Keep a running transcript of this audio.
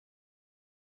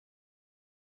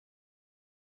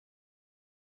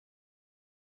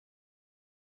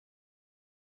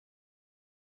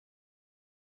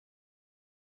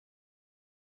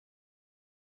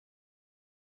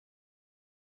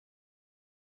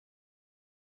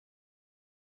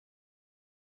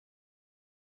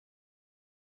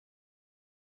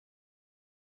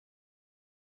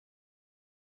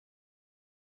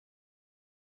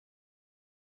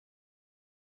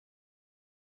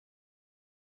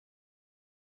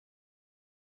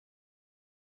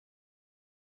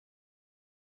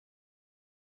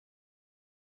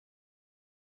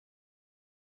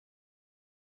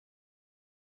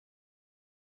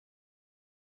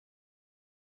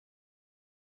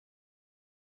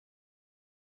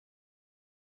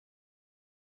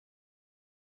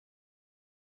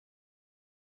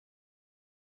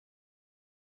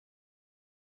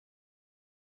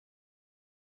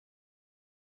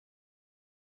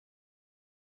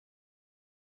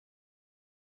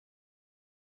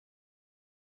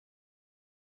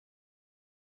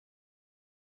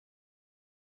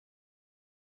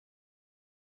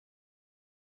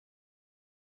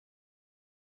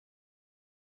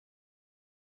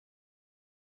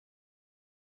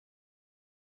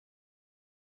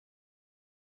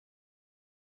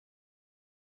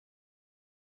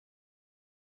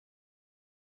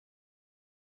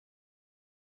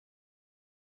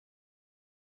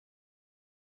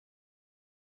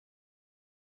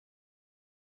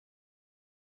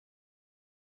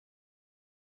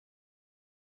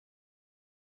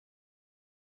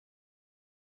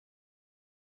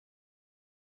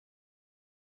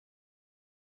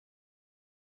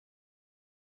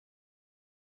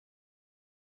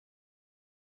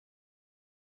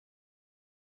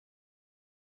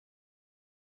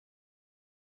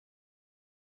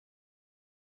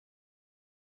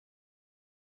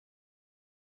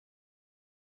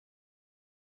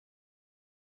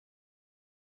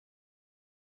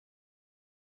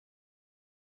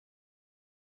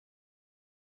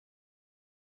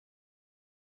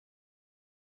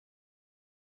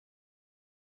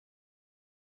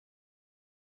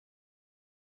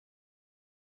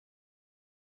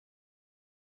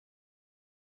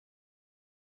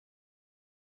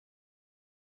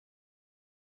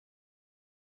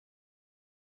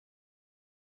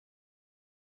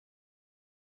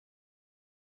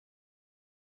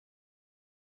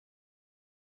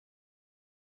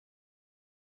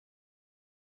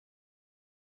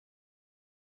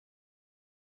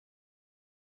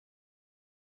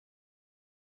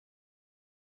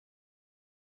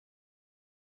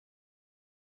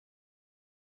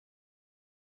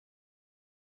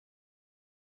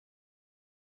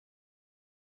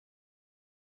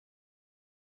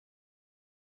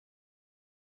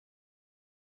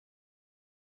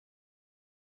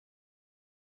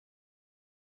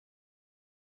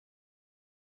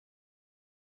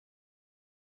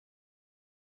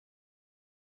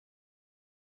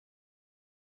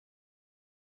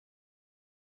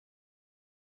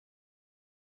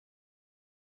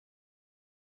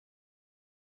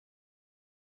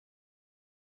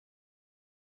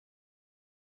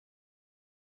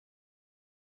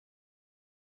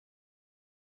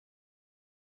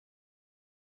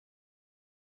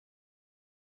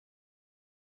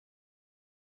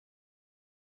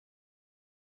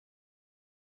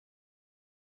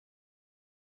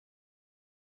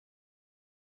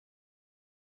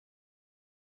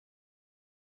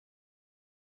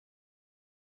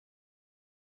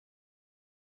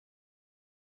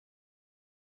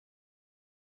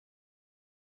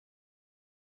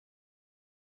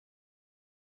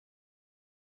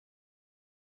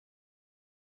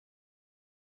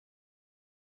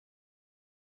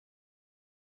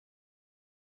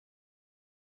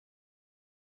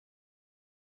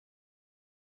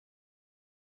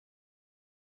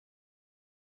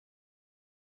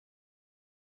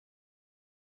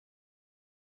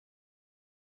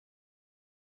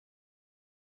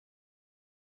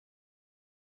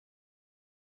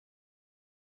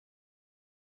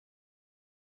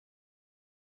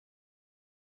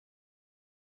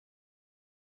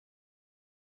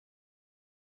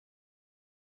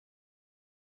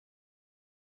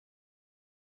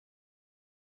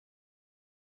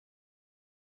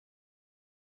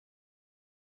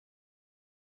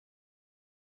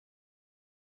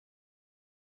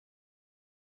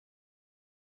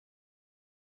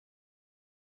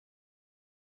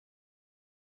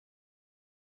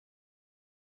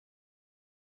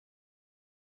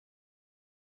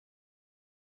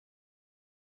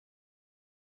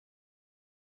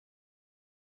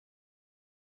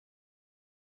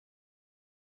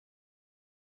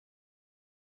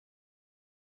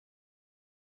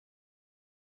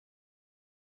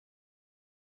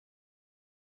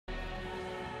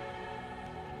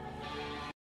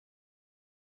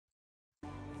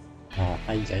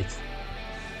Hi guys.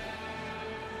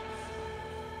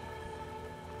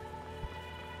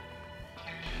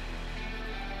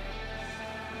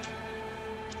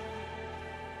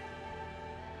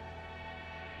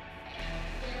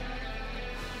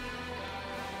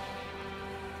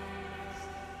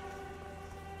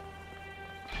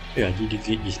 Yeah, did you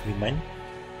get this new month?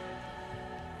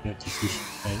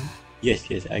 Notification. Yes,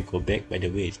 I go back. By the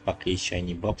way, sparkly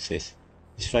shiny boxes.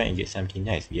 Let's try and get something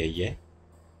nice. Yeah.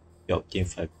 You obtain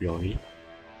 5 glory.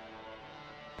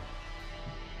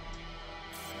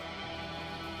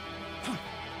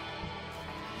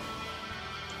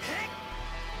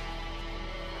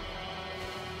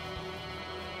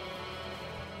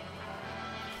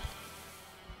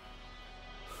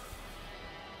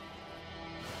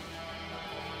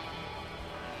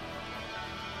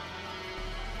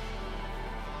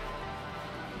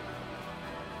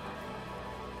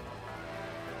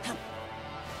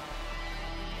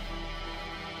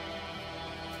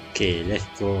 Okay, let's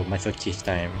go Masochist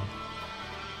time.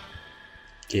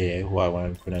 Okay, who I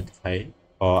want to fight,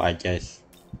 or I just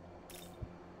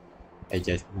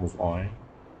move on.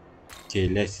 Okay,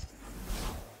 let's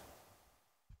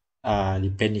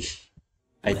replenish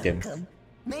items. Welcome.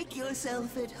 Make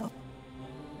yourself at home.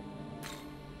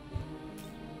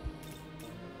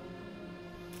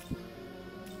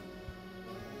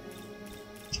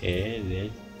 Okay,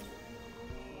 let's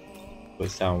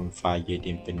put some fire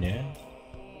dampener.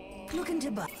 Looking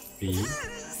to buy. Please.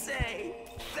 Say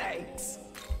thanks.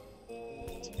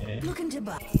 Okay. Looking to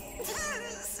buy.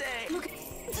 Say. Look.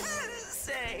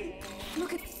 Say.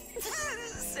 Look at.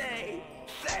 Say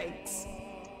thanks.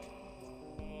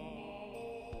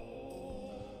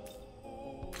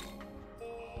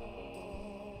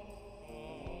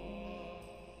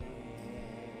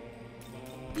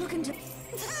 Looking to.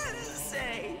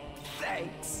 Say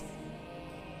thanks.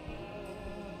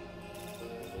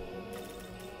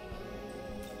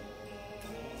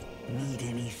 Need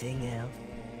anything else?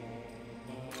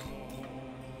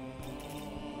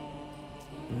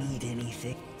 Need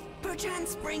anything?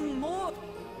 Perchance bring more.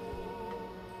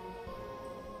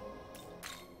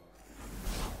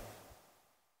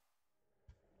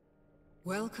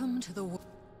 Welcome to the world.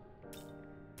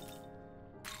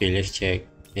 Okay, let's check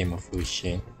Game of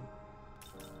Fusion.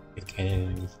 I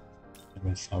can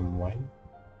summon someone.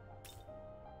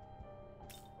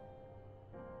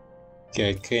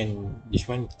 Okay, I can. This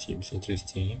one seems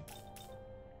interesting.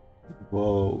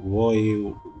 Where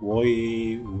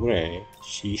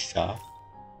Shisa,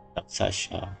 not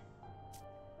Sasha.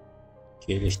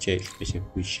 Okay, let's check Special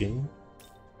Fusion.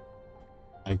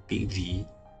 I pick V.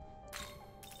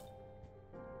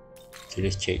 Okay,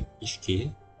 let's check his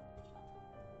skill.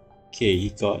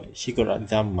 Okay, she got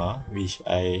Azama, which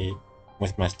I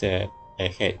most master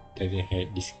I had doesn't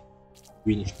have this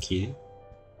win skill.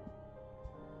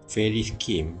 Fairy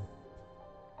scheme.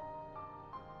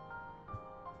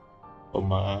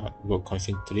 Go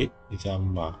concentrate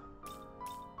Zama.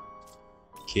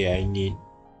 Okay, I need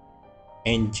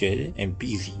Angel and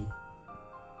Busy.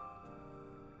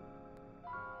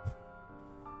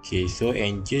 Okay, so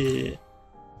Angel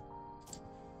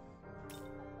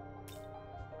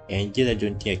I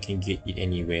don't think I can get it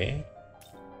anywhere.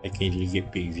 I can really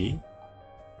get Busy.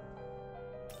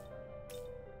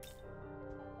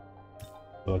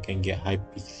 So I can get High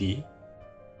Pixie.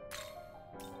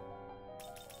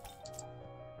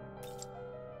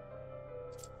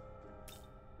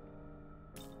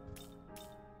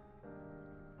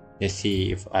 Let's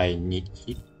see if I need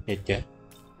it later.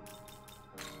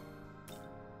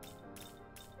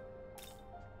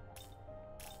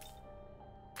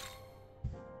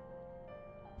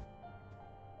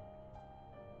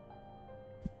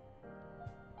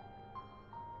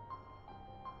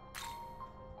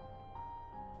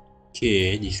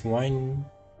 Okay, this one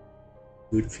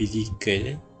good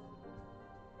physical.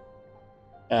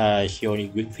 She only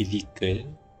good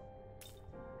physical.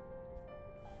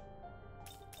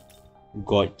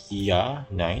 Got Kia,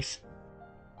 nice.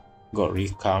 Got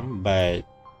Recam, but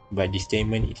this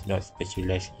diamond is not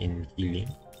specialized in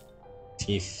healing.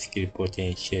 Since skill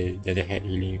potential doesn't have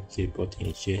healing skill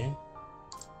potential.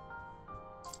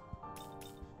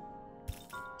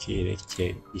 Okay, let's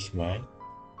check this one.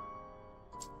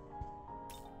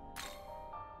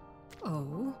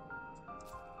 Oh.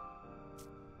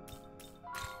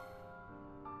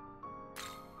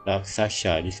 Like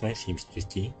Sasha, this one seems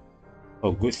interesting.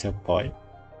 Oh, good support.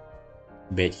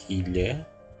 Bad healer.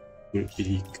 Good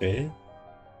physical.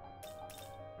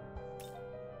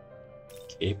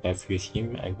 Okay, if I fuse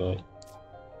him, I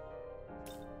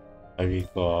already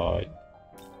got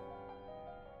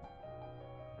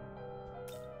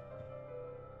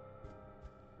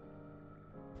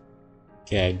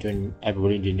Okay, I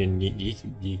really didn't need this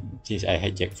since I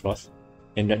had Jack Frost.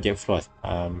 And not Jack Frost,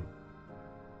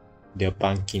 the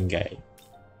pumpkin guy.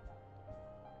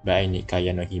 But I need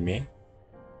Kaya no Hime.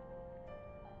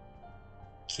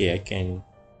 Okay, I can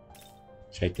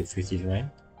try to fuse this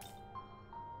one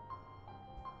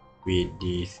with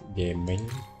this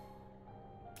diamond.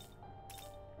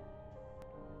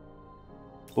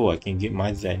 Oh, I can get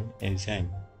Mazan and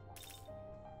Zan.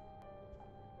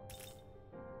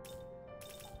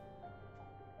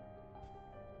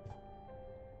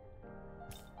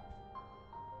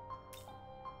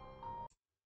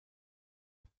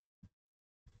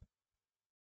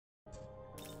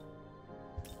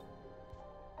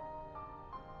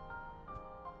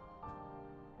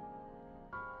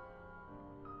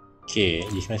 Okay,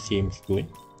 this one seems good.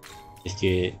 Let's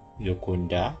get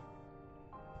Lokonda.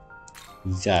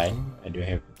 Zan. I don't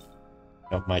have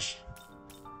not much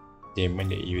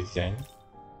diamond that use Zan.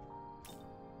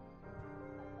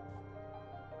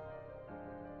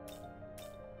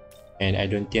 And I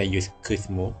don't think I use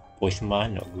Cosmo.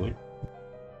 Posma, not good.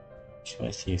 This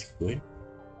one seems good.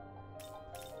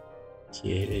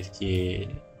 Okay, let's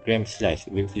get Gram Slice.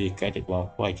 With the card at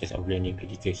 1-4, I just outlining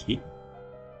critical hit.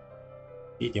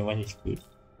 That one is good.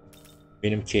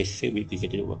 Venom Chaser with the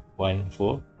card at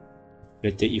 1-4.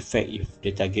 Greater effect if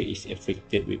the target is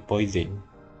affected with poison.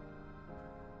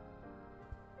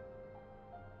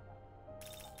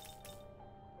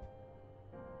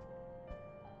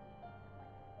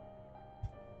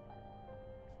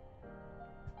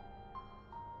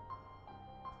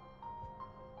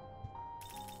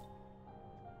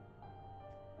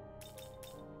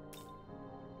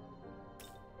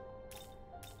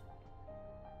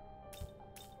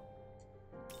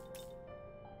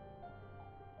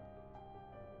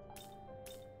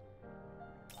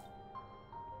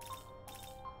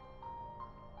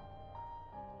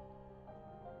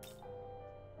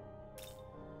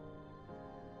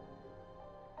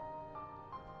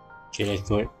 Okay, let's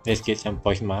go. Let's get some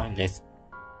Posma. Let's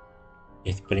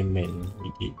experiment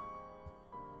with it.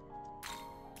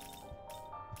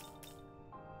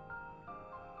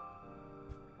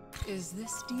 Is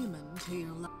this demon to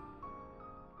your left?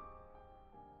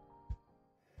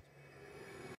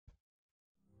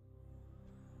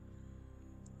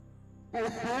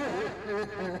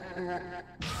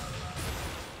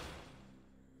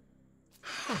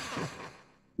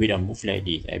 With a move like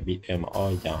this, I beat them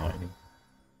all down.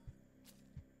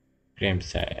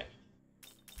 Crimson.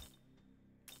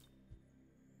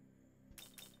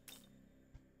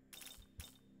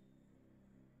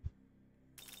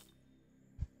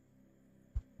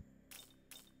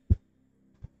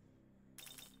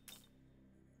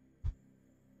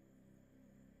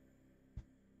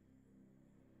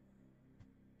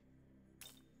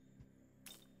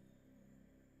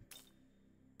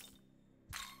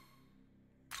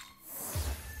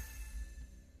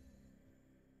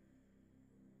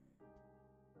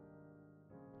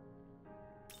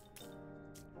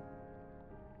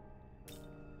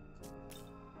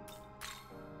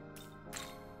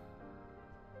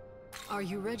 Are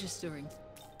you registering?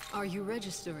 Are you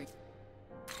registering?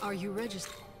 Are you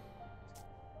registering?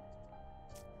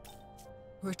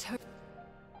 Return.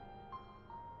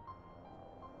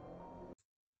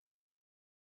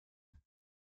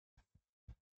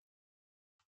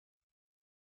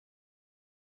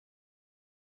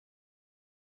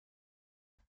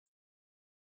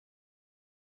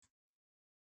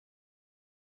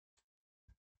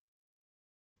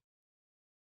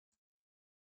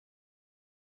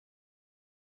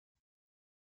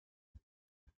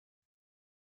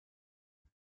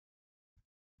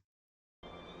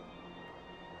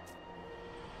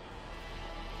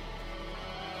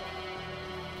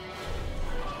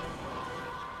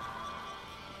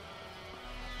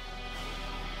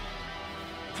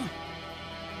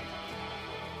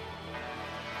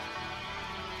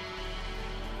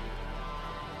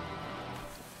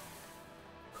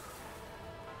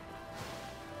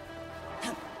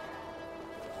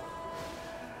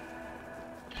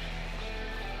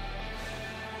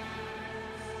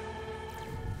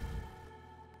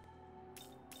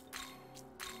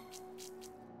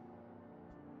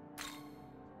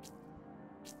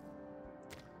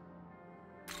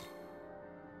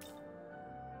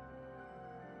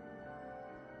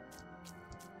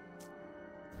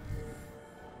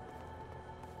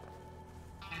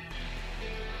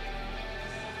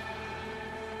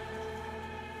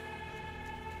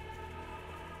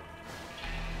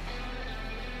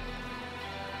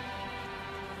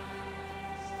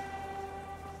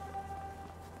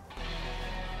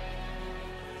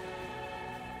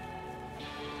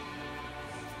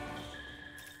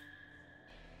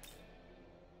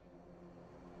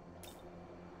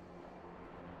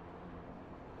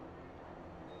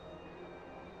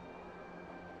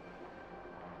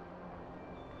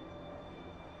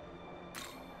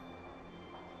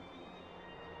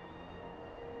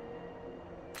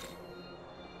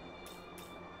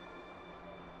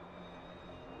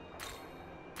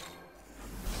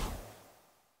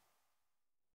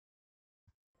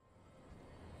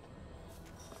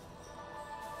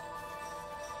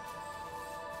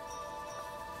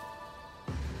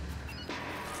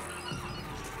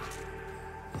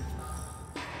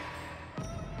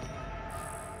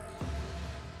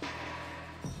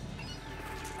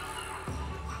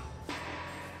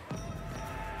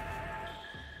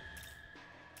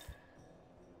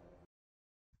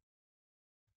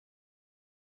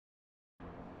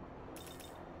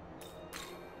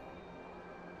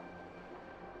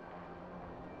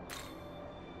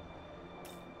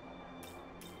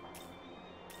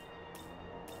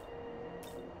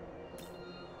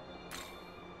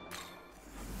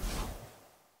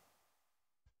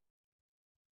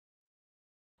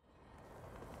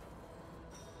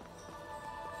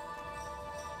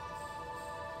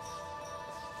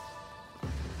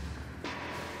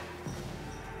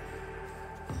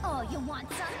 Oh, you want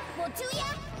some? Well, do ya?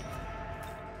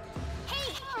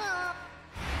 Hey!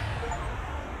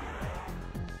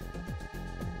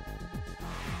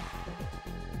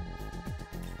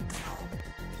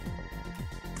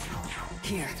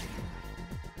 Here.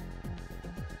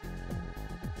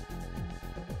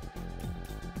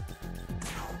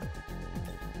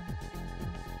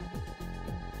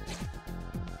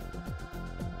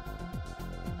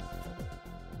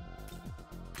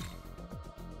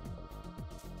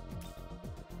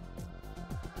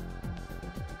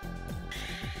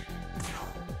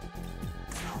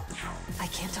 I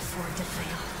can't afford to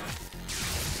fail.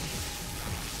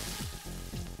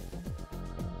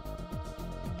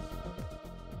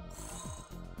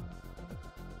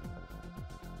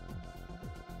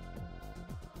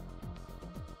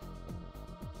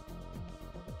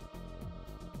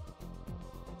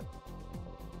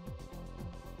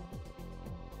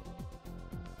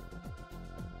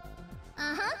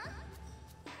 Uh-huh.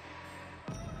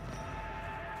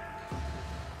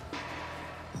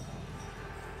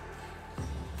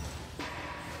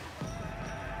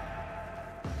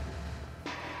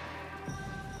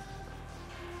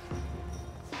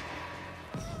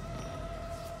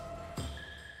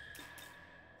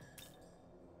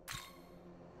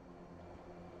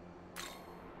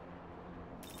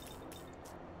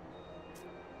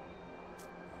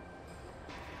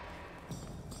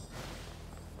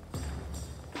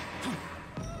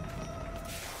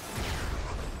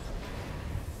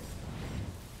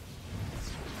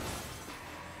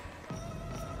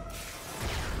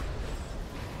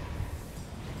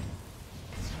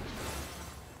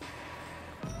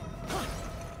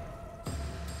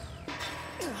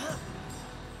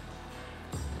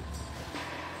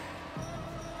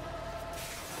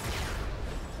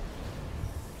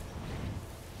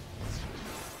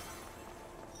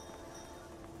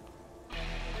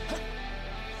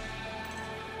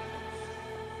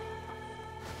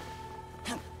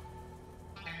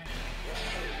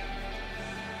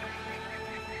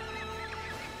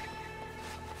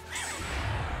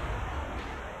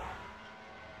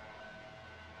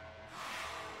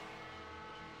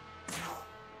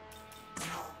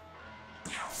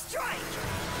 Strike!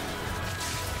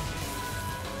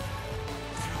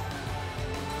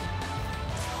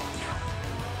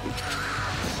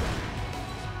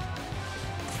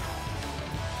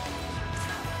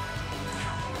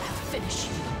 I'll finish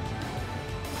you.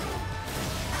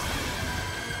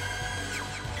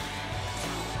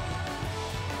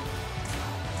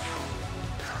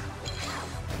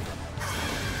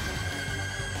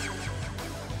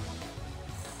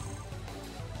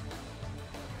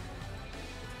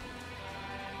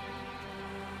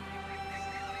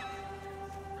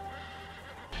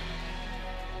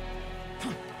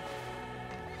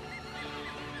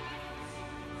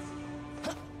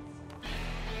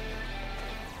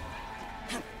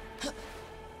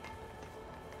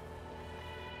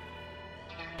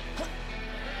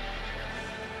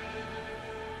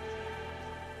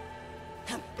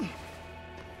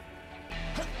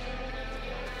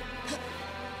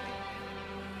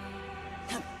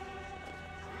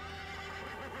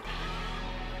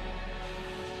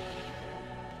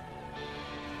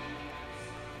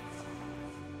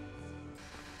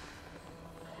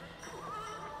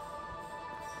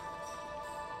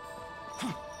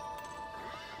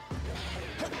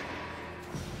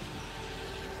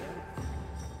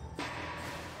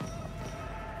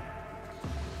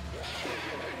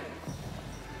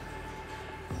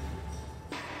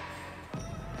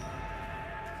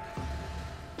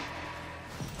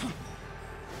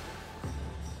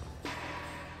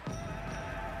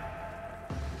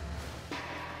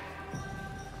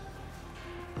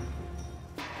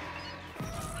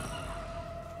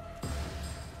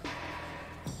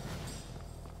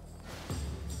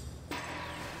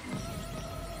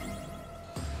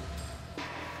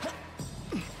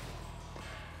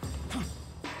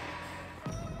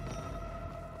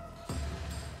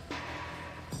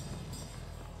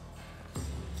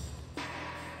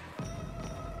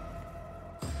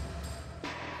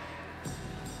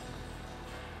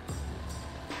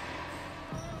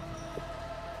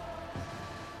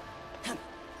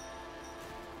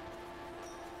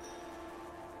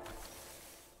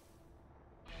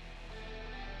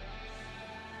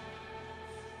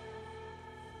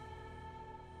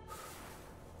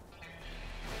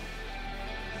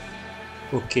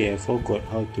 Okay, I forgot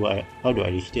how do I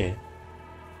reach there?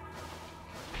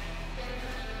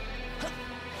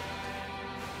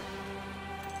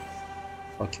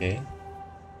 Okay.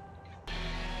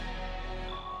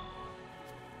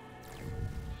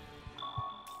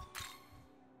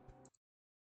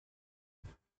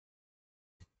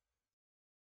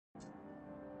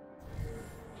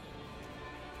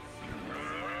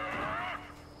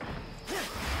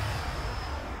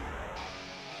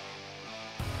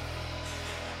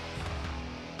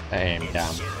 I am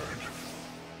dumb.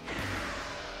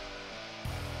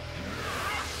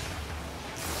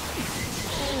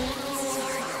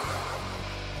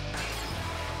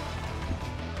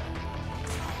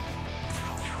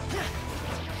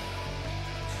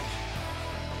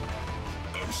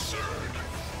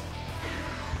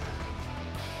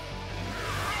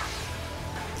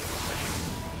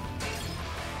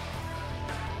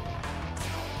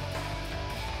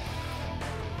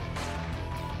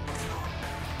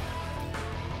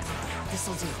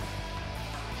 This'll do.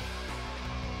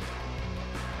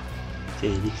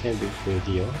 Okay, this is a big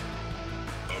video.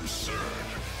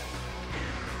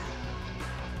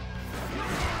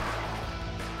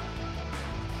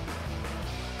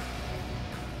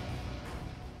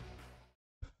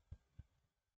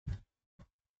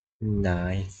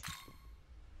 Nice.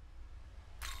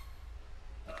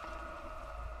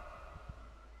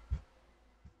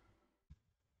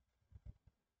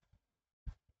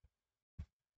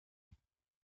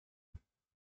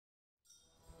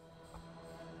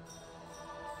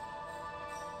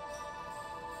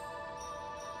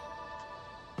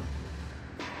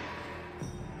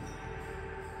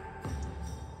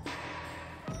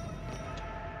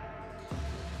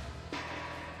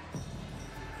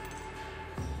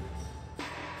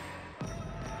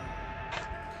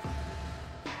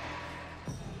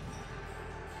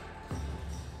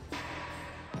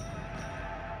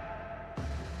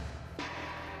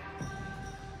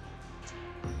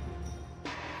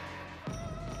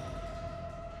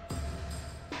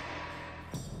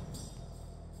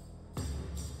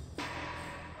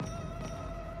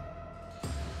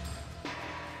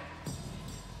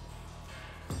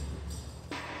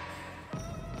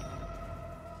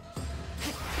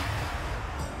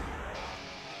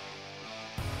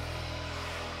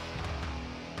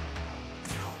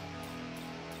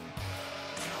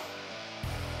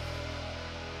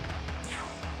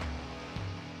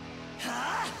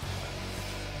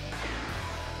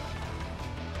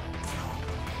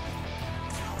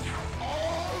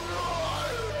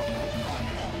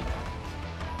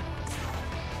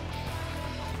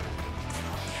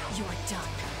 You are done.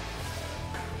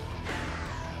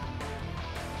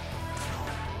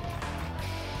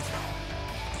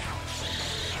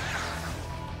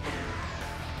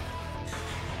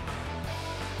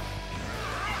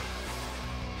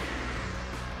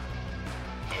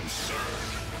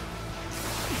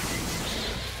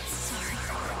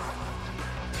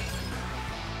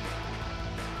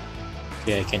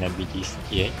 Okay, I cannot beat this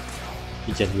yet.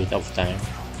 It's just waste of time.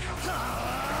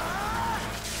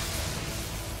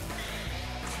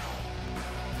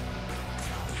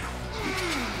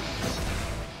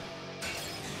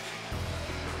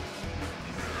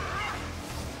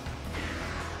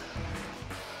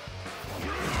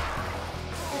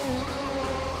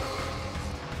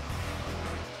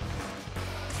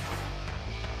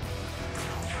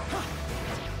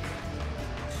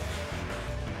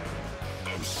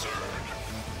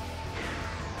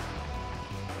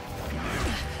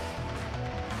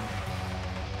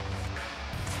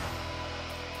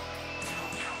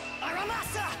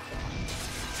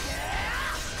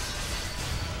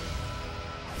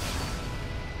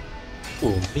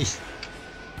 Oh, miss.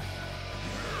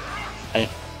 I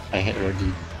had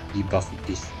already debuffed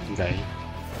this guy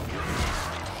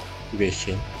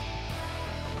version.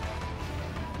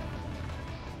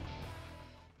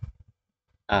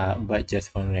 But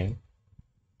just one rank.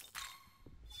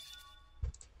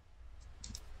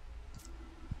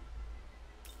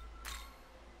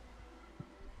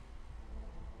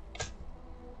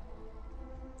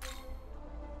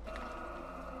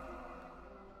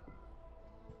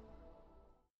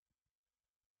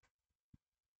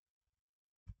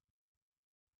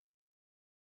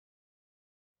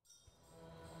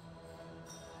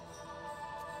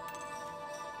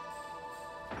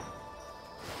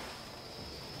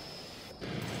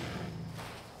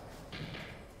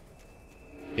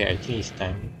 Yeah, I think it's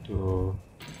time to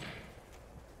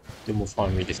move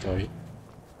on with the story.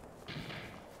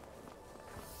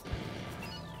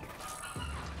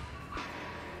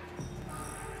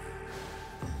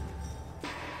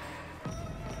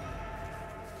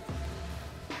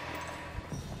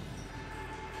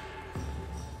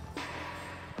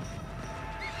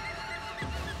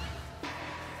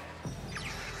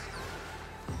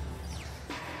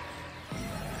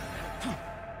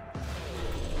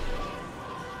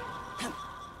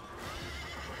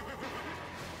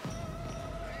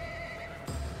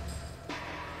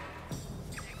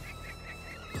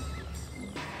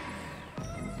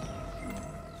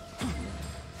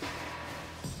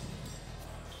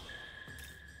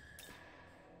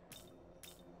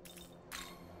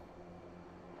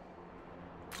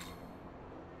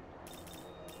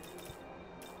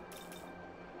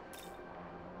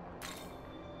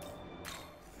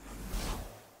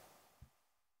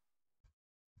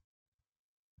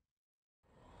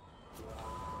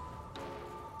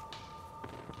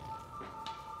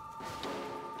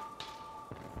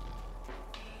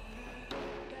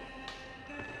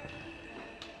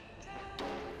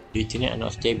 The internet are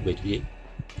not stable today.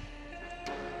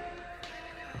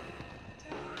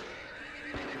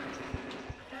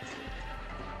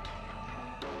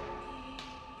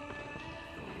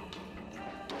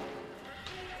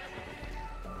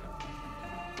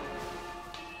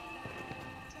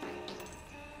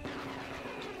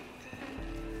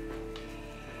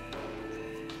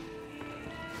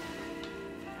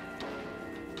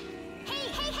 Hey,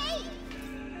 hey, hey!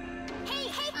 Hey,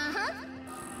 hey! Uh-huh.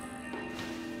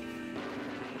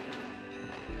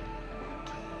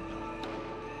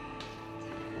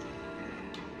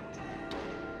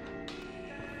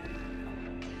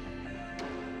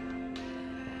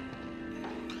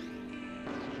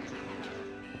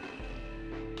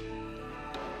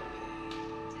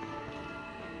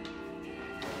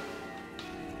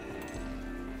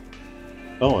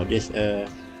 Oh, there's a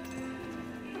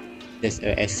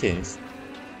essence.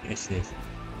 Essence.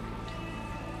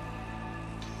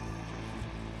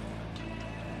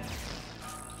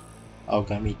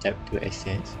 Origami type 2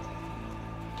 essence.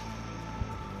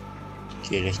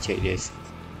 Okay, let's check this.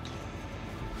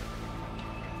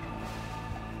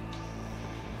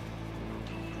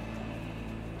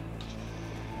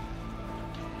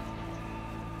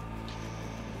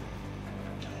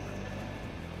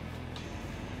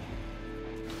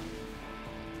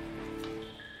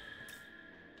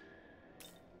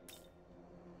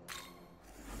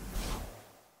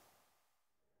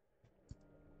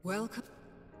 Welcome.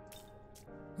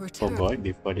 For Return. God,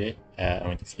 before that, I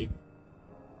want to see.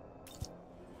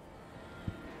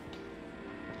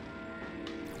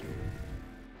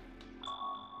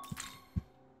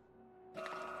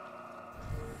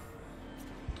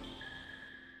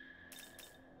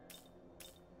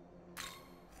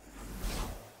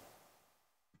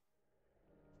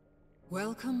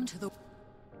 Welcome to the...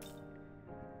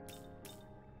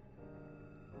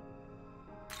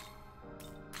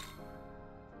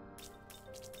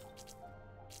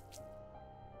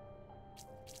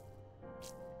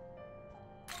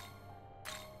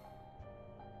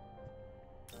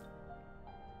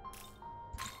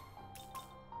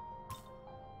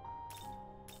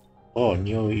 Oh,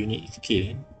 new unique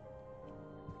skill.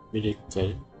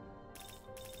 Miracle.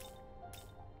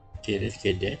 Okay, let's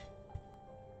get that.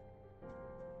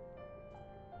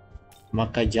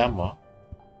 Makajama.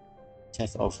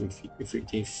 Chance of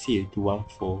inflicting seal to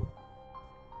 1-4.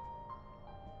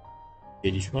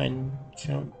 Okay, this one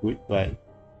sound good, but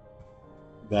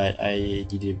I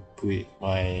didn't put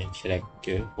my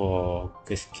character for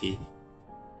curse skill.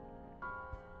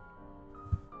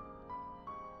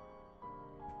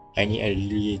 I need a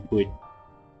really good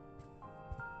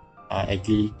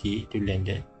agility to land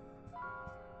that.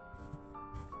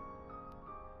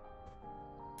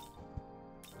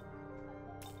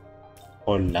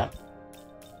 Or luck.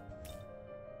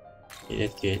 Okay,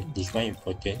 let's get this one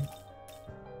important.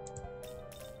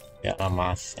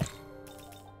 Masa.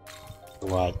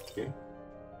 Water.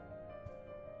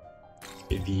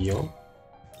 Video.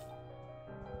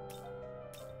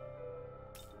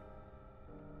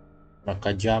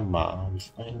 Nakajama.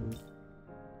 This one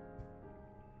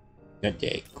not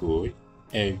that good.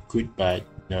 Good, but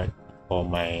not for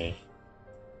my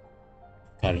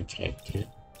current character.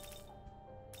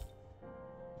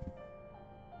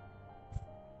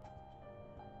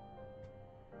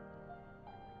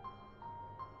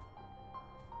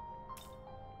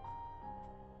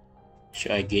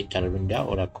 Should I get Tarunda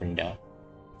or Akunda?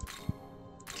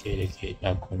 Okay, let's get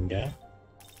Akunda.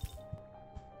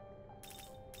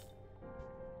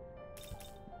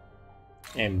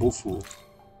 And Bufu.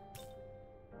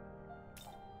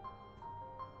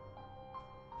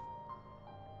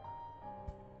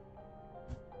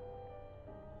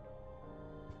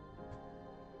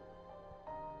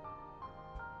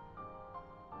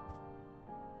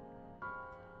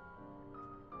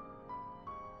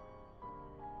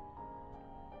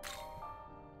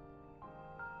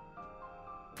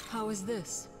 How is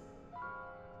this?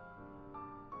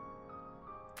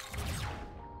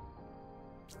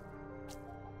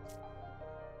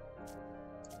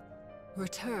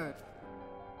 Return.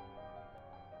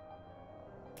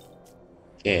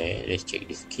 Okay, let's check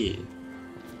the skill.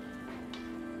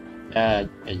 I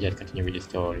just continue with the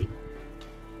story.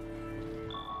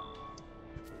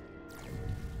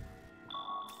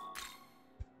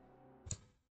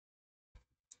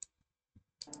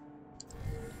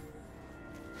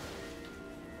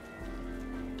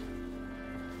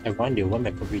 I wonder why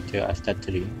my computer are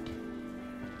stuttering.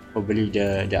 Probably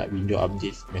the window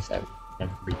updates mess up my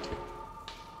computer.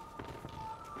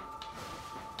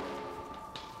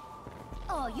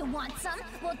 Oh, you want some?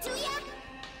 Well, do ya?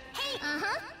 Hey!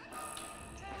 Uh-huh.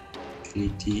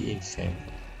 Creativity insane.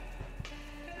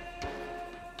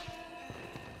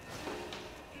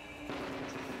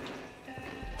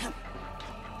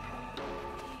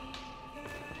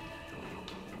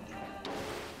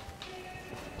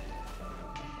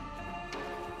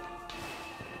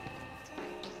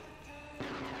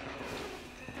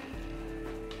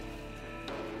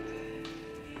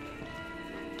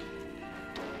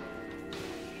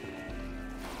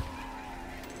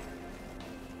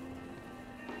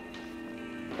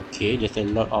 Okay, there's a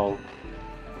lot of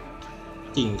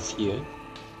things here.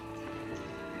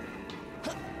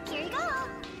 Here you go.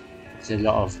 There's a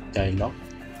lot of dialogue.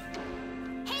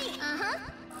 Hey,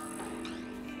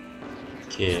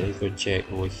 Okay, let's go check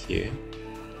over here.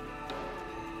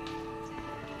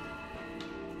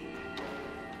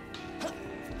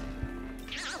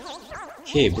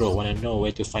 Hey bro, wanna know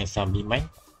where to find some mine?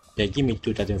 They give me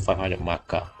 2,500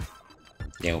 marker.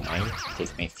 Never mind, it's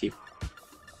expensive.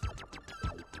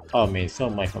 Oh man, so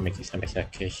much for making some extra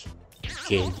cash.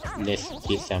 Okay, let's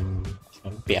get some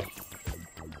payout.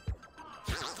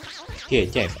 Okay,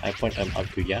 thanks. I point up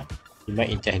to ya.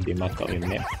 Mine intel has been marked on your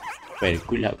map. Well,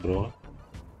 good luck bro.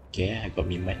 Okay, I got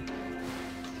mine. My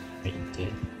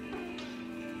intel.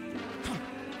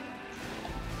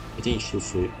 I think it's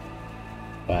fruitful.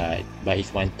 But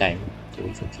it's one time, so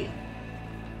it's okay.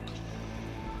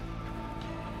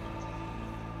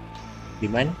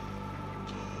 Miman?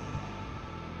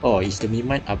 Oh, is the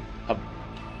Miman up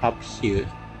here?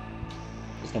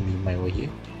 There's no Miman over here.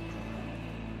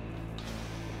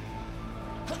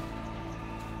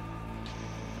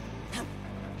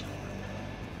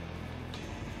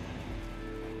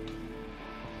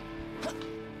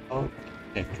 Oh,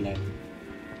 that climb.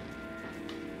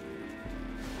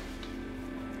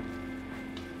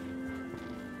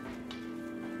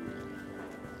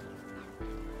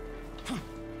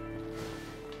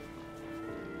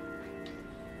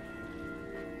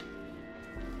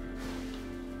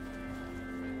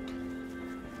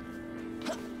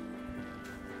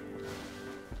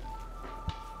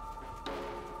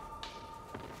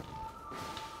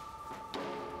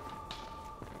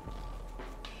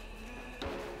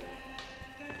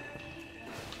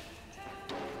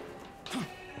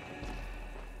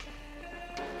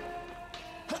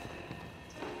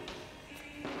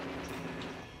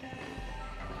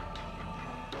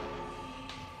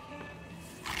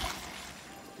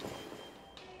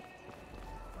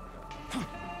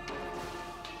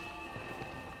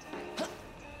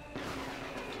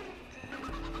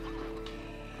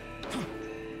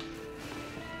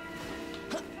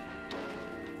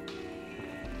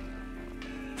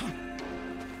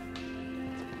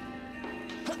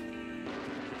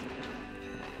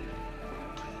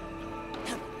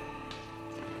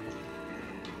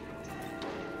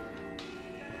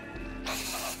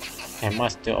 I'm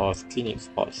master of skinning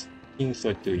spots. Think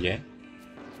so too, yeah?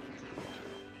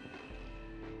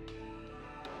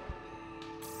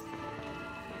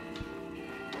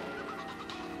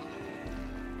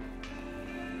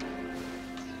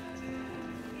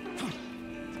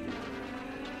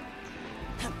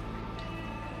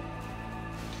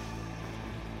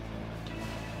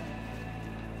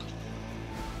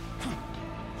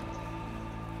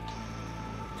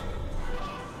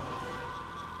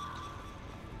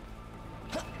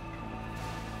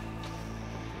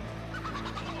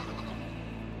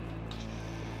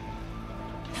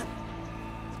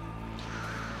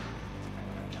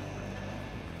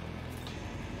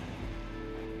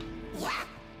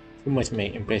 You must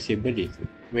make impressive belief.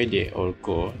 Where they all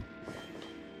go?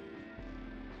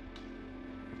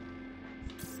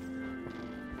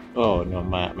 Oh no,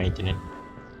 my internet.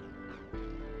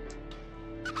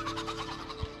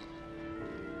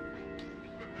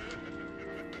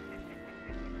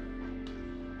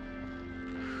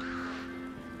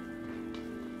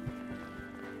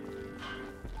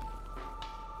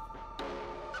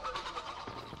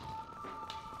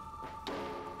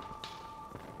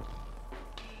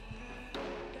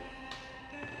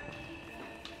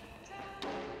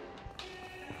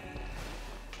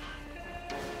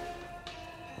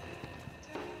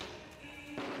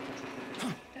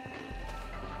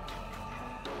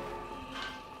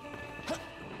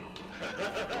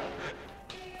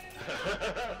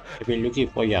 I've been looking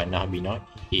for you now, be not.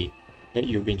 Hey, that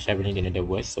you've been traveling in the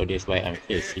world, so that's why I'm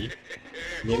here, see?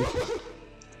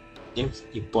 Name's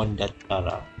Ipon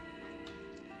Datara.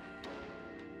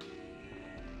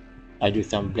 I do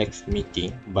some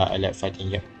blacksmithing, but I like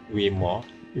fighting way more.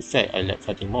 In fact, I like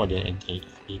fighting more than anything.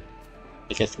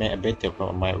 I can smell a battle from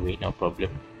a mile away, no problem.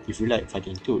 If you like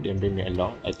fighting too, then bring me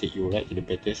along. I'll take you right to the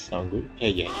battle. Sound good?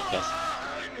 Yeah, it does.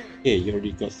 Hey, you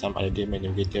already got some other demon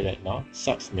navigator right now?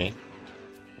 Sucks, man.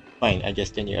 Fine, I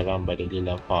just standing around by the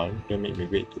little pond. Don't make me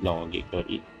wait too long, okay, got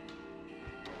it.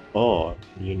 Oh,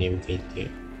 new navigator.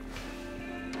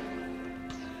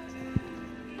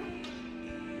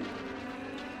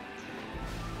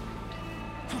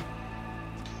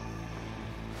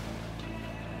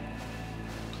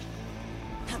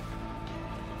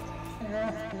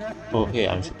 Oh hey,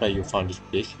 I'm surprised you found this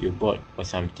place. You bought or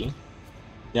something?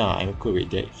 Yeah, I'm cool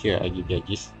with that. Here, I give you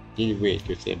this way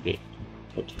to celebrate.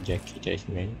 Objective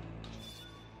attachment.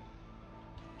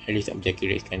 At least objective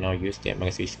rates can now use their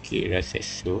magazine skill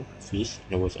so fish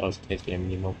lowers all stats to a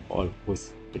minimum all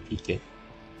hosts repeated.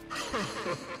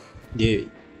 They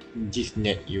just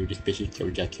net you the specific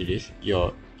objective list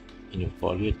you're in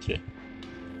for later.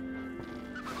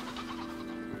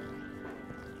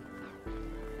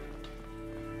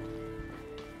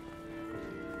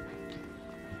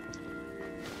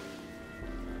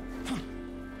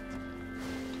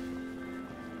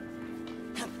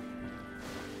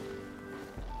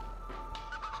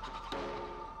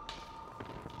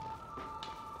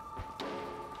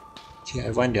 I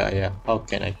wonder how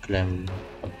can I climb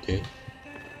up there?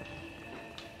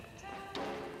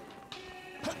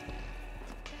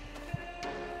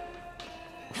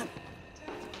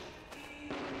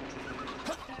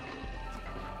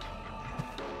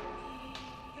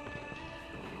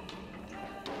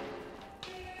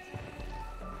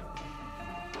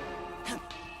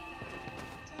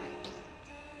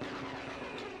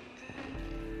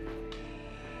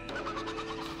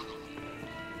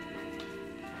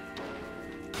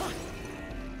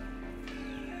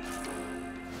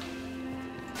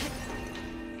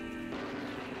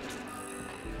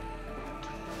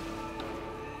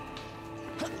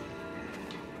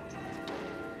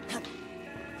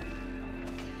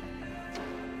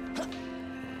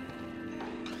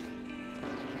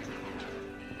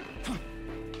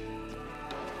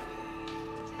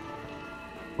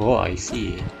 Oh, I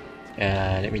see.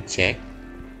 Let me check.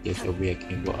 There's a way I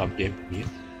can go up there from here.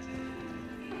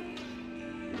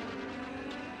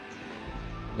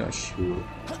 Not sure.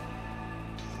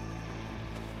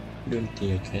 Don't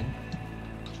think I can.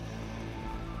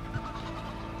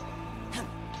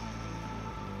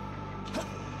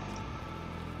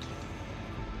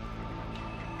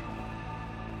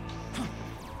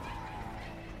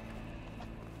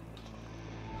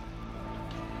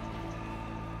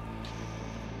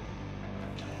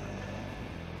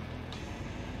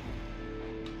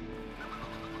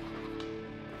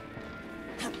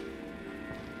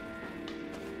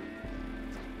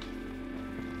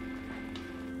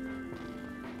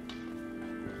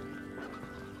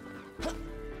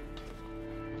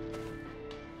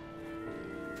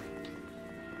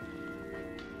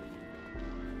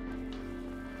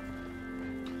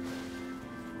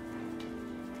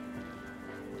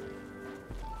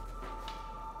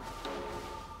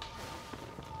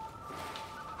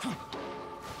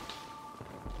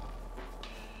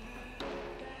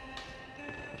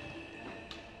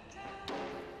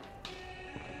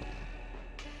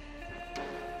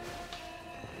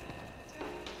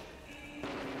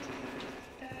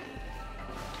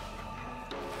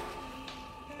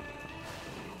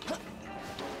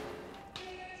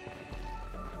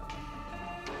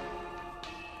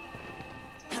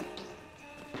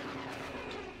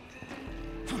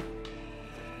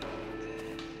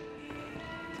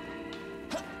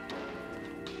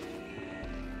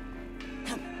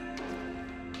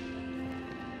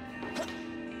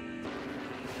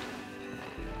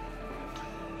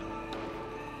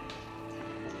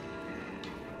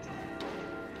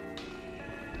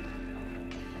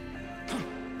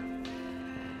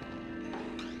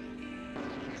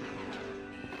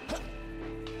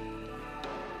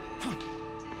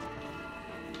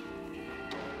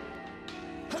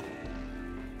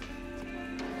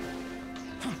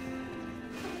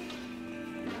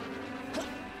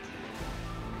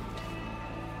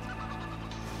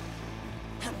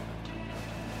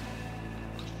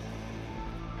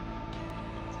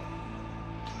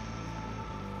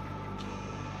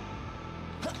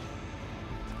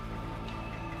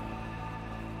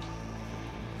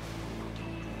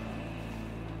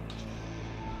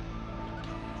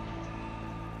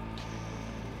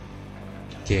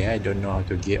 Okay, I don't know how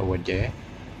to get over there.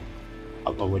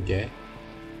 Up over there.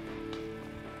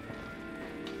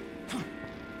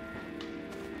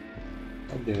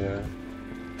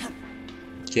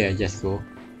 Okay, I just go.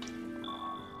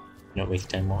 Not waste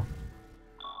time more.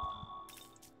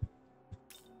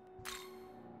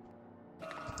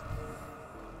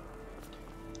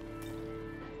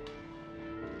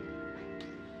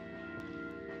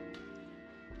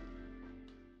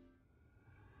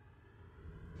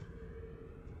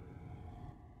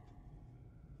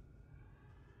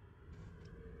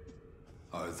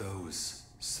 Are those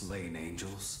slain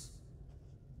angels?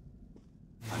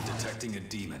 I'm detecting a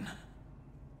demon.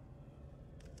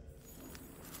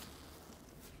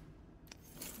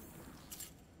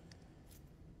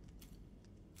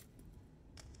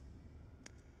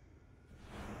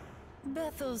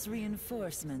 Bethel's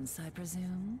reinforcements, I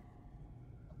presume?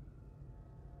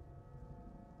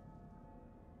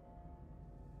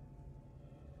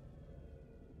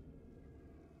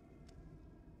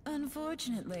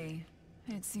 Unfortunately,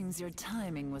 it seems your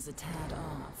timing was a tad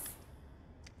off.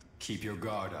 Keep your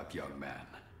guard up, young man.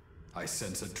 I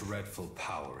sense a dreadful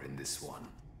power in this one.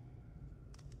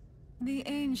 The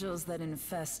angels that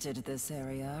infested this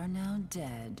area are now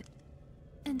dead.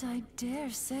 And I dare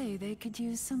say they could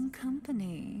use some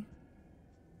company.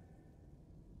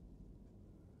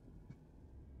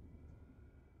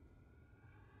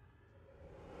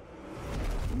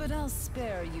 But I'll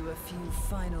spare you a few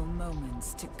final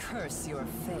moments to curse your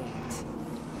fate.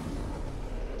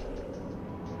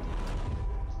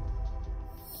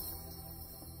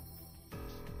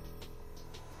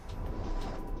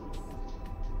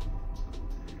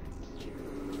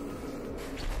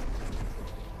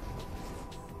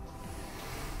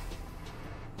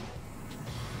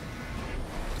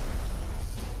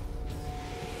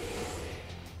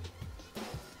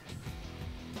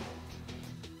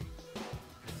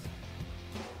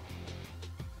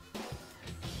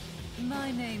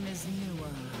 My name is Nuwa.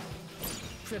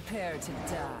 Prepare to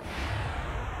die.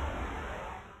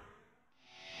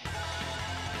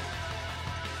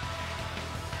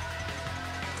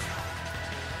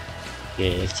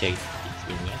 Okay, let's check this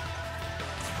thing.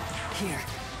 Here.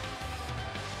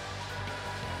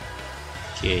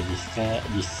 Okay,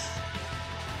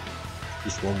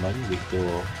 this woman with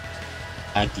the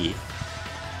Agi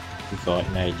got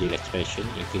an ideal expression,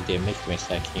 increase damage when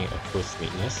striking a foe's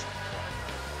weakness.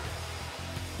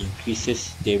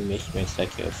 Increases damage when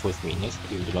striking a foe's weakness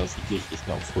if the loss gauge is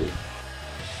not full.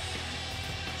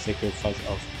 Sacrifice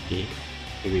of A,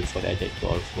 will for added to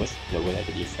all foes, lower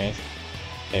the defense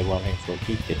by 1 rank for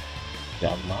defeated.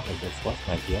 The amount of the force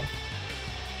Nadia.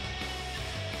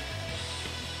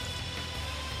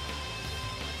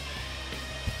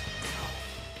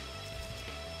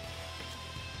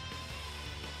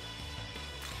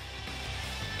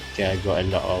 Okay, I got a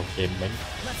lot of diamond.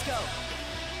 Let's go.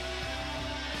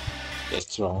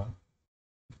 That's strong.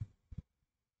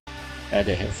 And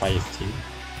they have fire steel.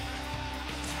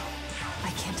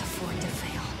 I can't afford to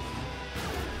fail.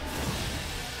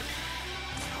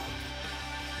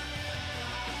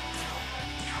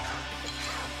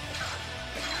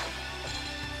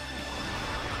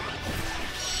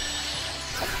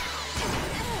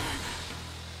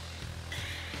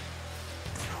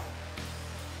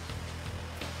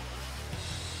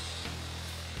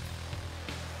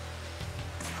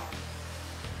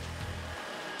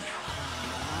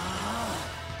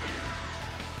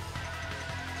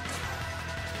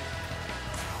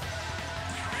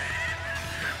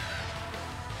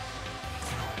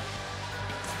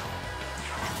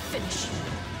 Finish.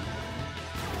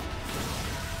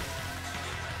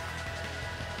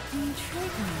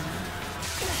 Intriguing.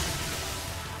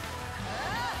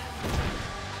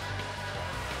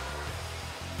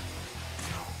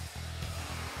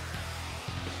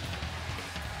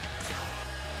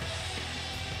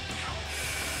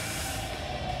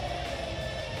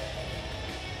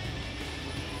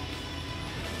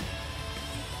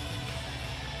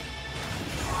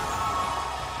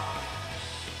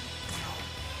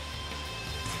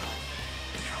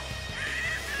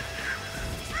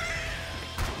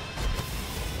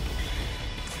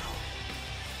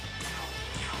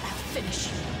 Finish.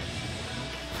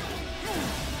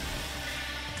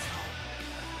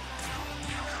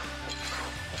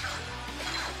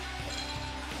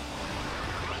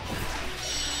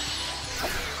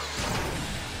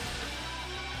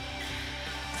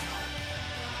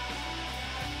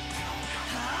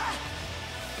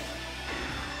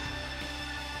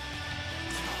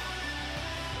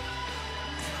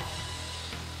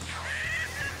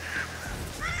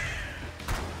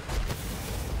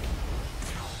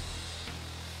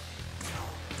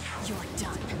 You're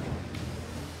done.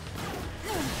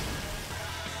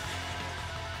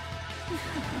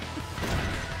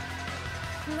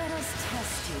 Let us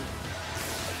test you.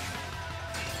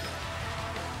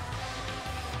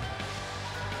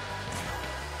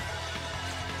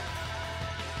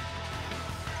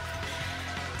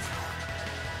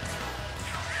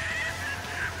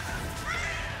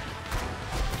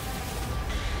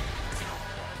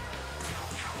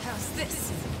 How's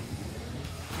this?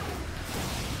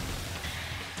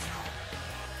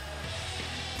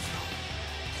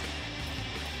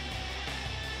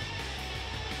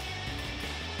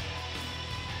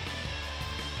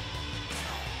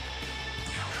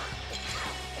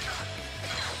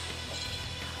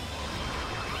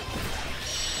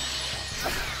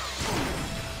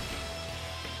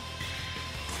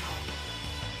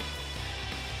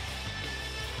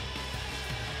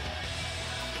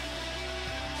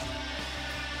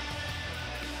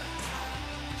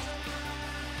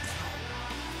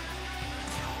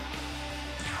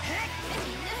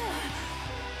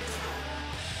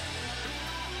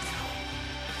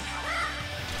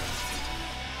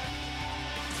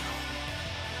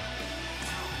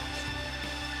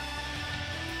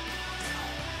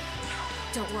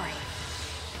 Don't worry.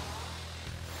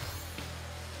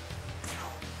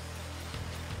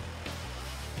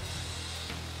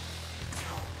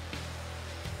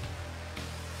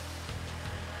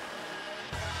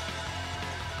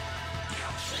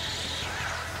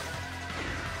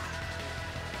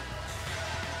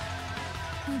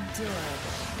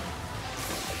 Adorable.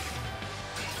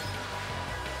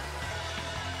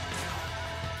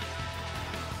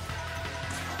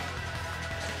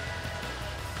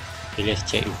 Okay,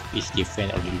 let's check if it's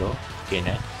defense or reload. Okay,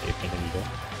 nice. Defense or reload.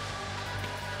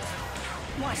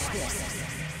 Watch this.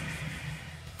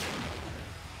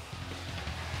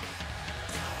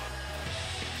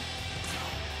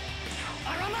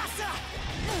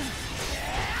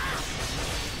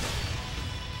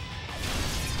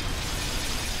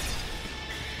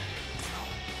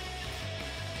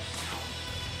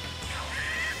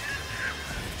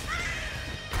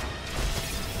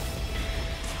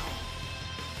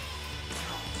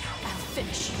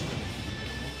 Finish you.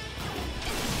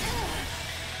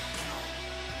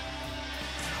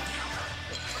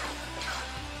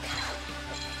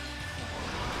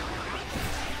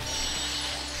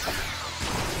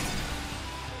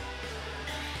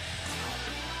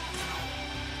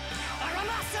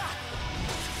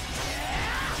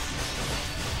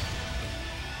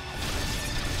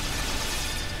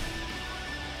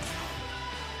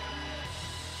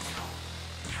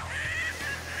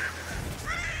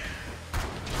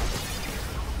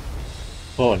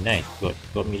 Oh, nice.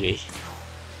 Got mirage.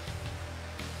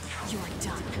 You're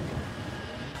done.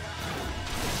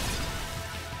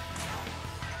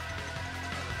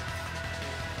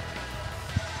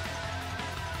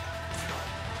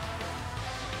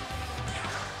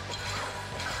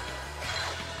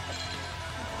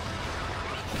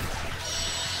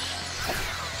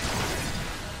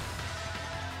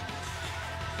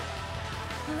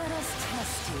 Let us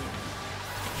test you.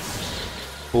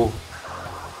 Oh.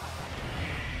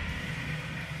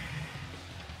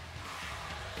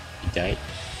 He died.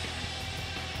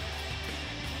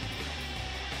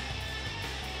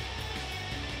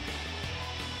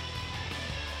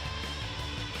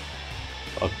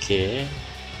 Okay.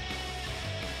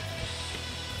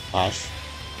 Pass.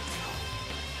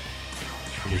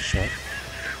 Good shot.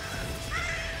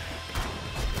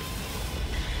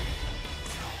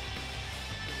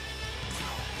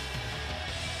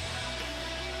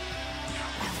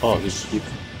 Oh, it's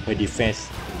her defense.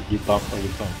 Debuff or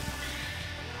debuff.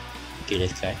 Okay,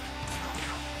 let's try.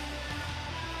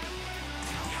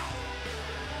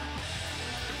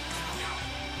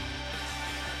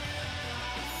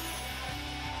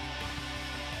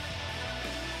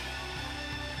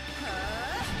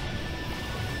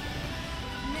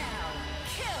 Now,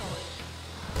 kill!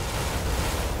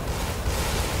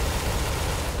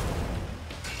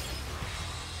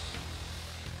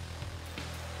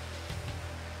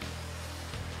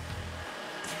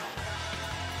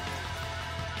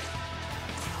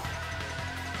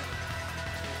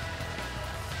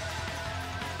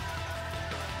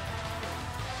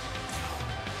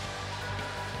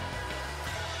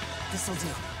 This'll do.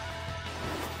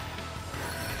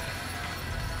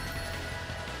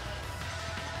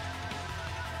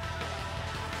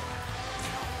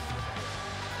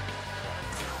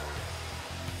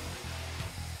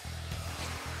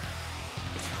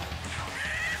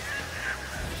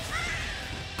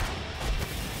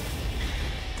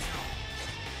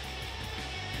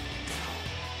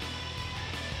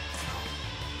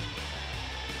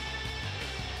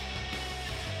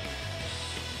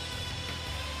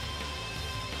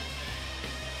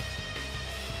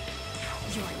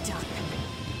 You're done.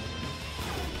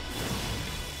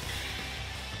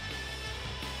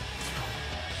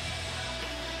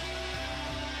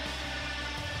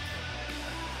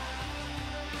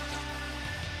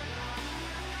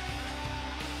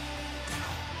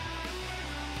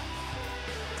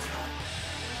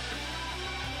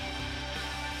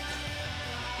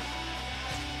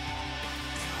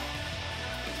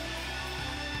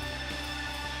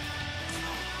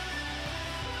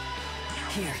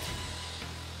 Here.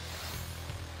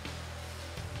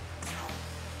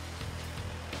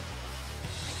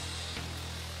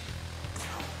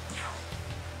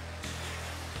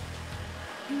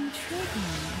 Intriguing.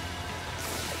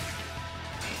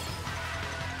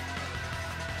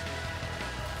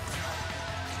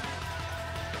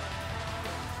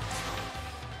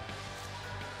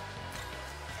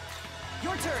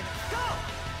 Your turn. Go!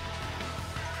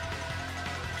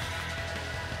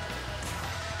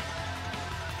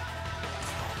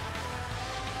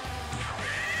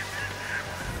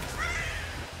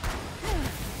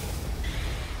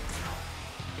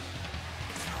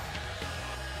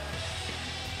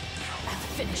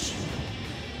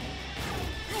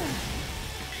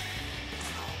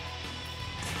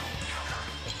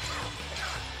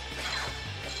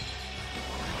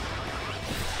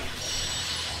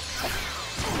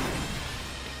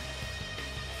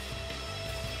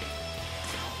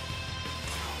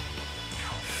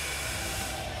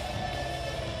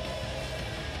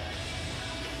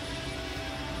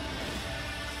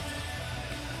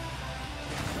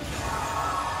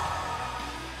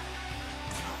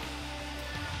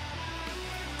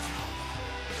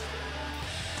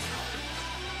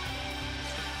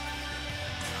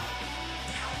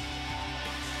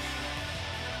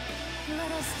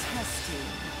 Let us test you.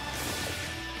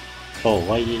 Oh,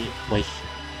 why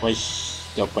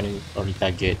the opponent only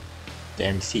target the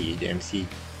MC? The MC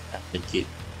target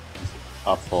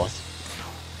half force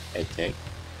attack.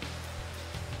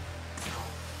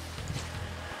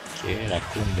 Okay,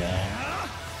 Raccoon down.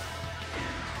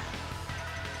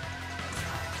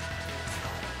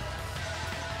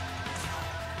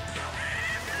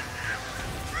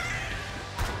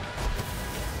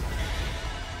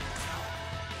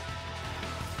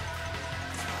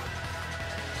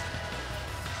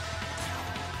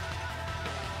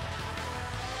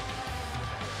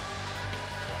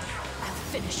 I'll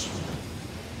finish you.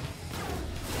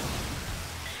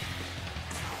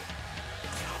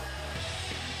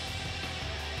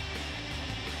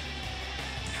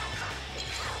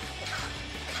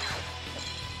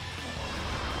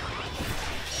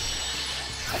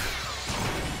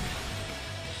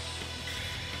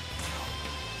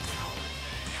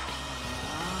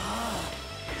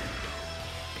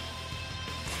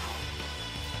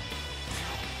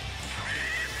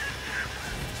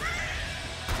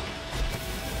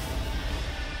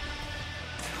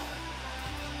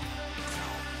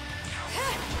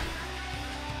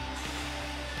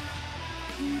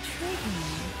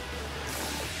 Intriguing.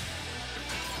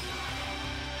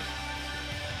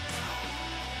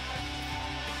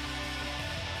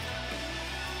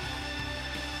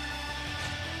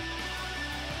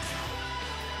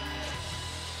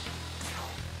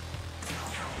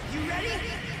 You ready?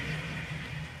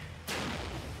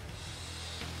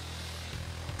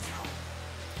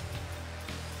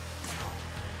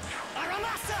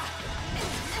 Aramasa!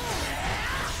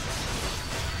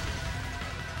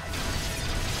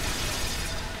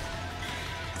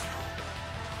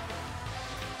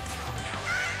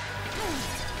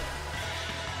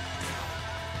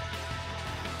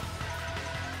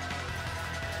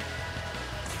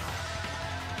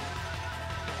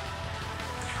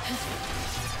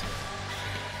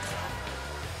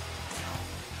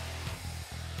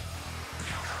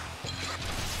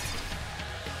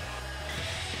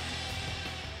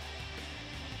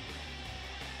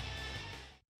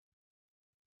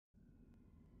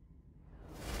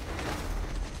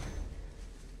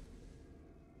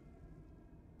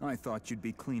 I thought you'd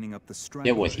be cleaning up the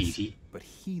stragglers. That was easy. But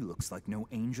he looks like no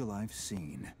angel I've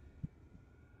seen.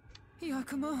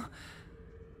 Yakumo,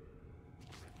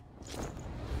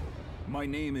 My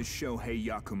name is Shohei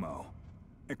Yakumo,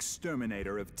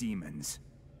 exterminator of demons.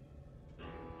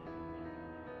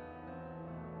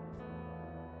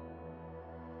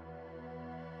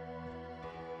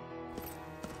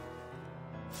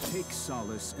 Take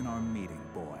solace in our meeting,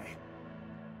 boy.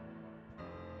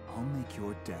 I'll make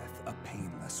your death a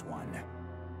painless one.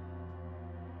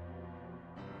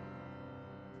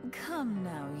 come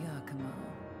now, Yakumo.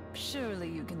 Surely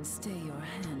you can stay your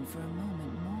hand for a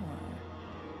moment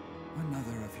more.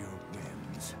 Another of your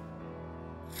whims.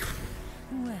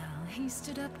 Well, he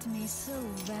stood up to me so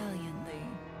valiantly,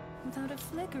 without a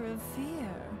flicker of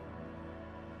fear.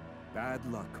 Bad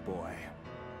luck, boy.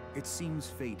 It seems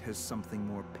fate has something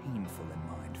more painful in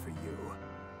mind for you.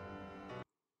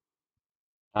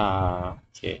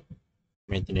 Okay.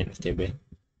 Maintenance stable.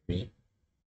 Me.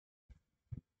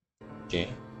 Okay.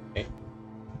 Okay.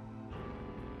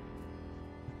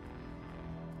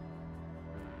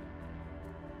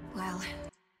 Well,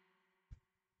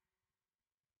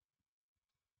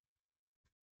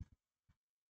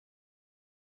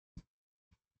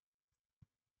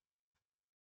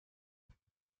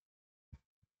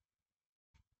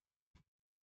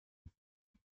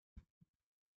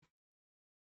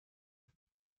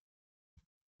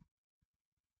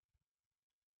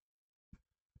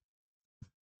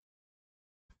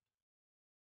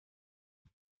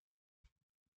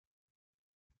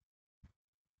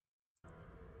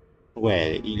 Well,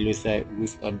 it looks like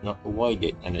we've not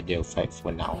avoided another fight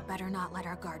for we now. better not let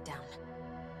our guard down.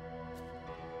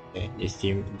 Okay.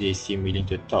 They seem willing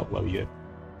to talk. What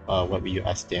will you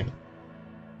ask them?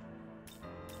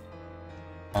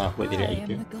 What did I am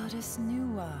do? the goddess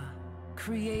Nuwa,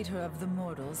 creator of the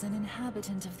mortals and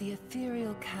inhabitant of the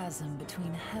ethereal chasm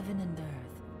between heaven and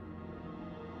earth.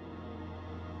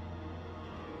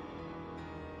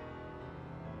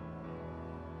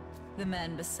 The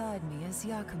man beside me is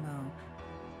Yakumo.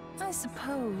 I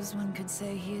suppose one could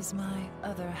say he is my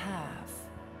other half.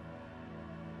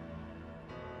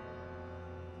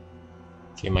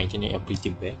 Okay, my internet are pretty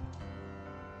bad.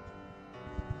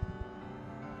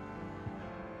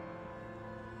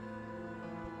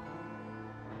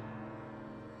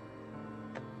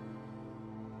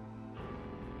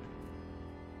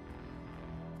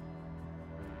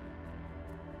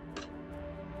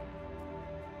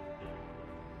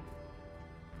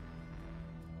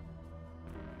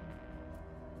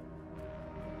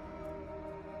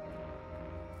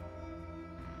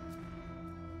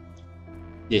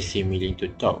 They seem willing to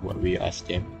talk what we ask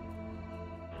them.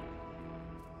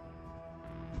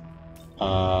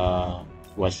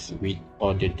 Was with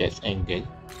all the death angle.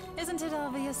 Isn't it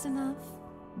obvious enough?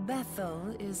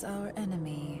 Bethel is our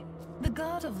enemy. The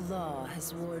god of law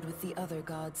has warred with the other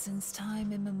gods since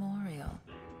time immemorial.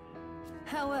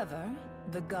 However,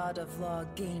 the god of law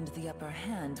gained the upper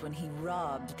hand when he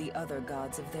robbed the other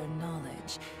gods of their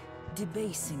knowledge,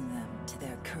 debasing them to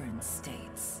their current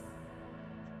states.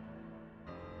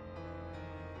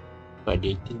 But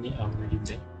they think they are already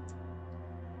dead.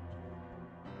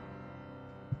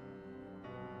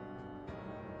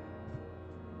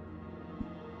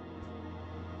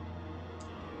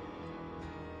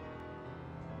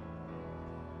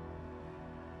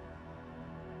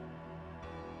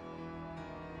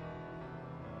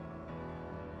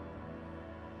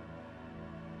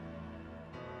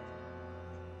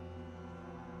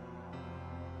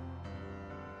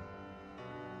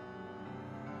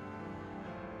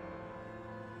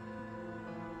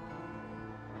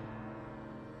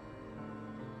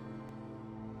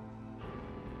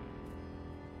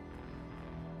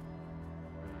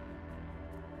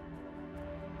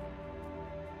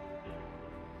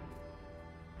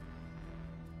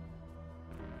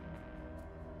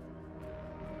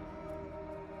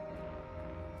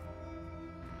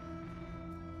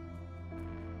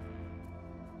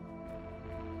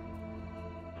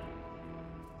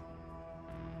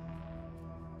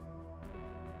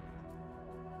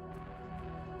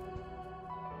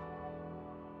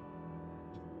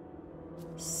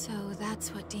 So that's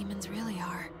what demons really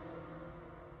are.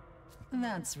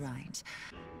 That's right.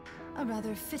 A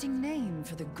rather fitting name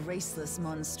for the graceless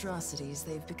monstrosities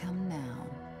they've become now.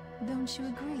 Don't you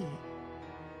agree?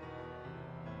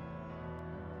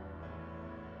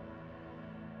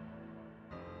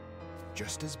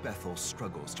 Just as Bethel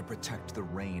struggles to protect the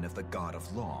reign of the god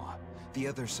of law, the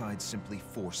other side simply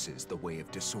forces the way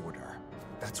of disorder.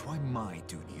 That's why my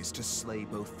duty is to slay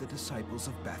both the disciples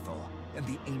of Bethel and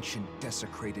the ancient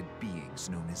desecrated beings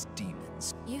known as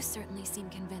demons. You certainly seem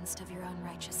convinced of your own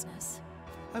righteousness.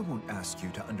 I won't ask you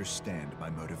to understand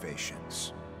my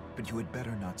motivations, but you had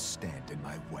better not stand in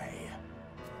my way.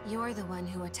 You're the one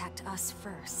who attacked us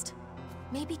first.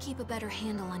 Maybe keep a better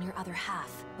handle on your other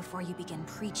half before you begin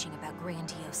preaching about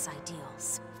grandiose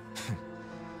ideals.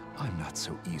 I'm not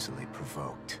so easily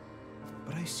provoked.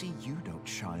 But I see you don't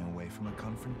shy away from a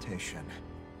confrontation.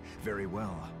 Very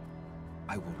well.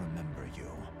 I will remember you.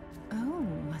 Oh,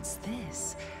 what's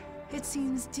this? It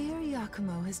seems dear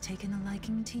Yakumo has taken a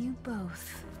liking to you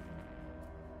both.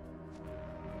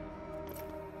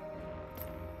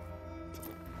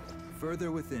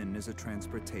 Further within is a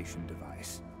transportation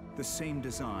device. The same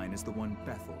design as the one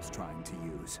Bethel's trying to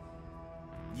use.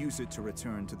 Use it to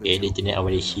return to the Yeah, they temple didn't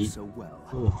already you know see. so well.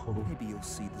 Oh. Maybe you'll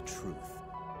see the truth.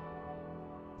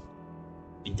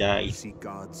 He You died. see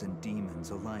gods and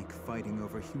demons alike fighting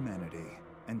over humanity,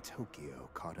 and Tokyo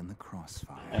caught in the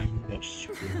crossfire. I'm not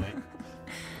sure why.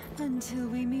 Until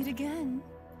we meet again.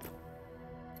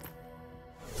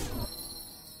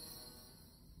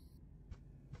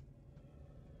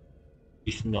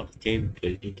 It's not stable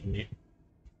internet.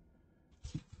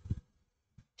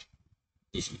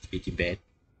 This is pretty bad.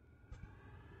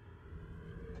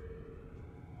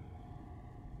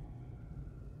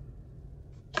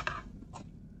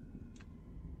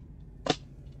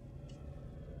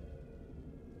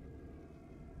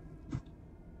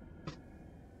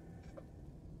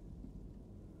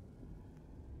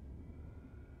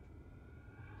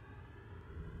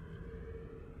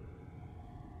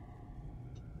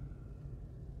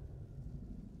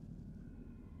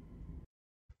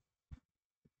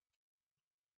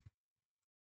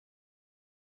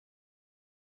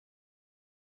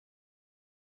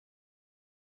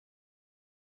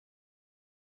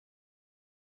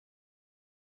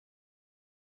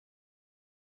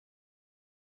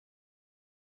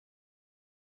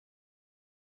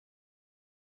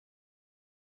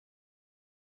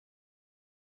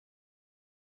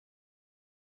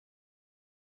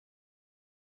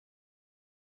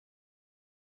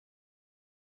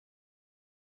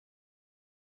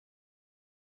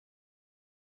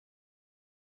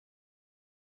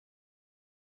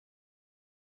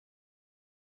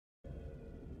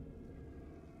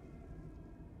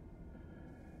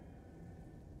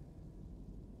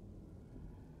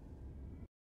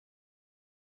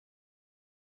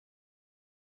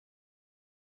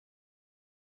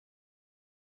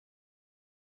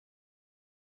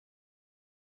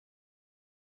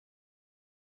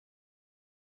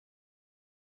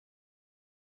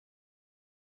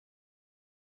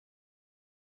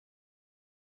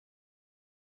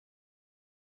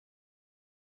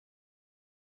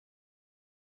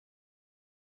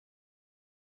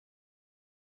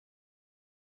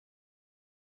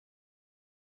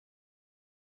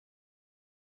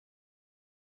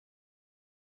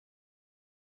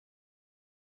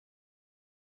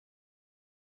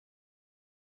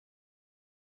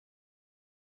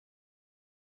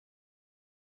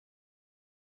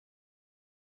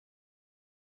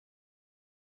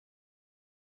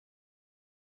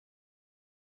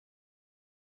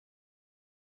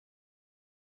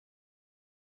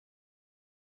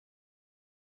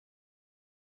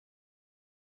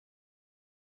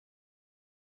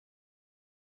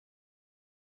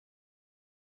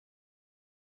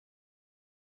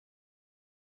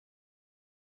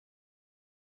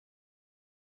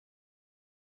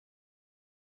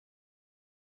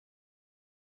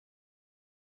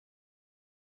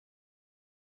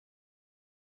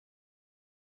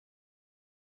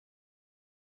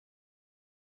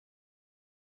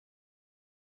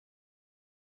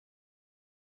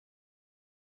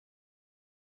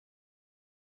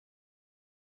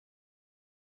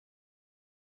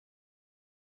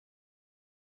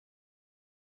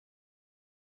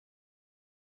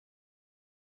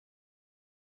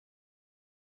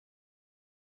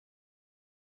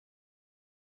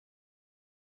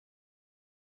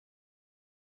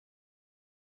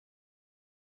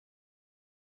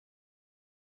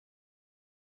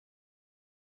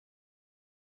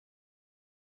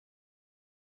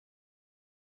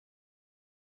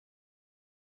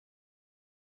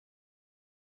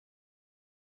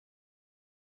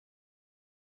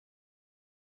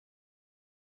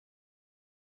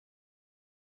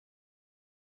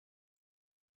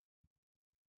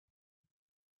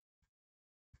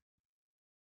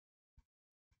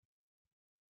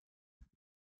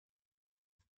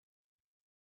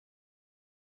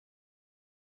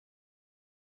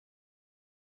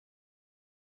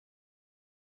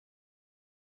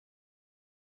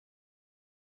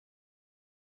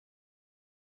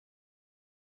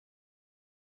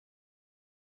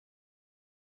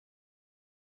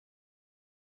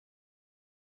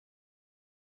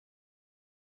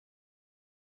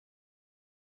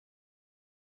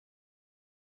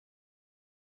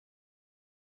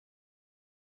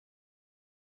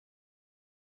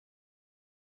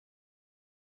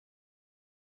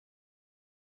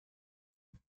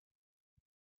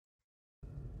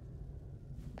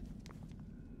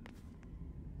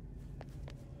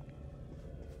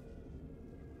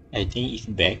 I think it's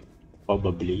back,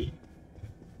 probably.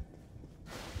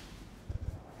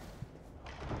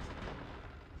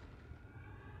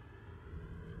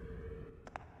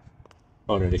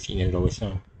 Oh no, the signal lower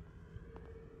sound.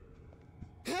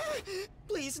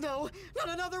 Please, no! Not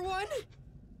another one!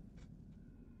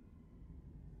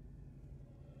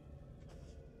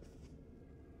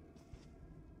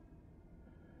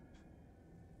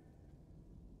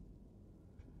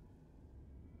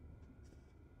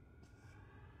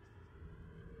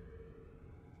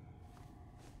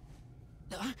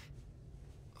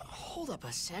 Hold up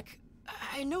a sec.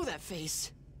 I know that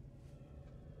face.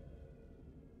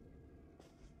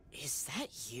 Is that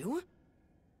you?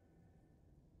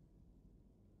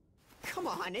 Come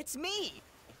on, it's me!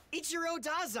 Ichiro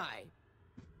Dazai!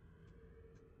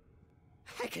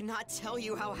 I cannot tell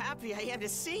you how happy I am to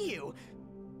see you!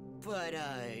 But,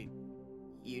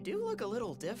 you do look a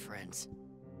little different.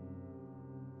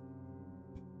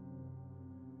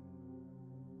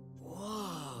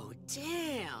 Whoa,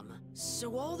 damn!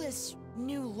 So all this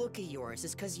new look of yours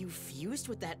is because you fused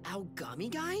with that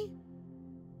Aogami guy?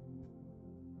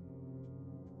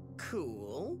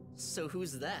 Cool. So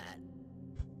who's that?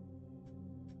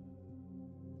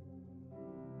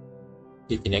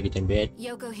 Kita nak kita bed.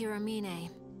 Yoko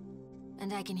Hiramine.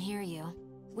 And I can hear you.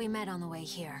 We met on the way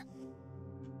here.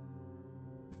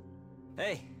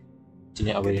 Hey, Kita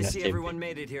nak good awal to nak see stay everyone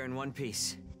back. made it here in one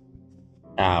piece.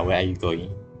 Where are you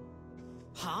going?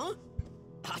 Huh?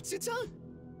 Atsuta?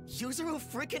 Yuzuru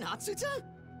freaking Atsuta?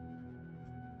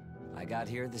 I got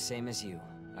here the same as you.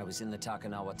 I was in the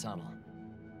Takanawa Tunnel.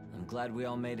 I'm glad we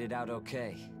all made it out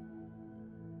okay.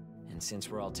 And since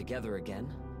we're all together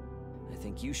again, I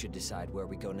think you should decide where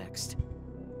we go next.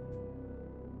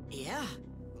 Yeah,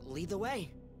 lead the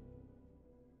way.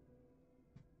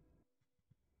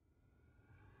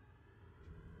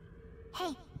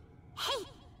 Hey! Hey!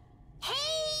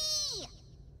 Hey!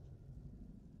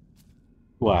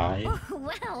 Why?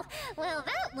 Well,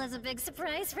 that was a big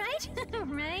surprise, right?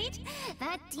 Right?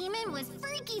 That demon was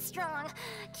freaky strong.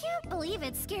 Can't believe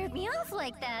it scared me off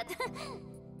like that.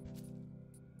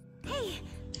 Hey,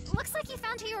 looks like you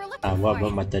found who you were looking What for.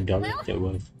 about Matador? Well, That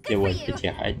was good for you.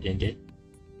 penjahat and that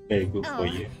very good for Oh.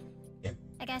 you.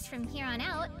 I guess from here on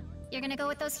out, you're gonna go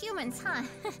with those humans, huh?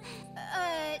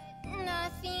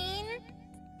 Nothing.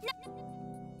 No,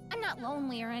 I'm not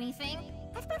lonely or anything.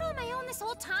 I've been on my own this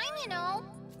whole time, you know.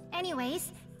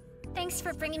 Anyways, thanks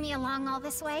for bringing me along all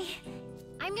this way.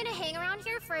 I'm gonna hang around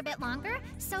here for a bit longer,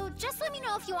 so just let me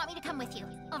know if you want me to come with you,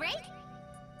 alright?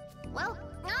 Well,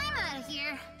 I'm out of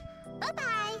here.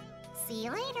 Bye-bye. See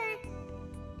you later.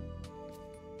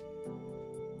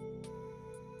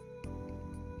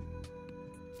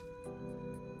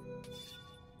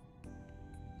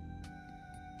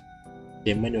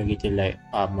 Demon will get like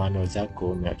Amano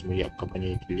Zako may ultimately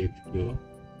accompany to live you.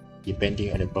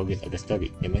 Depending on the progress of the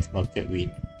story, Demon's Market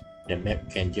win. The map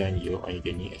can join you on your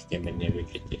journey as Demon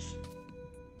navigators.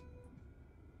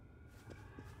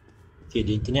 Okay,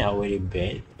 the internet are very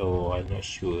bad, so I'm not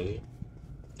sure I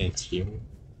can stream.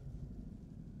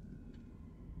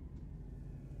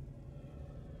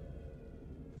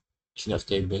 It's not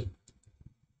stable.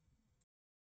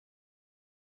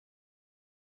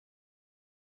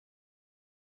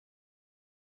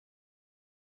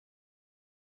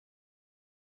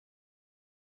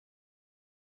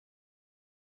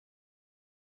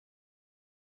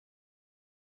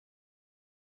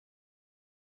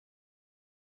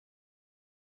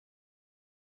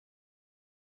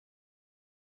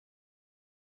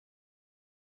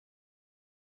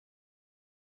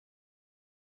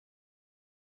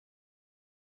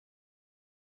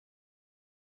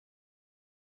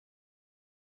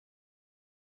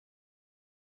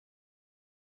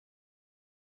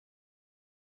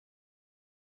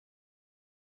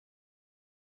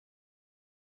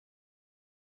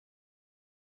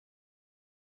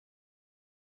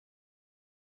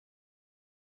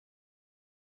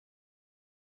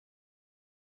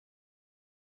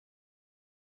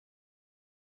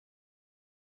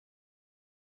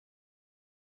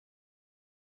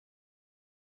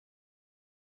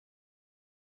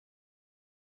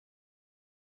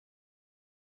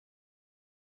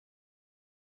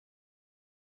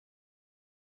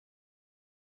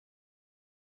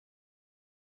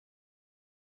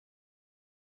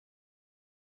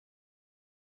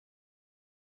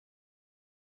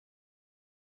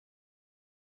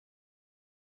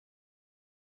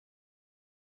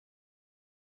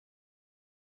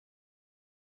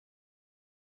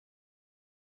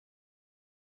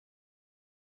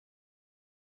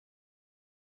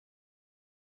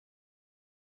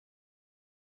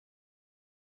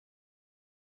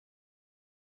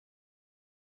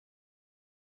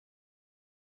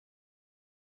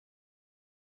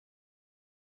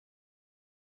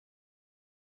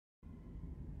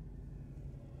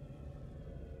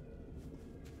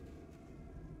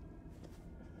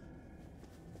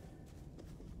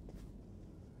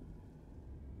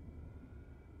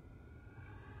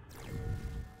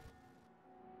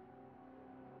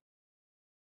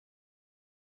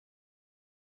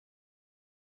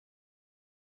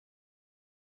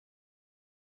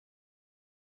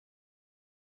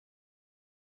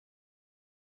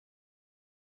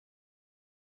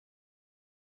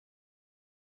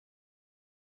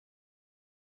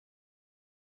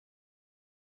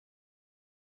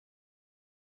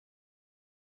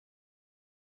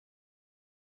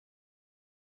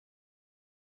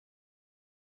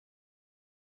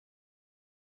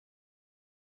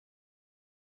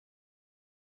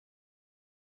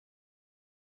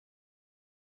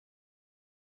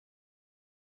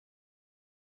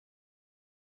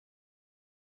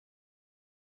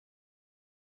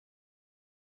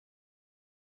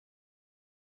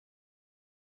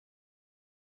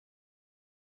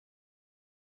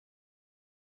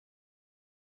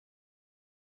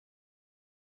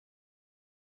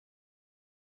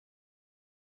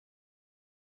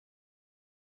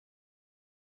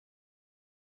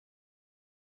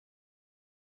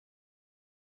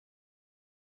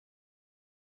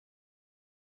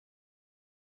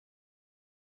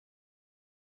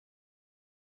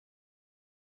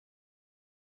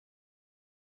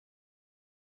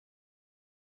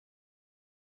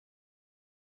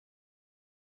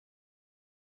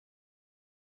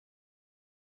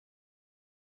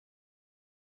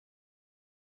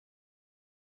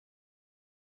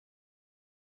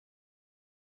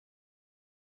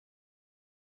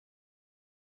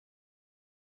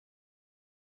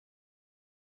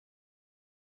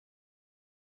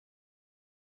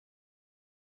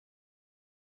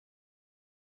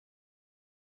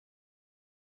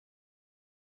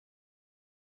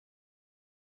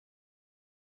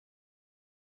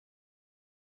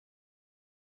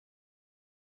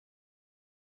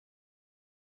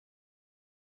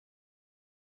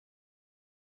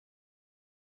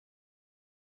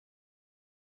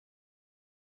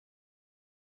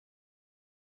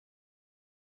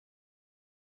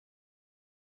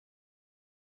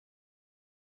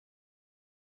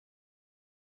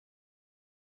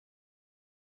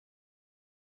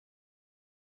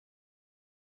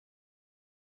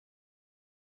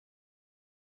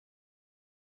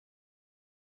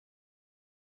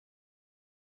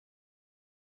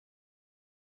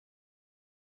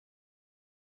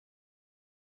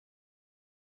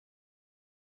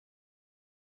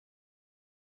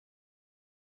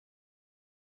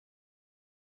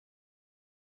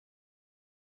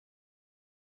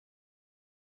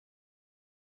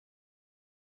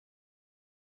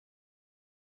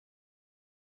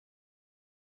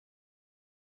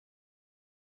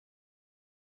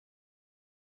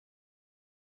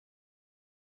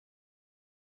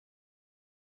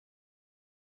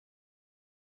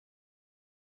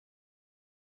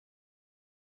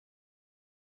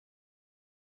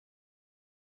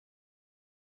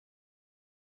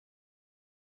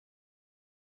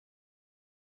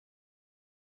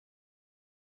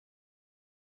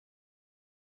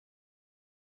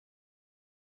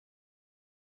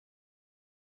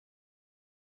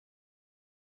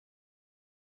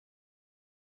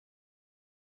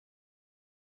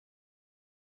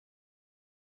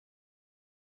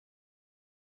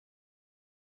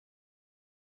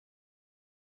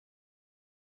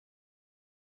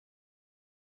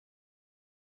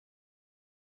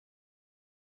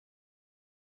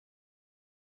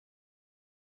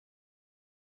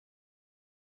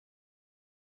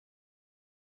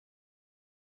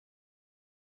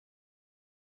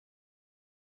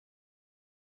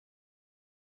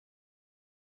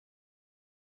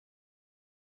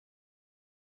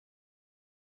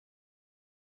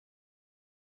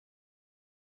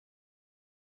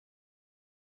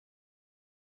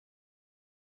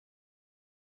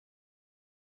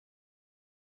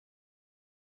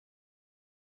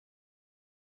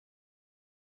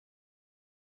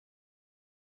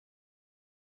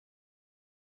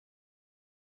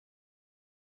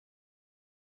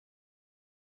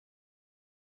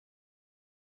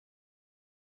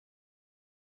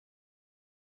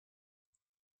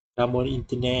 Come on,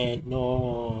 internet.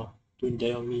 No. Don't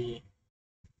die on me.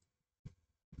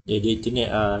 The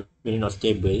internet are very not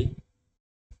stable.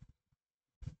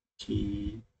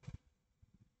 She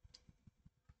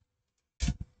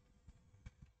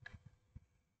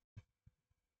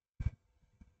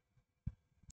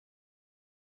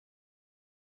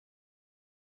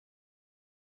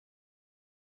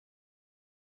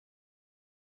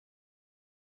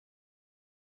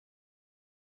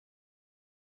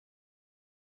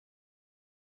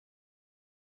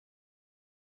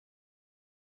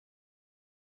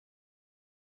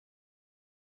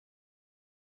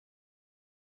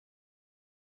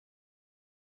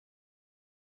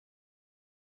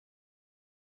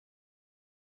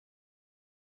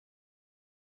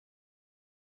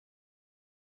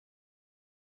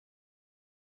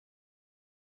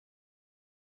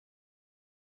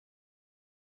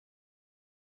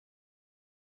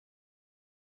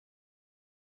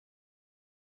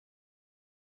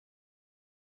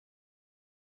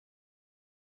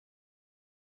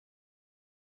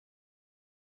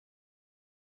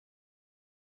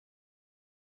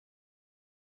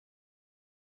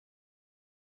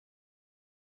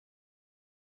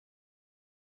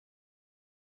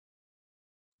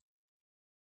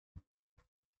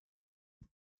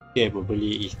yeah,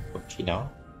 probably is okay now.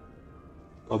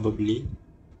 Probably.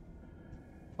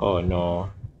 Oh no.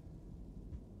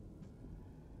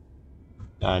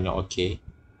 Not okay.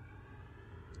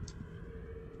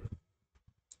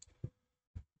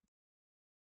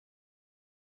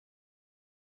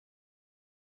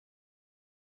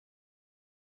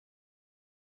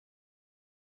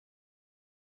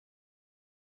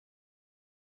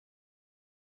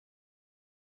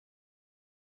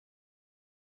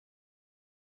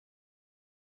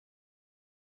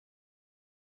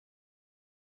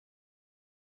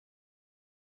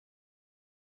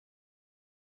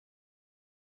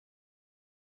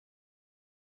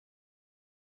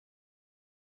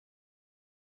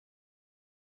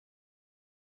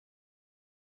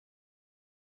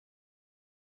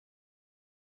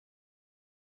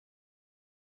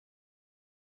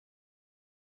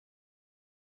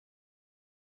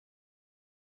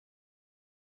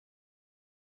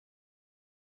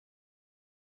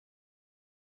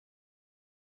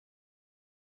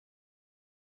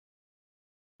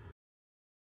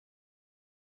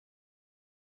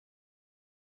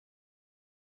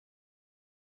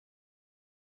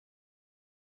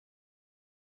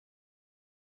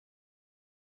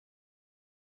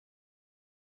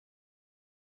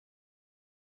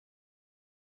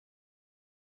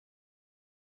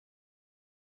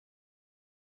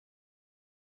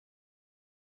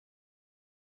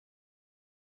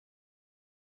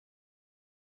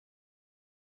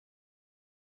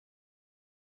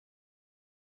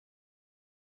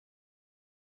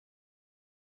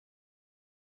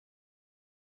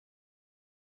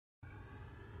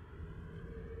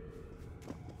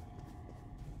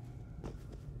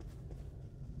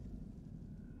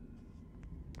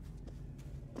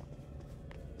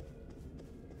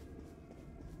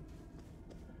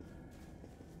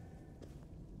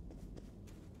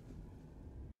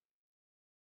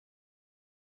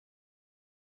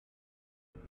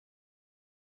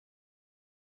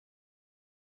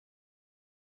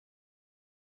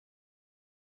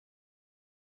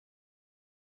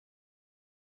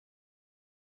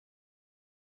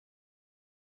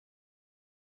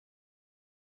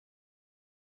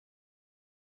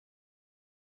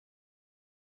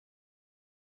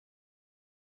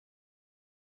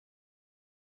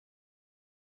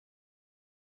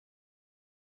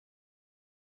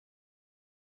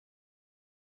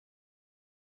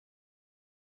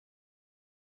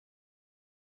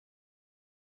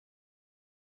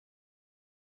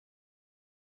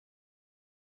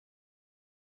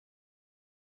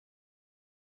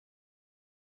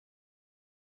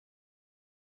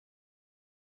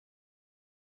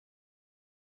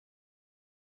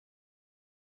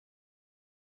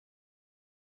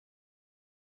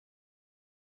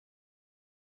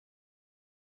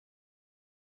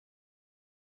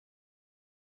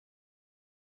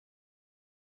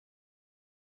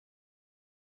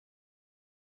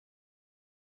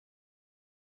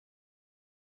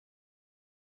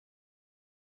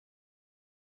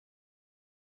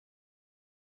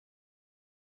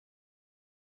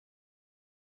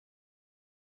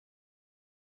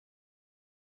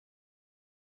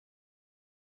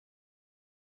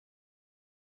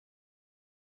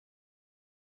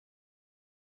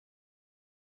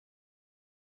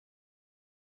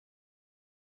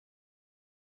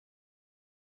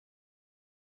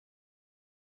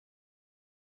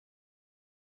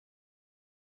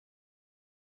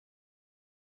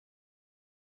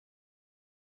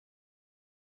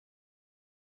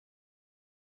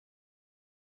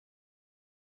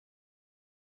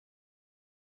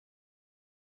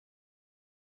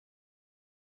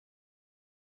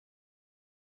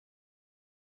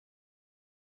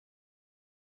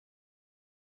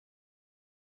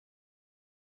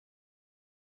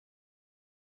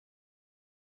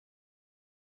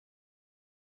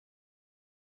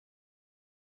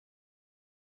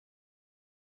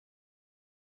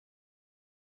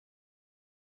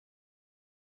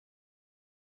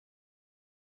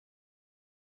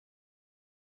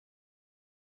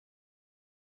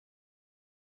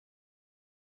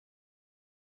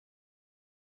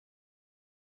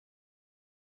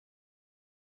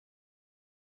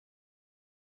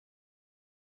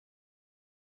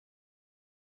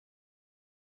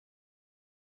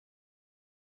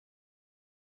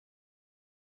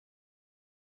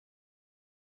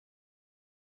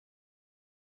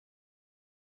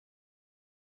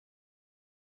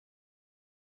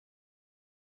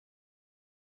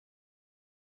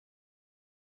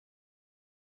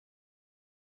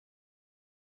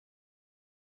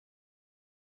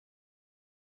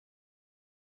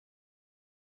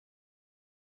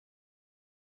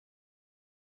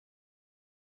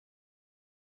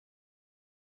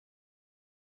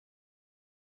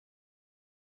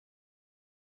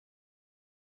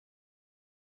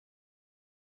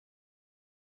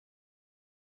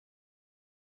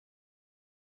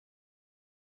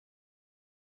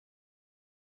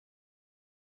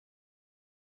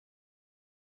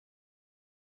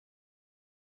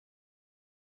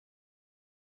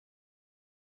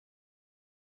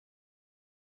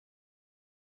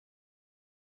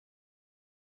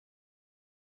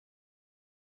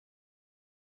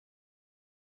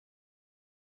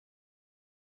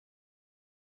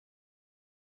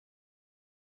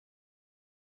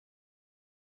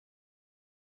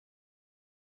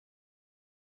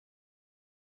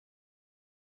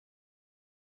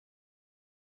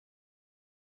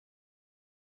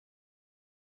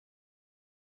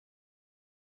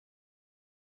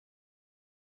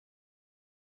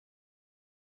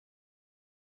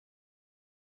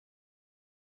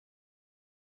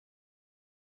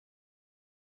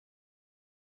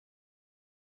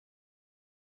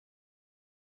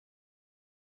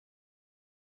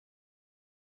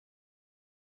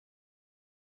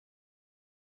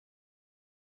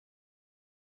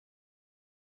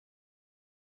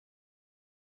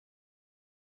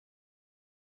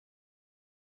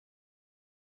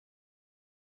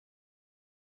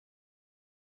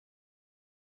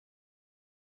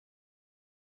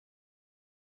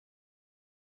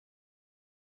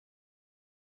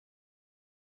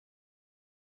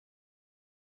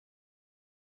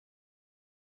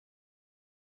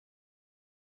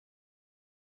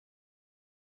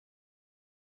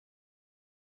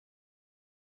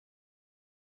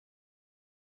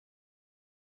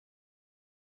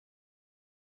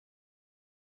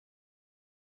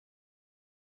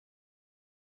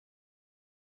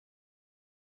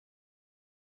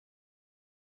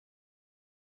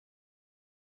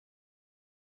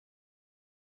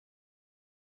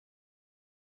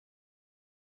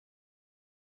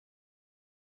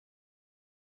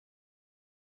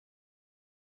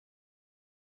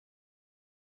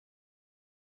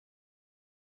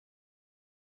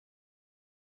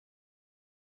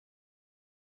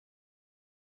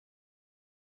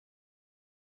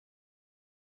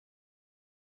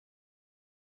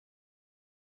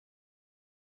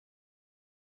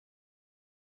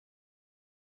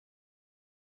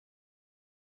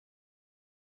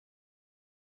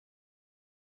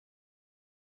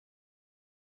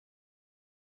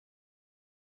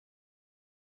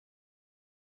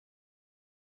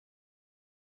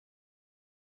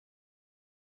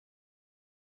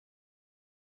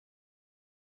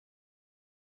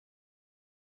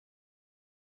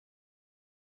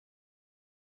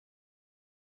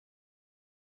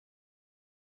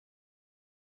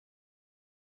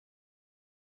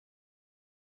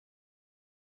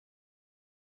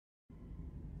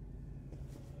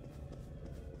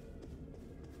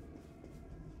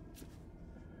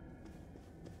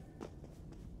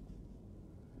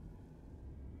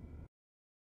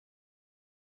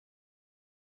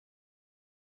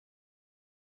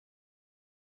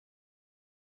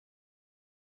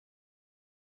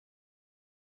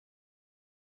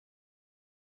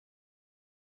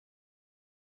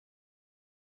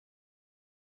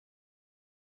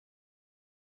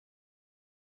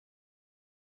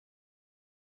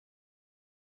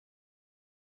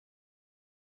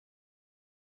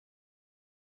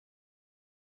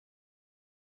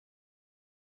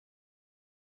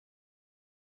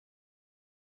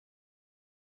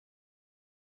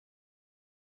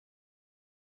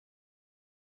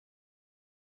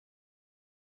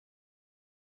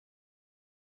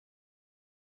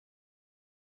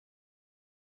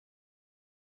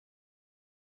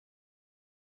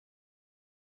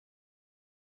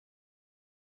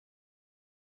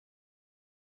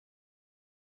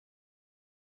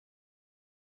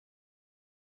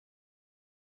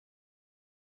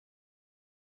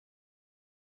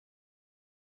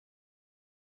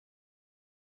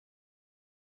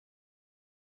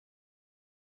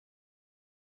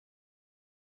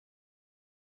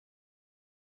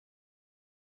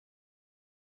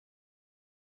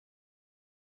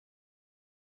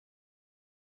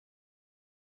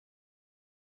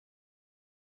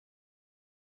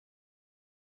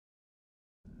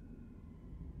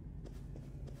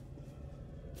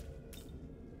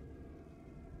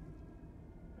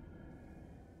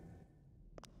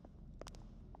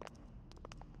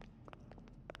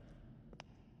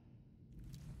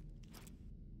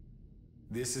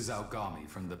 This is Aogami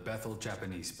from the Bethel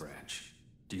Japanese branch.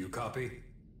 Do you copy?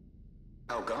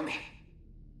 Aogami?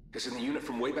 Isn't the unit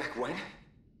from way back when?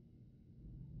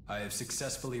 I have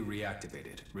successfully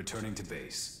reactivated, returning to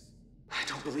base. I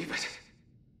don't believe it.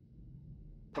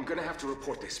 I'm gonna have to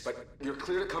report this, but you're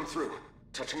clear to come through.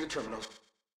 Touching the terminals.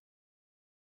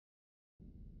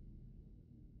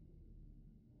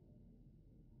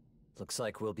 Looks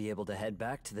like we'll be able to head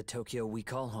back to the Tokyo we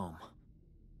call home.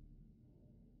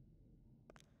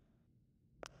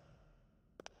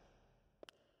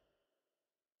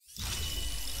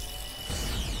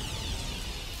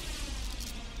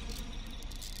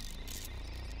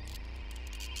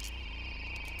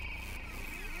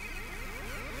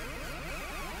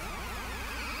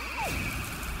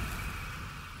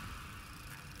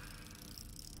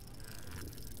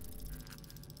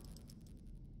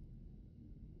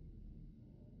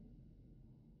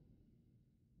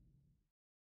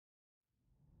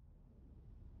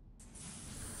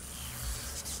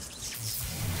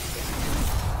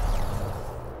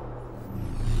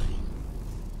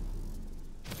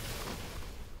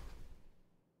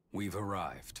 We've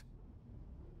arrived.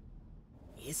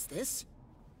 Is this?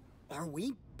 Are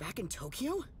we back in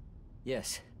Tokyo?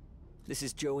 Yes. This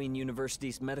is Join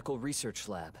University's medical research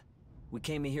lab. We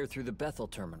came here through the Bethel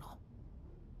terminal.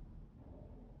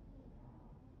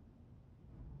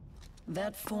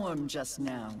 That form just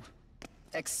now.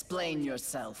 Explain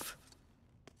yourself.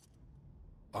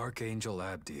 Archangel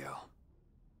Abdiel.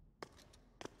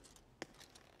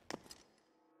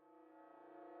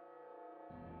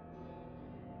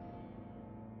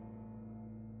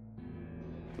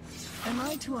 Am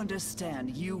I to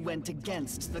understand you went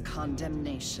against the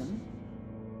condemnation?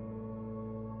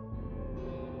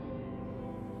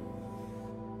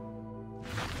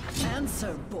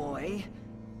 Answer, boy.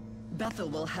 Bethel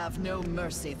will have no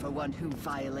mercy for one who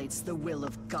violates the will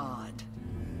of God.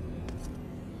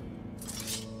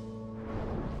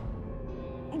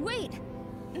 Wait!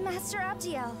 Master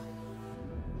Abdiel.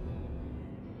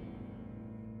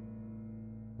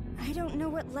 I don't know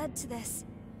what led to this,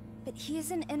 but he is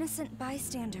an innocent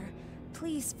bystander.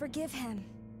 Please forgive him.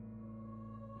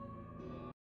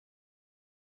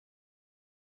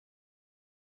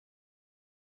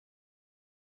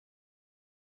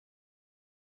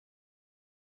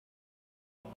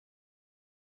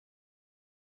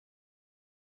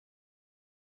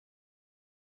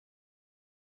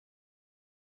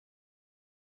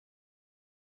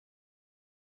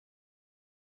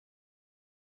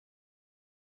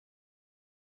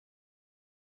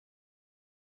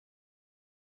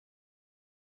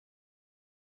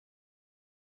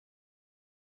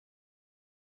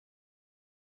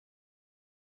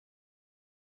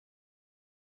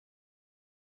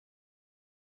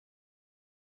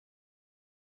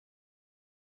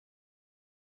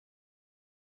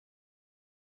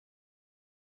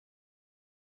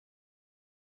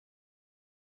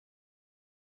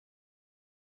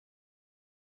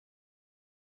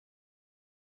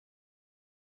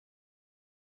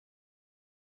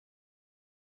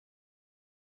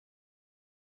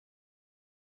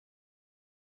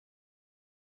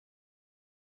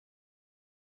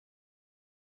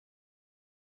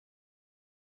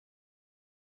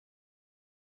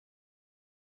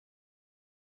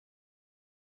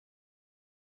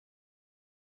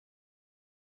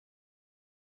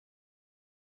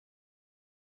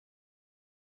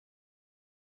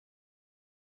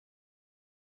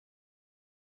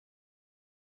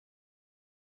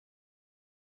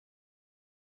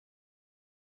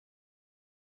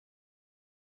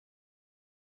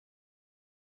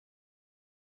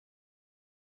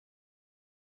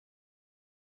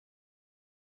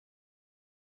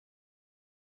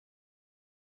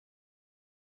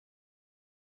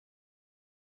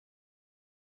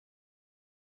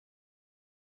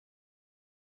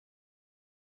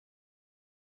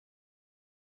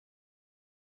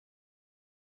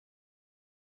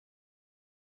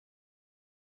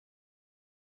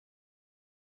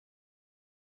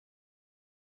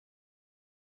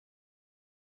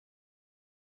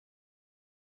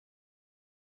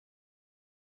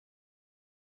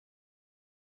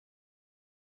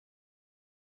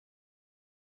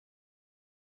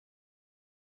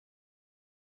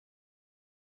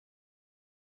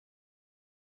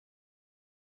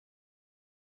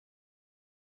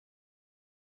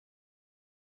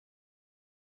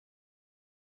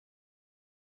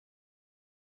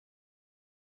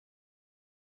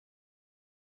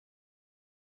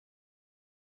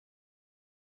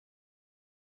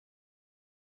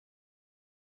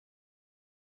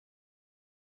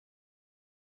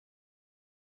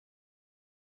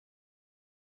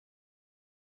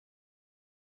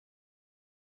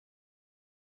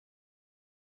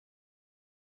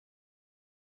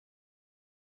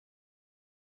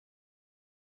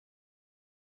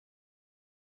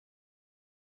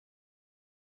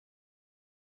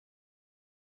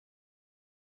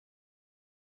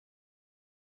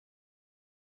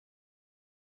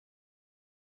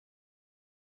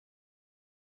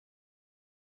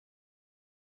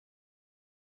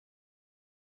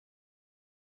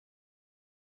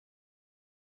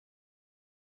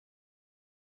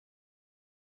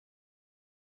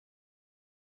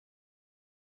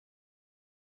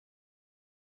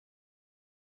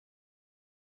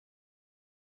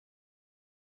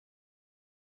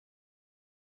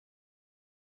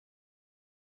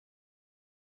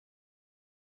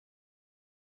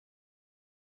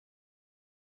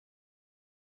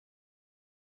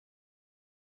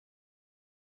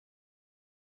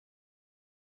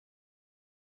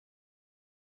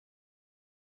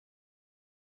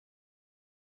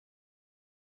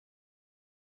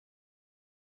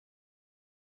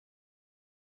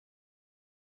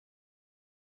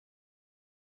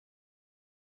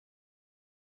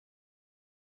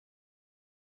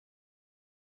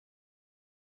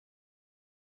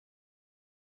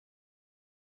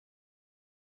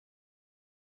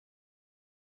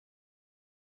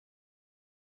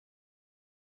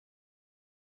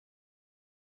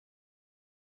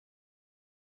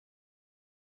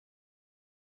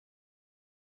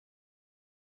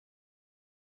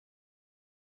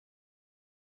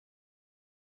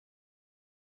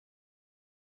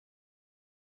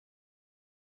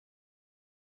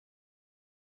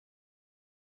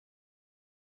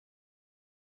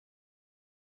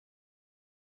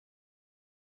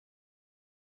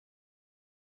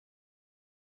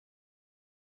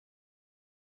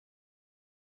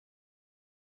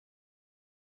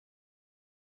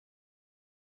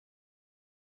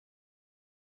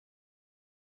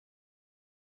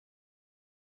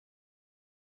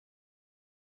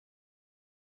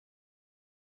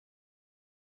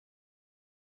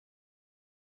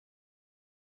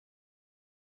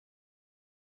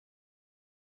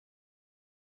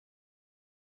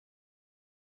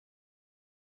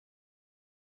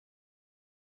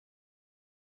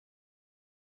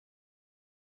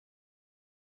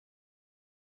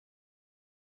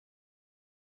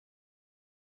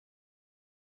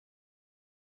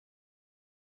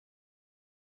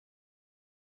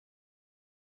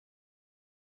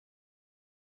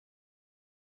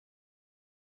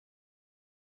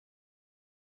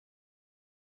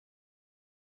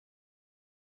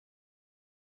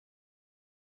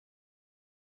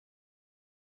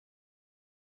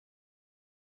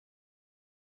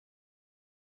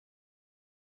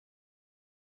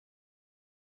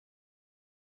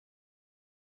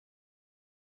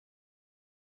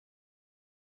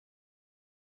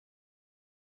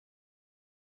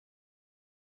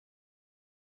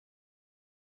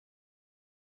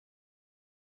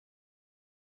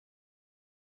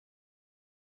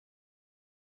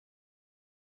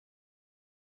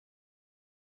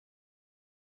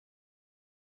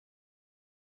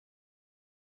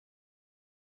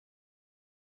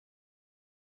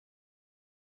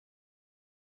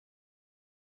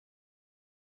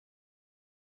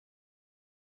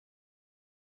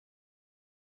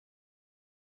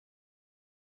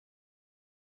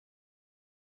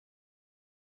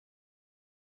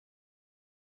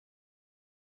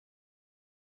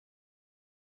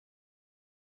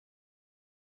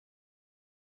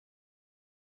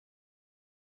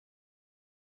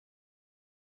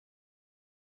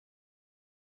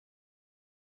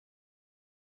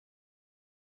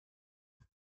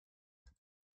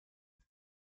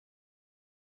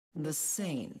 The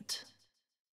Saint.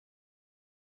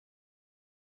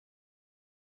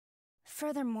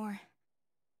 Furthermore,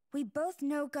 we both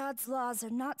know God's laws are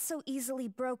not so easily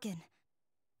broken.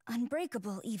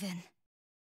 Unbreakable, even.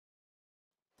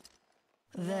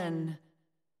 Then,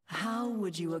 how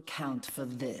would you account for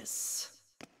this?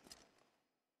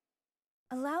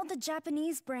 Allow the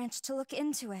Japanese branch to look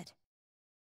into it.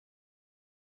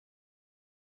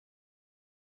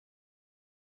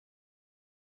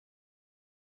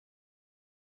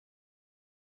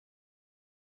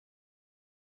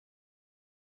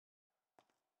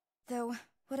 Though,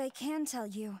 what I can tell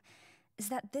you is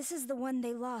that this is the one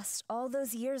they lost all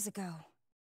those years ago.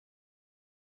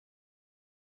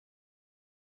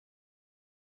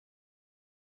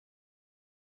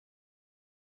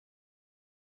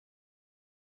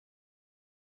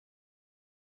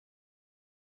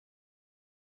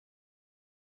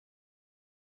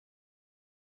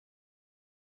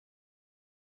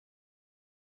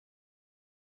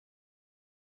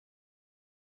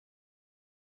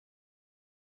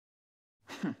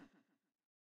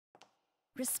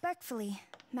 Respectfully,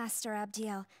 Master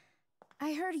Abdiel,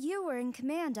 I heard you were in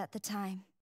command at the time.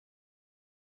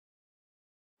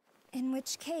 In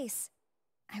which case,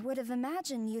 I would have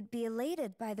imagined you'd be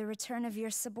elated by the return of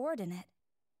your subordinate,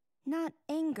 not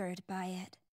angered by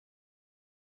it.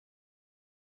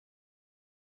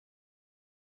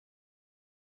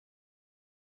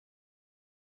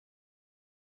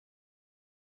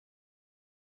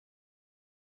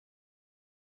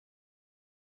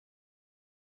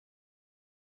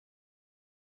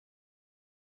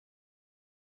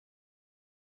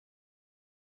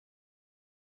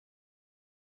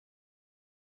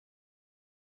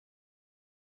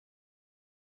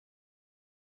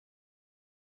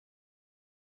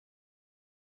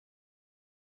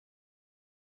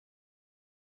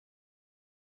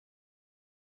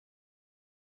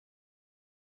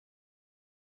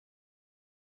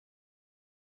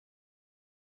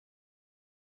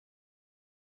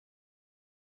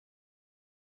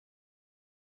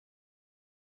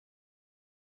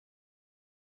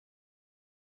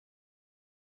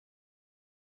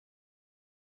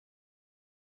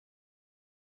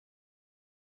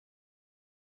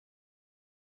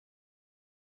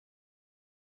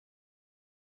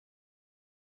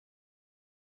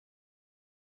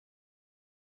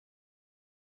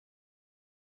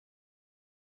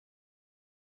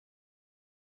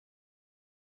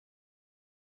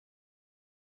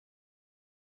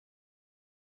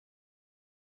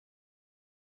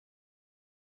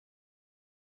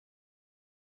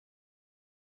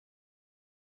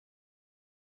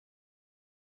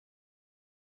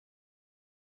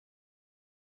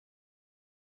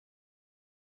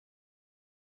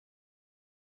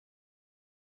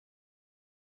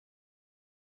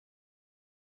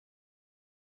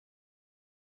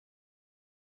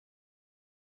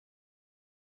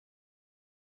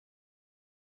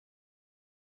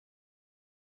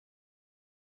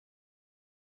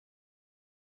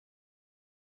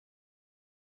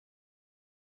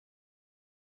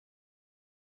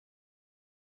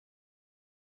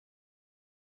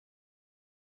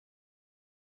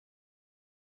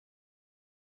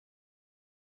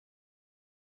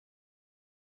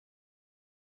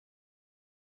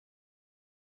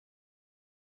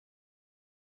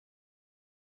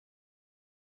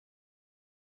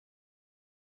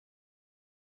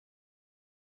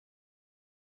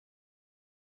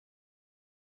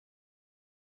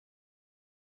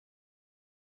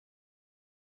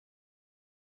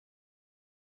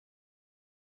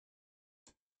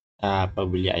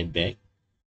 Probably I beg.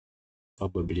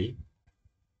 Probably.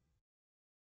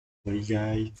 Sorry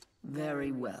guys.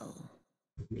 Very well.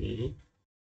 Okay.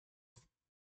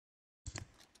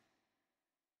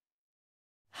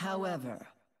 However,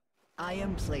 I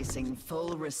am placing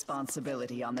full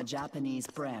responsibility on the Japanese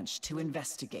branch to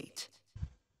investigate.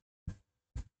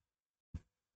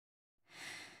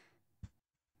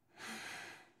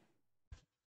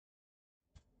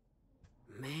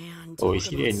 Man, Oh, talk is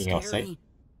he about raining outside? scary.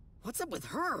 What's up with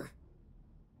her?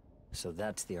 So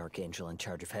that's the Archangel in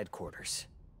charge of headquarters.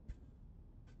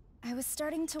 I was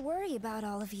starting to worry about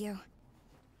all of you.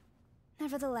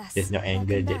 Nevertheless, There's no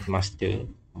anger welcome that back. monster.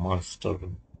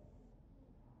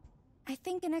 I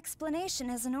think an explanation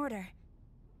is in order.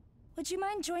 Would you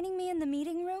mind joining me in the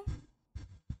meeting room?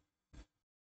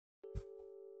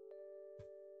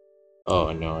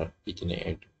 Oh no, it's an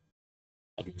egg.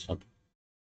 I do something.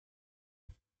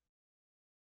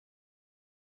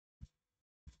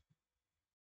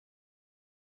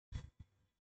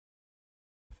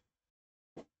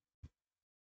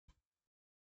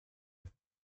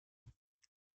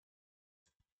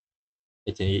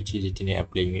 Lieutenant are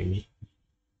playing with me.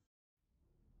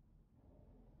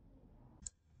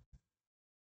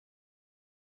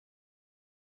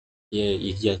 Yeah,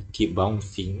 it just keep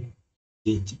bouncing.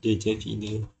 They just in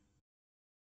there.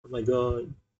 Oh my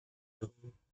god.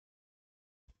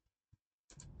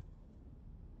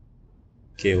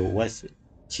 Okay, what's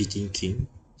she thinking?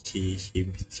 She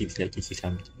seems like this is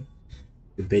something.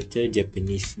 The better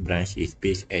Japanese branch is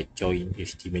based at Choi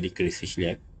University Medical Research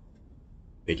Lab.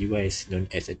 Where device known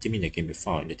as a terminal can be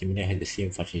found. The terminal has the same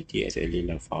functionality as a ley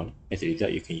line found. As a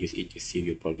result, you can use it to save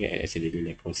your progress as a ley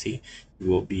line crossing. It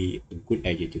would be a good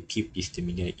idea to keep this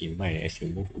terminal in mind as you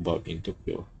move about in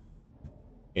Tokyo.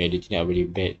 And the thing I really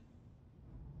bad.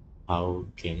 How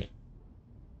can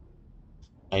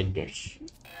I dodge?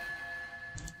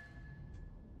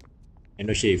 I'm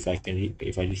not sure if I can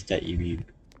if I restart it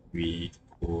we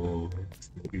go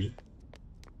smoothly.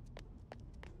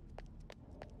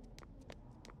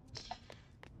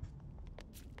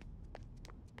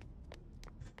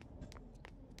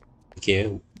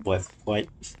 Okay, was quite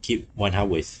skip 1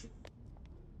 hours.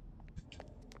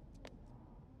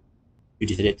 You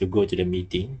decided to go to the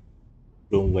meeting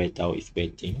room where Tao is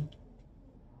waiting.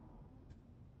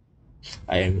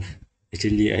 I am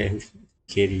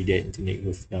carry the internet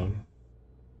goes down.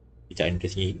 It's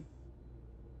interesting.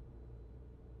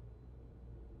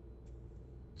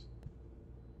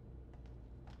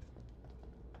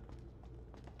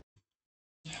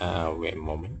 Wait a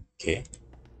moment. Okay.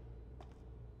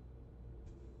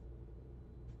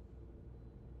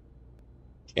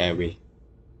 Yeah, wait.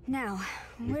 Now,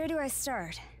 where do I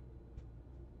start?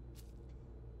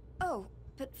 Oh,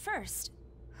 but first,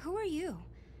 who are you?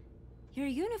 Your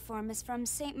uniform is from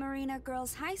St. Marina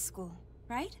Girls High School,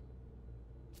 right?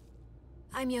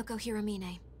 I'm Yoko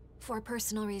Hiromine. For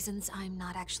personal reasons, I'm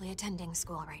not actually attending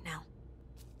school right now.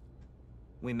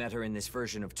 We met her in this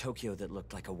version of Tokyo that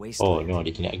looked like a Oh wasteland. no,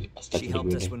 they cannot start She to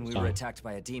helped do us that. when we were attacked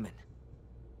by a demon.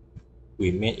 We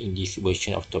met in this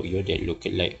version of Tokyo that looked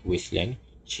like wasteland.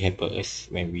 She helped us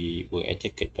when we were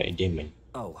attacked by a demon.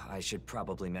 Oh, I should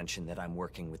probably mention that I'm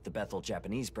working with the Bethel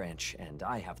Japanese branch, and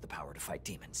I have the power to fight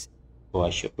demons. Oh, I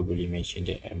should probably mention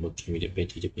that I'm working with the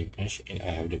better Japanese branch and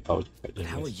I have the power to fight But demons.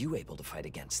 how are you able to fight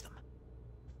against them?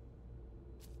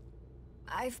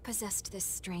 I've possessed this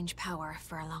strange power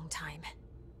for a long time.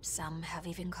 Some have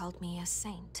even called me a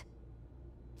saint.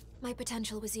 My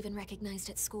potential was even recognized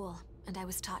at school, and I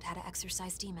was taught how to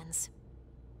exorcise demons.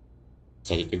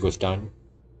 Suddenly goes down.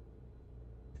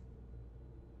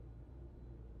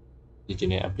 The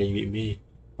internet are playing with me.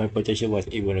 My potential was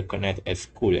even recognized at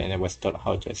school and I was taught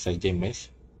how to exercise demons.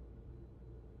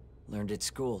 Learned at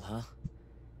school, huh?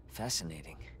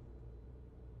 Fascinating.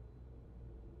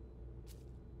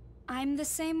 I'm the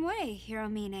same way,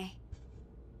 Hiromine.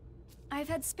 I've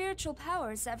had spiritual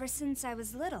powers ever since I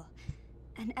was little,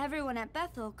 and everyone at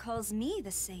Bethel calls me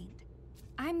the Saint.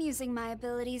 I'm using my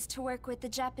abilities to work with the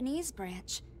Japanese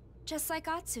branch, just like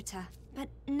Atsuta, but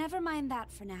never mind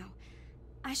that for now.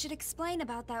 I should explain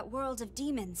about that world of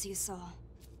demons you saw.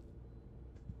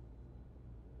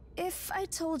 If I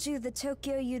told you the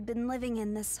Tokyo you'd been living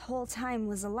in this whole time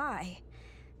was a lie,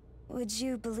 would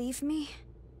you believe me?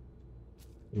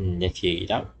 Let's hear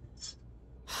it out.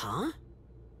 Huh?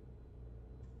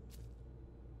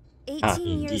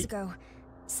 18 years indeed. ago,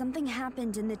 something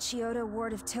happened in the Chiyoda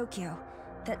ward of Tokyo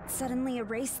that suddenly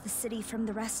erased the city from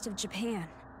the rest of Japan.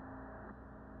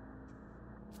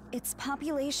 Its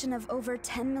population of over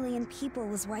 10 million people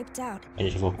was wiped out I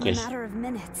need to in a focus. matter of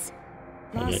minutes,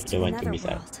 I lost to don't the want to miss out.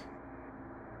 netherworld.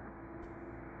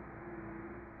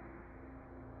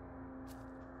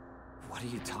 What are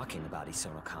you talking about,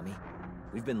 Isonokami?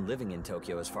 We've been living in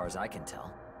Tokyo as far as I can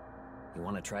tell. You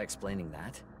want to try explaining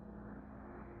that?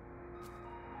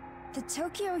 The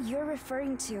Tokyo you're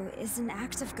referring to is an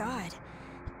act of God.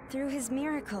 Through his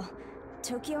miracle,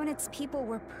 Tokyo and its people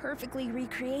were perfectly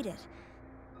recreated.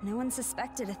 No one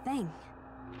suspected a thing.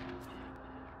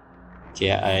 Okay,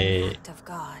 An act of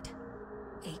God.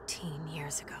 18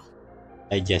 years ago.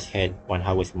 I just had 1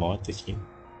 hour more to see.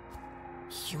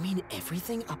 You mean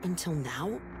everything up until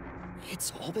now?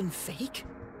 It's all been fake?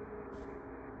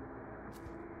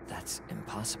 That's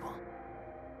impossible.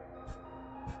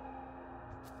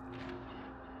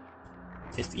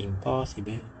 It's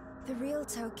impossible. The real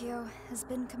Tokyo has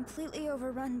been completely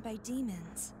overrun by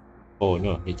demons. Oh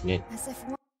no, internet As if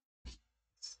one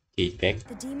is back.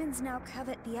 the demons now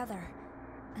covet the other,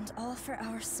 and all for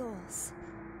our souls.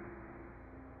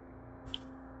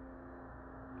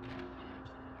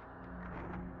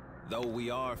 Though we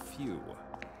are few,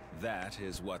 that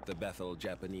is what the Bethel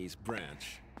Japanese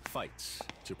branch fights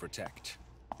to protect.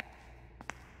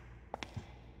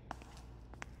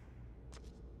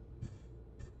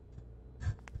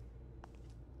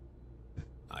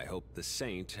 hope the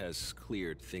Saint has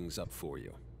cleared things up for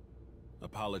you.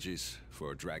 Apologies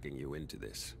for dragging you into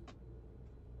this.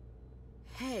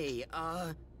 Hey,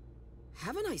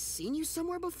 haven't I seen you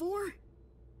somewhere before?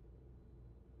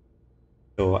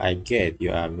 So I get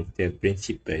you are Mr.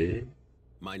 Principal.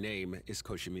 My name is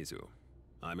Koshimizu.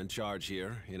 I'm in charge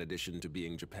here, in addition to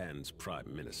being Japan's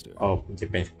Prime Minister. Of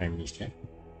Japan's Prime Minister.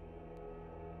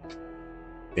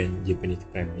 Japanese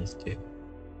Prime Minister.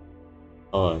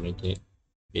 Oh, okay.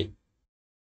 Wait.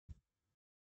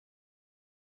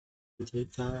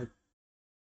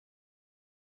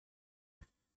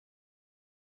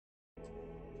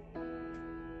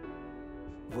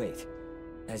 Wait,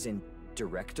 as in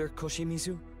Director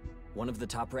Koshimizu? One of the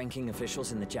top-ranking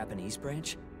officials in the Japanese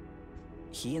branch?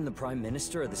 He and the Prime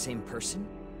Minister are the same person?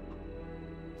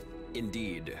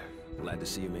 Indeed. Glad to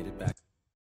see you made it back.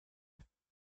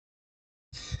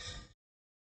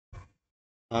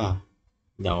 Ah,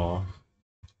 no.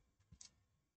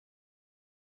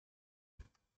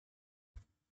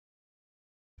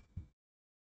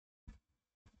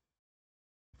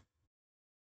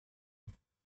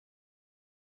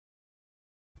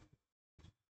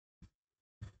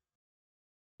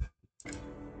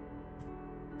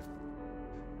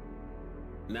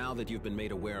 Now that you've been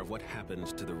made aware of what happened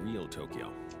to the real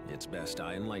Tokyo, it's best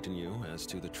I enlighten you as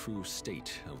to the true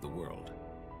state of the world.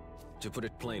 To put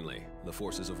it plainly, the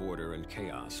forces of order and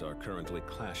chaos are currently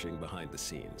clashing behind the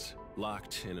scenes,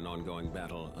 locked in an ongoing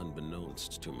battle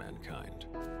unbeknownst to mankind.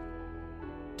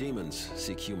 Demons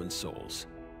seek human souls.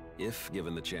 If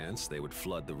given the chance, they would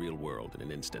flood the real world in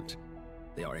an instant.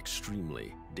 They are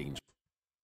extremely dangerous.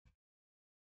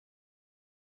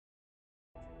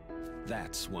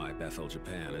 That's why Bethel,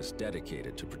 Japan is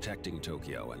dedicated to protecting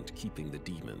Tokyo and keeping the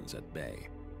demons at bay.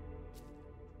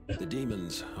 The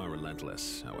demons are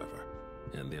relentless, however,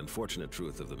 and the unfortunate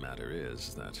truth of the matter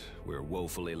is that we're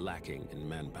woefully lacking in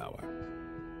manpower.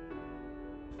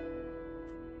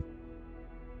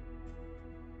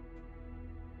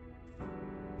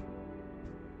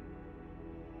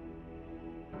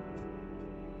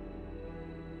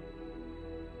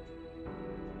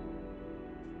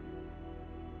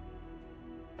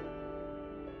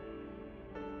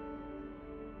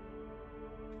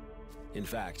 In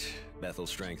fact, Bethel's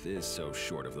strength is so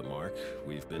short of the mark,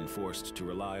 we've been forced to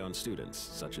rely on students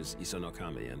such as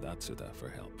Isonokami and Atsuda for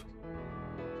help.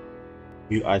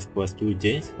 You asked for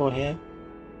students for help?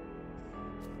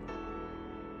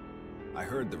 I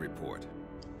heard the report.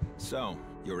 So,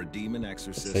 you're a demon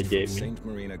exorcist So, from St.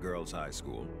 Marina Girls High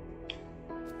School.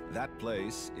 That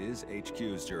place is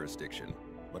HQ's jurisdiction,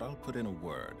 but I'll put in a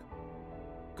word.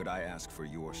 Could I ask for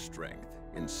your strength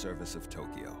in service of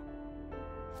Tokyo?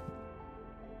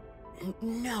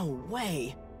 No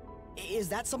way! Is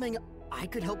that something I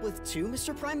could help with too,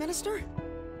 Mr. Prime Minister?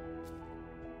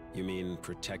 You mean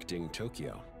protecting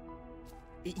Tokyo?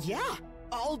 Yeah!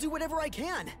 I'll do whatever I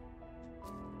can!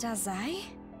 Does I?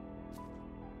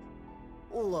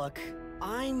 Look,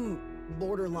 I'm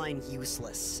borderline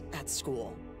useless at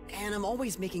school, and I'm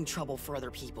always making trouble for other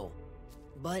people.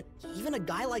 But even a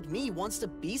guy like me wants to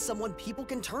be someone people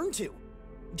can turn to,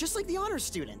 just like the honors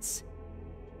students.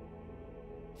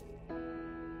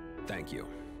 Thank you.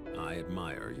 I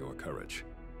admire your courage.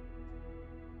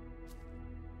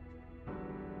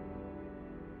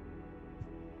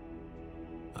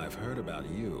 I've heard about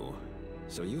you.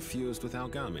 So you fused with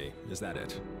Algami, is that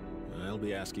it? I'll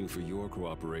be asking for your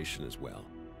cooperation as well.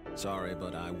 Sorry,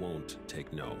 but I won't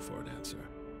take no for an answer.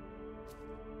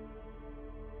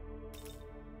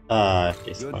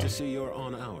 Good to see you're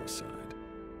on our side.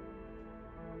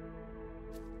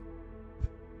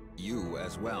 You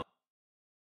as well.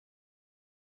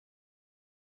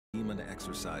 Demon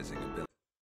exercising ability.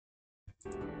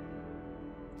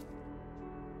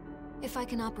 If I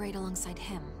can operate alongside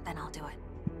him, then I'll do it.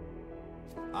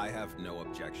 I have no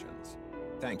objections.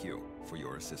 Thank you for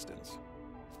your assistance.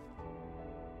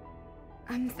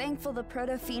 I'm thankful the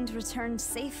Proto-Fiend returned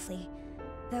safely,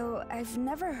 though I've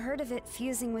never heard of it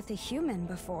fusing with a human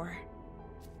before.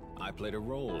 I played a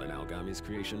role in Algami's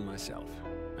creation myself.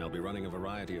 I'll be running a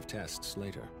variety of tests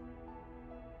later.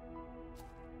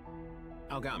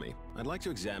 Algami, I'd like to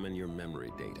examine your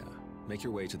memory data. Make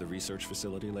your way to the research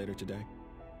facility later today.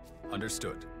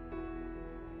 Understood.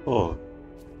 Oh.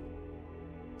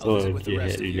 I'll visit So with the they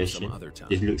rest had of you relation. some other time.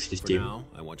 It looks the For same. now,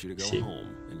 I want you to go Same.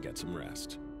 home and get some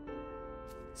rest.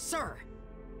 Sir!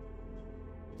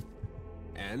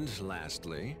 And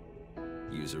lastly,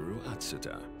 Yuzuru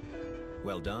Atsuta.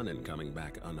 Well done in coming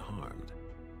back unharmed.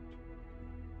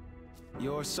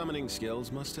 Your summoning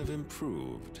skills must have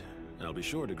improved. I'll be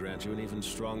sure to grant you an even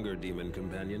stronger demon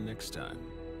companion next time.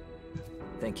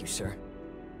 Thank you, sir.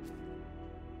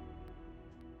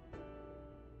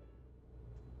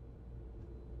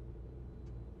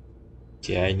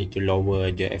 Okay, I need to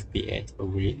lower the FPS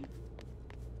probably.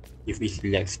 If it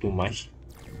lags too much.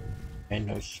 I'm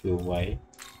not sure why.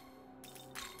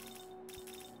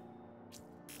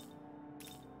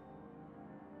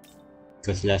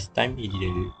 Because last time it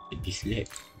didn't this lag.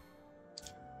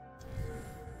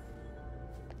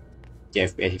 The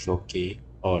FPS is okay.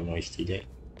 Oh no, it's still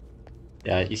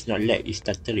lag. It's not lag, it's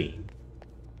stuttering.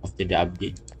 After the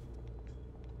update.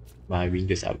 My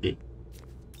Windows update.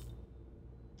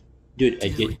 Dude, I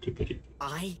get to put it.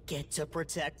 I get to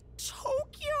protect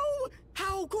Tokyo?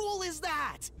 How cool is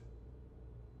that?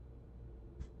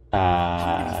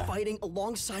 I'm gonna be fighting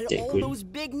alongside all those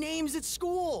big names at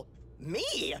school.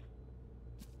 Me?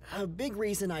 A big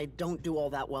reason I don't do all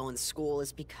that well in school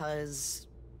is because,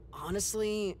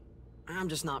 honestly, I'm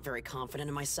just not very confident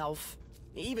in myself.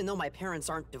 Even though my parents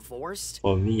aren't divorced,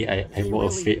 for me, I'm more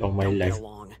really afraid of my don't life. get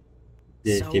along.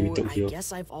 So I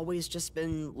guess I've always just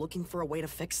been looking for a way to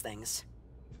fix things.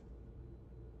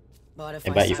 But if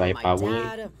I side with my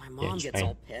dad, my mom gets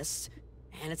all pissed.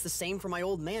 And it's the same for my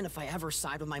old man if I ever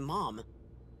side with my mom.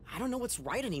 I don't know what's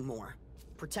right anymore.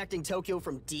 Protecting Tokyo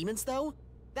from demons, though?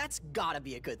 That's gotta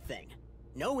be a good thing.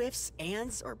 No ifs,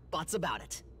 ands, or buts about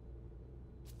it.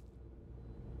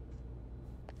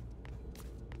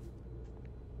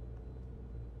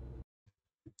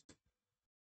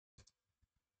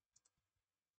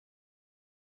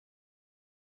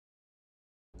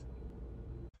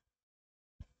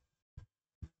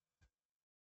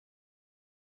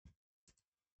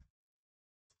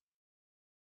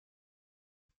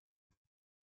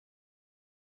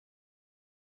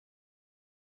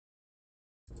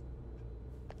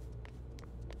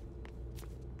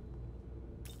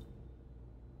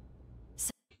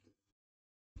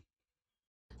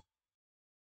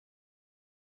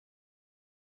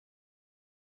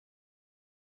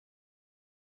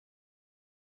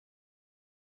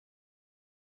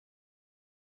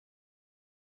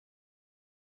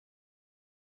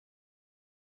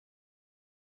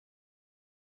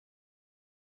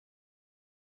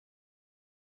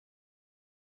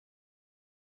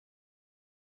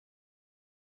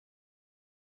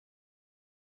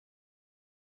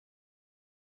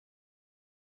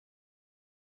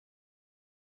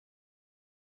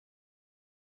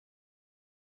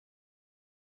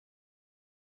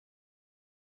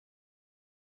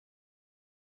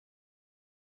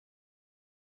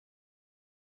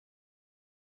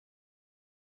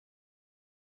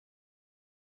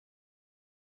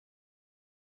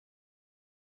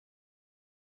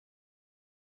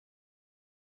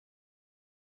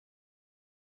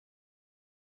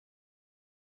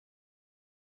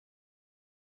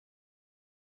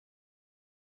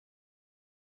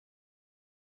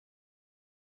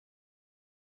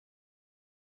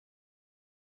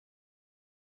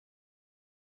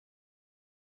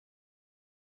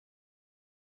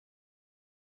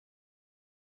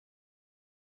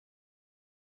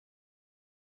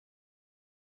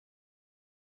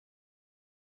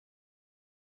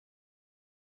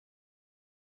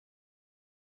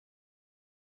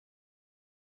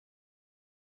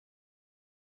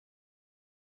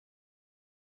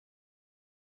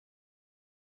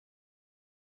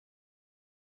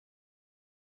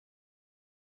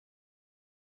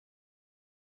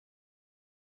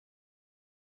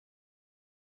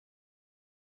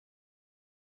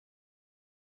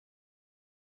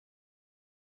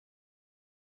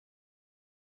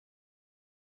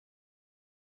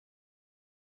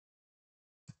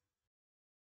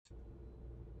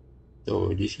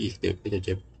 So this is the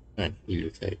Japan. It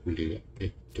looks like really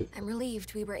better. I'm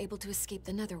relieved we were able to escape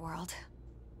the netherworld.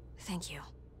 Thank you.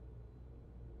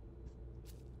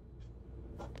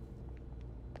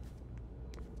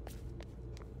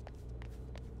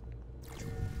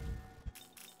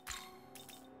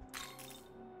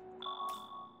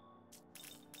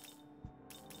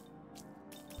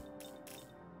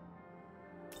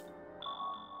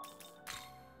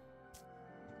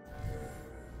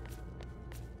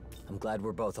 I'm glad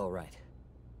we're both all right.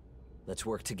 Let's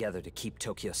work together to keep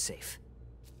Tokyo safe.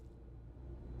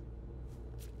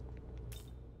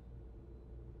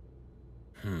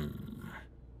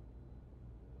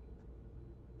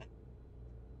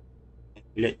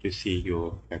 Glad to see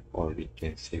you have all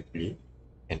returned safely,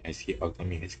 and I see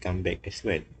Ogami has come back as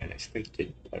well.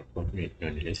 Unexpected, but fortunate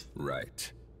nonetheless.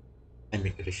 Right. I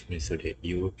make arrangements so that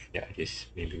you and the others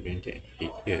may be granted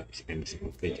entry here as members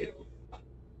of Gadget.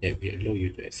 That will allow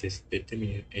you to access the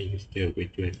terminal and use the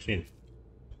virtual train.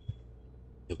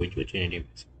 The virtual train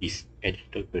device is at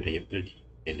the Tokyo Diet building.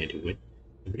 In other words,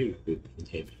 I believe you've been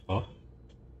there before.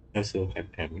 Also have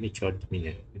a miniature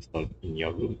terminal installed in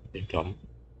your room, the dorm.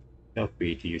 Feel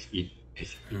free to use it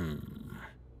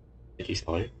That is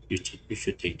all. You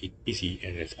should take it easy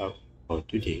and rest out for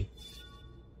today.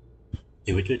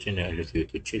 The virtual channel allows you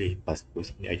to challenge past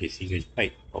goals in either single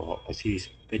fight or a series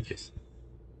of battles.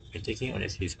 When taking on a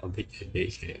series of battles, there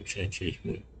is an optional challenge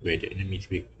mode where the enemies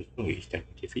will grow stronger each time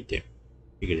you defeat them,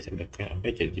 regardless of the kind of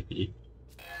battle defeated.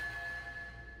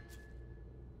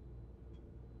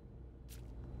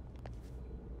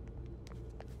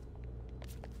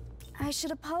 I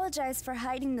should apologize for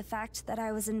hiding the fact that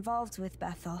I was involved with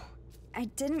Bethel. I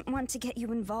didn't want to get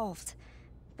you involved,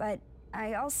 but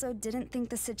I also didn't think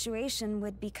the situation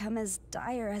would become as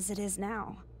dire as it is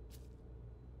now.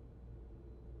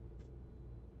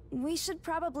 We should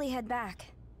probably head back.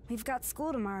 We've got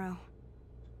school tomorrow.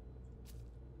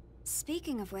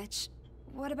 Speaking of which,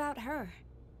 what about her?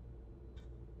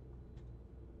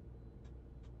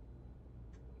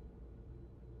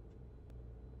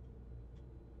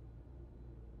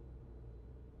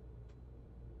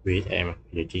 Wait, I am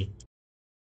ready.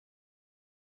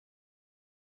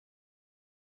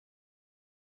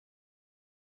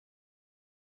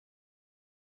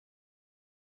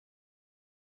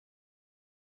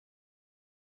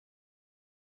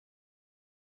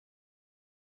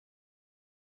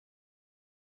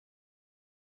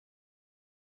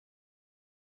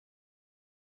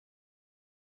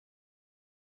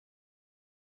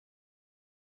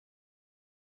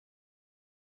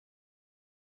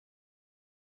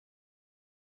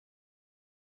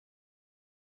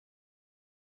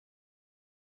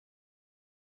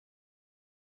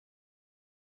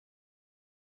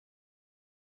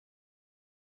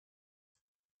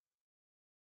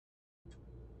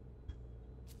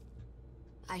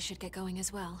 I should get going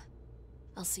as well.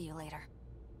 I'll see you later.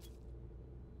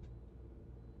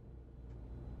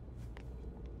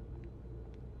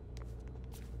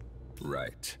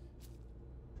 Right.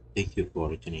 Thank you for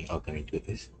returning or coming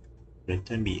to us.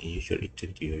 Return be and you should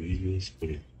return to your usual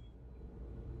school.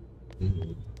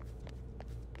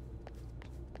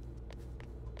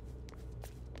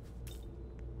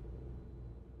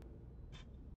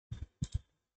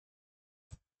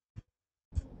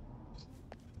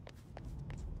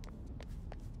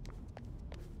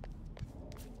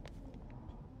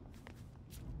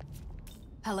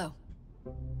 Hello.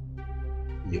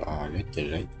 You are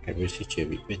letter, right? I will search a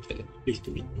bit better. Pleased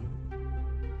to meet you.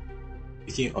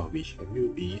 Speaking of which, have you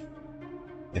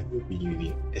been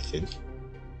using Essence?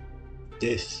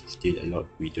 There's still a lot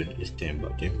we don't understand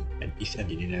about them, and it's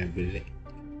undeniable that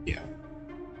they are.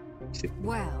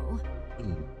 Well,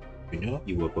 you know,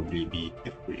 you will probably be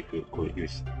helpful if you could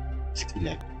use skill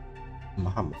like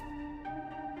Mahama.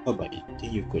 How about it?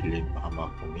 Think you could learn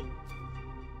Mahama for me?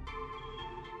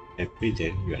 At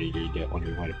present, you are really the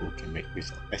only one who can make use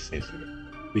of Essence.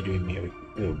 We doing me a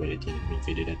by the thing we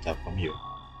get the data from you.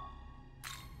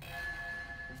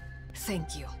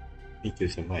 Thank you. Thank you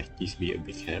so much. This will be a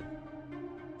big help.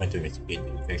 Want to explain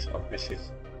the effects of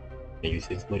Essence the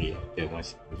user's body after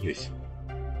once in use.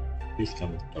 Please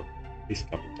come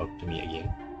talk to me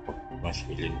again. Oh, once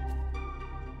we learn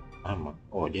Mahama.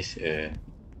 Oh, this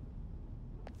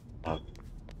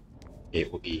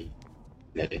AOE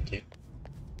blood attack.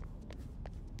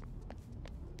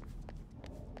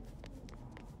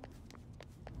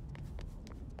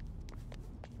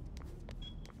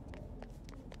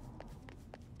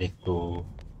 Let's go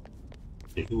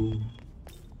the room.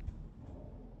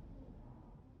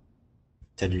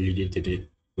 Suddenly the internet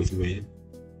goes well.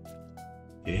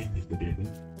 Okay, let's go to the room.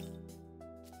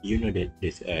 You know that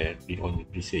there's a read-on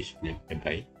research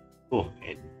nearby. Oh,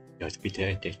 and the hospital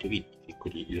attached to it is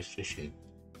equally illustration.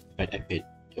 But I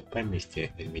bet the Prime Minister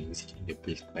has been visiting the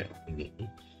place quite often lately.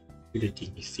 You don't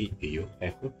think he's safe, do you? I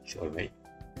hope he's alright.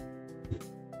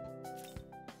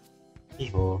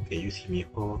 Miho, can you see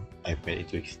Miho? I fell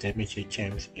into his dimension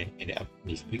champs and ended up in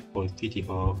this big old city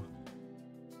hall.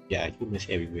 There are humans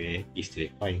everywhere. It's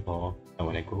terrifying hall. I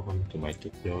wanna go home to my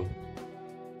Tokyo.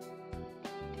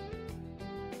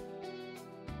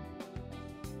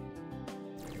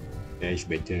 It's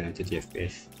better 30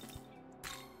 FPS.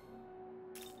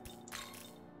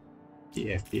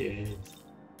 30 FPS.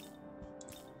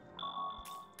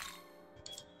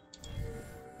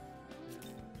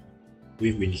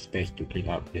 We've been dispatched to clean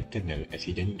up the tunnel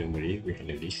accident. Don't worry, we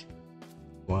handle this.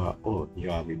 Wow, oh,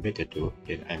 you are better too.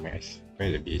 Then I might as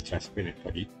well be transparent for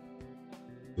it.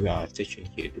 We are stationed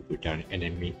here to put down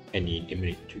any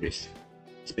demerit intruders.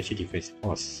 Special Defense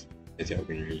Force, as the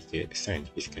organization assigned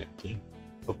this kind of thing.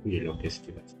 Hopefully the locals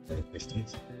give us no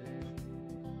questions.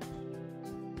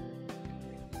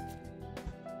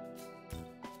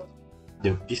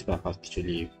 This bar was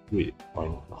actually good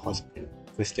on a hospital.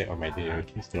 First step on my daily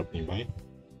routine, stopping by.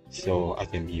 so I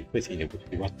can be first in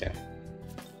the water.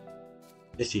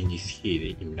 Just in this hill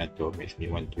in Minato makes me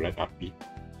want to run up it.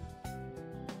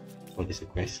 Oh, there's a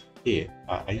quest. Hey,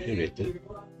 are you ready?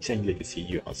 It's glad to see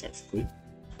you outside school.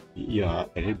 You are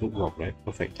a little bookworm, right?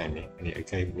 Perfect timing. I need a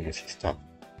guy who knows his stuff.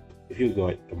 If you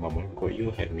got a moment, could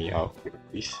you help me out with a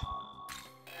quiz?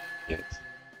 Yes.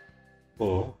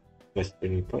 Oh, was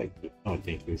burning point. Oh,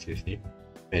 thank you, seriously.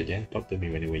 Well then, talk to me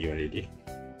whenever you are ready.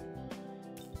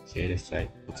 See, that's right.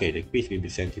 Okay, the quiz will be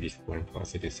sent to this phone for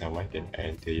answer to someone, then I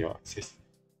enter your access.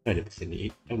 Not the person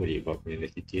it. Don't worry about me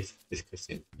unless it is this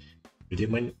question. The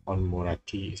demon on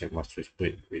Moraki is a master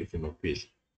expert with a film quiz.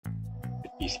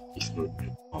 But is not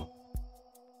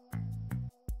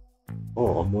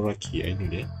oh, on Moraki, I knew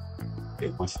that.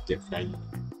 It was that flying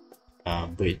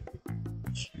bird.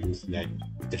 She was like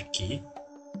turkey.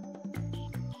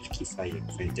 Turkey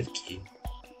flying turkey.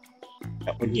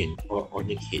 Onion or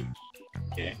onion head.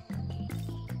 Yeah.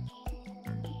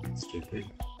 Stupid.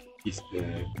 It's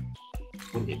the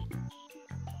onion.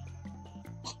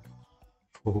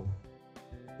 Oh.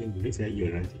 It looks like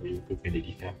you're running to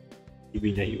Benedicta.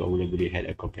 Even that you already had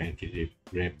a comprehensive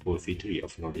repository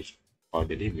of knowledge on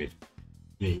the demon.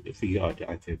 You need to figure out the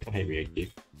answer to have me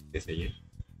again. That's it.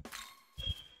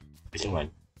 This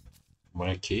one.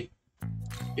 Moraki.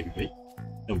 Everybody.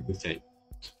 No, good side.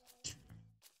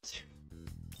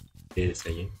 There's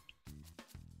a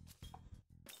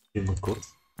human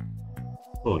course.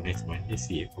 Oh, next one. Let's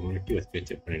see. Moraki was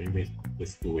better for anime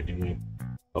was full anime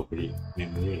properly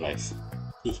memorialized.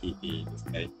 Hehehe, this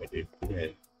guy got it well.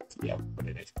 Yeah, for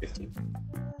the next question.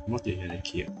 Most of the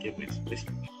key of demons,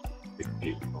 especially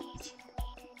quickly knowledge.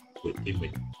 With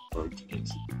demon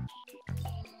origins.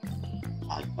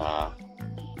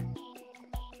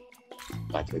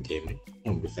 Battle demon.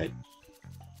 Number 5.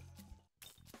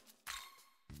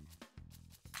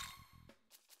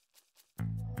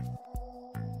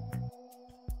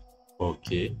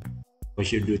 Okay. What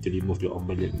should do to remove the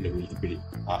omelette level spirit?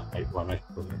 I want to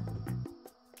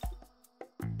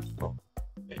oh,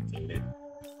 I think that.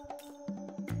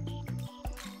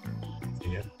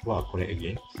 Wow, correct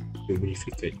again. It will be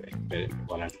difficult to expel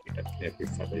one of the every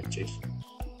further change.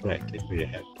 Right, let's really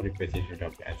have for the question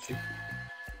of the answer.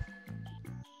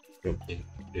 Drop in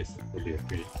this earlier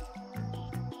period.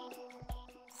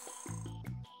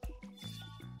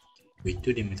 With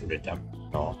 2 demons on the top,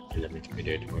 now element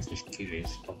media was the skill range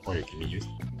of what you can use.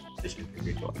 Session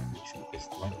preview to application is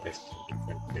one question in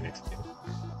front of the next step.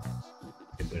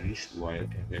 The berries, wild,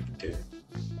 and vector.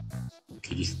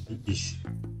 Okay,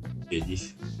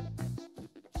 this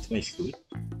smells good.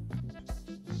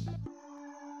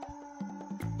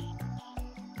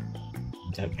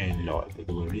 Dark and Lord, the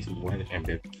berries, wild, and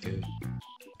vector.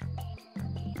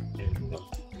 And Lord.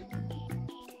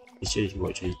 This is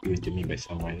actually given to me by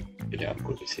someone that I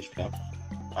could research club.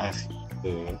 Ask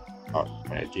her out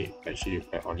magic, but she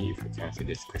replied only if you can answer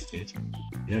these questions.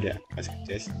 You know that I asked her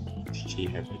test, she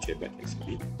had no check but it's a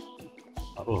bit.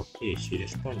 Oh, okay, she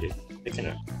responded. I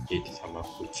cannot eat some of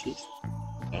food cheese.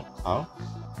 How?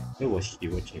 Where was she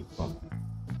watching from?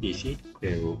 Is it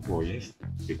clairvoyance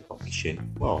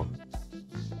recognition? Wow,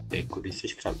 the good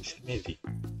research club is amazing.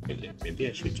 But then maybe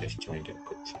I should just join the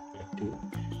good research club too.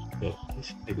 So,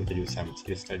 first I go to do some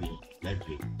serious study in the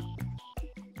library.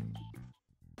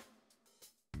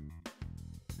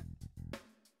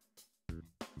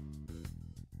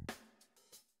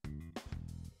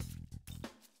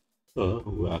 So,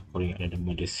 we are calling another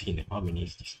murder scene. How many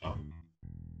is this now?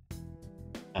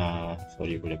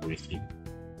 Sorry, collaborating.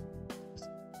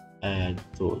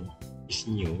 So, it's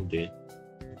new that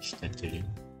it's starting.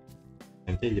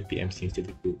 Sometimes the PM seems to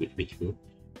be too good with you.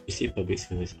 You see public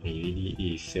service really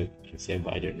is self-concerned,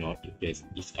 but I don't know if there's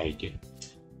this idea.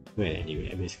 Well,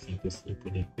 anyway, I was going to see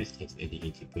put the questions and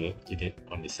digging deeper to that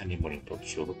on the Sunday morning talk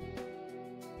show.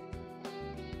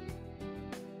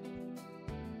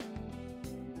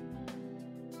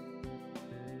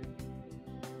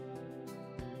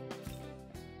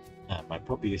 My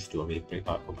pop used to always break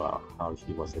out about how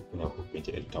he was a pillar who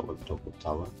painted a tower top of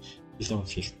tower. His long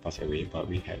since passed away, but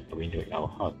we had a window in our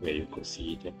house where you could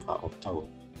see the part of tower.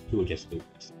 He would just look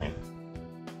as fine.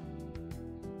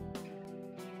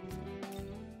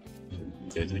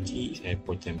 Zozoji is an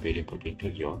important building in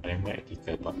Tokyo. I am an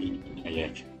article about it in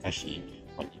Ayakashi,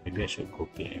 but maybe I should go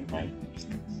pay and my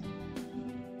business.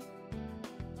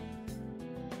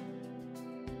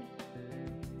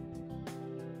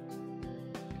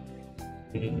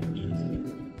 Where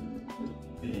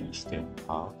is the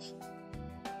house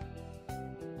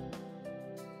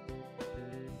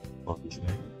of this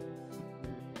man?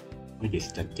 Where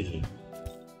is that thing?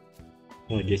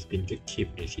 Oh, there's been a cave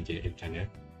incident in China.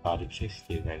 This is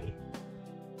still running.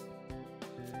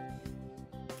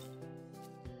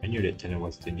 I knew that tunnel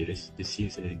was dangerous. The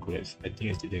scenes and the collapse. I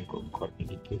think I didn't got caught in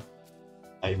it too.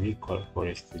 I will call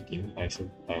Forrest to him.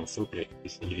 I'm so glad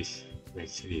this injuries were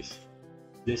serious.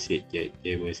 They said that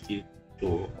there were still 2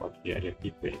 or 3 other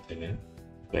people in the tunnel,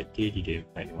 but they didn't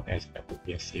find anyone else that would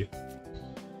be safe.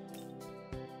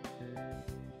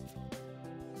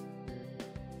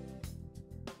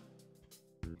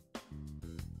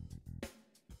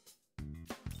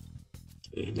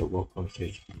 Okay, the welcome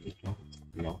stage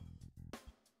now.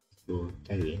 So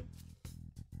telling.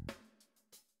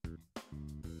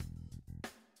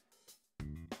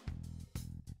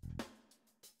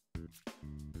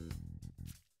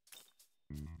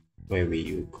 Where will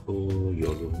you go?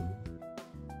 Your room.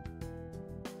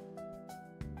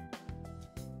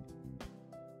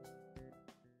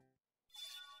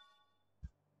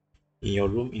 In your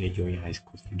room in a junior high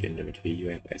school student dormitory, you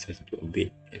have access to a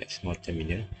bed and a small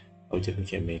terminal. Object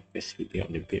function manifests sleeping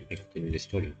on the bed may continue the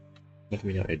story. Small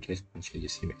terminal address function the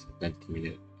same as a plant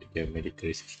terminal at the medical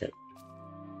research lab.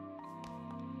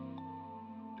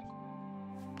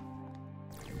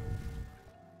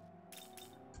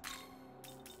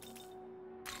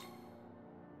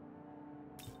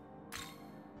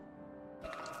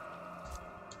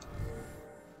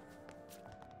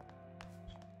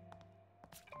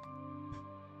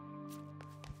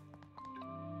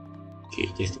 Okay,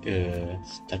 just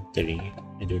stuttering.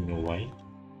 I don't know why.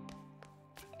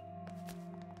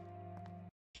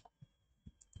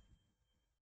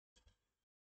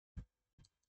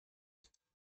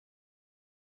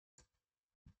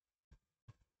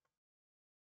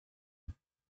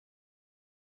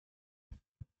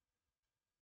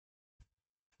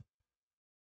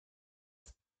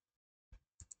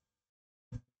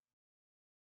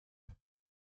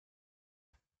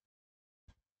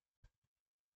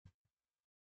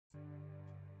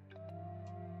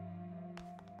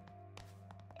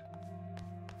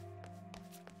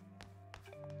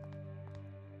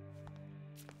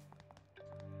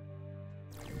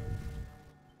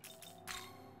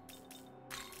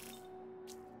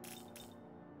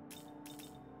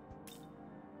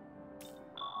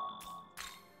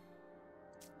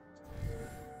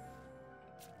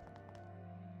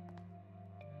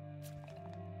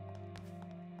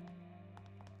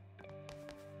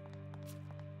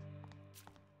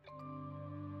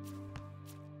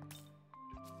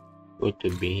 Go to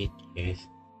bed, yes.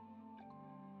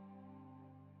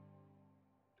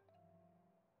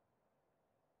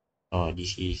 Oh,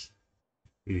 this is,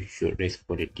 you should rest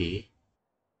for the day.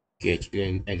 Okay,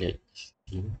 actually I like this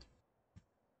thing.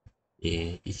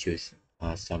 Yeah, it shows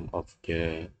some of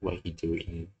the what he do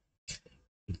in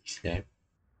this lab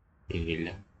in real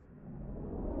life.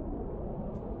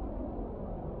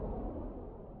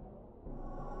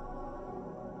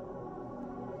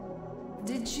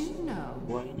 Did you know?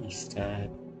 Why is that?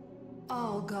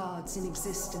 All gods in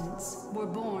existence were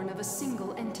born of a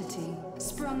single entity,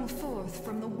 sprung forth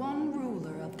from the one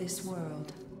ruler of this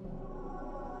world.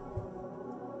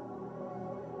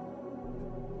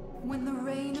 When the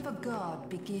reign of a god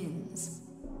begins,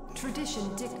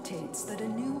 tradition dictates that a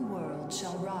new world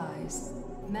shall rise,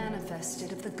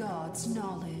 manifested of the god's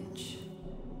knowledge.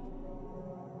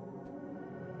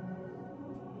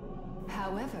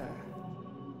 However,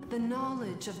 the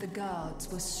knowledge of the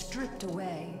gods was stripped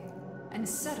away and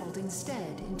settled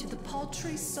instead into the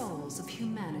paltry souls of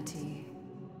humanity.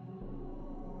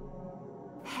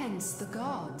 Hence, the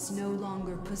gods no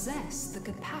longer possess the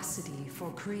capacity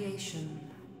for creation.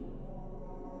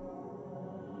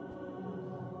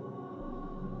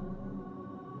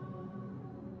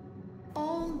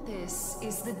 All this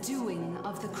is the doing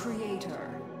of the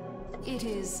Creator. It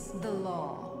is the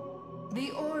law.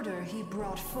 The order he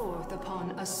brought forth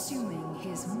upon assuming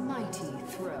his mighty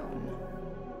throne.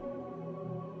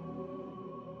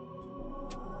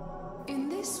 In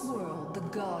this world the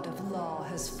God of Law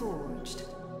has forged,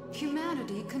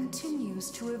 humanity continues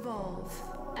to evolve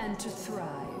and to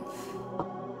thrive.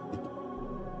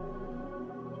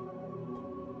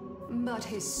 But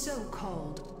his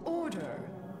so-called order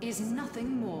is nothing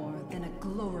more than a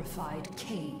glorified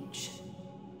cage.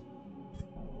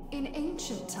 In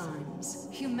ancient times,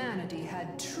 humanity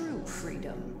had true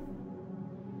freedom.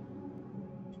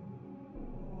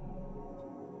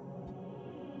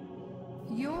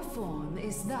 Your form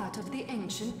is that of the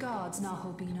ancient gods,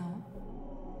 Nahobino.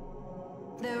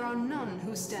 There are none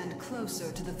who stand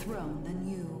closer to the throne than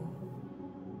you.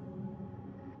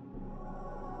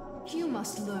 You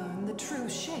must learn the true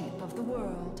shape of the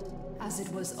world, as it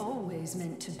was always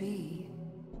meant to be.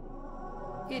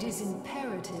 It is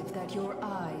imperative that your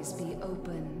eyes be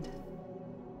opened.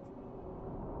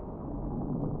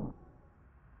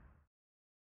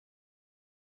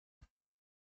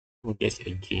 Oh, that's a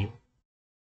dream.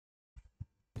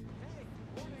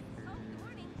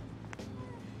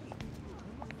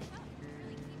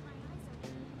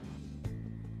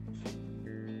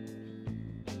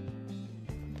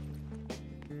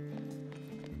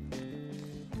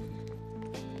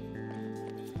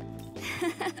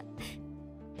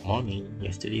 Morning.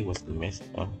 Yesterday was a mess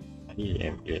up. I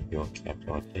am glad you're okay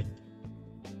about that.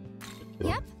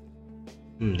 Yep.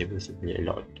 There was a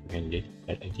lot to handle,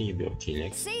 but I think you'll be okay,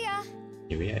 Lex. See ya!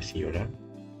 Anyway, I see you around.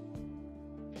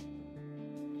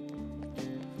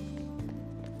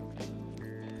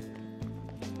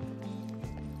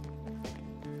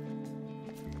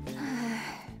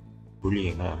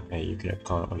 Bullying, huh? You cannot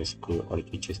count on the school or the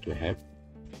teachers to help.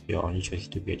 Your only choice is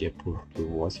to get their proof to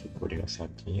watch recording or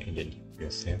something and then leave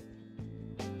yourself.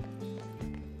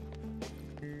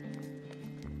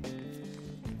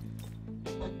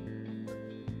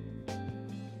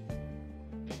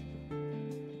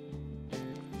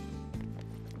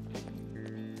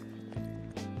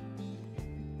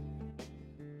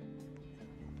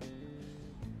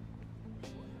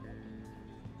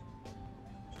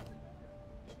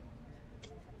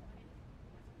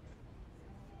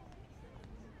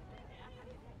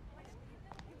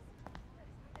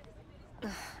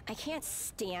 I can't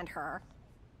stand her.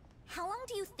 How long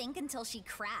do you think until she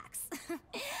cracks?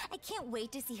 I can't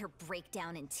wait to see her break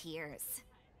down in tears.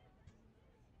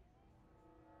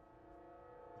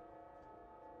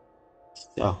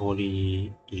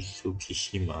 Sahori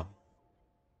Isukishima.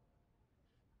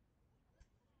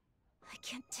 I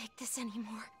can't take this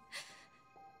anymore.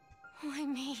 Why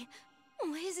me?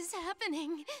 Why is this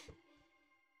happening?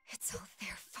 It's all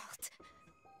their fault.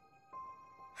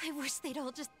 I wish they'd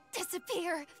all just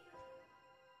disappear.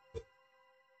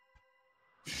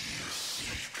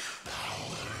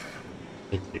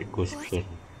 What?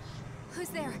 Who's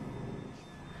there?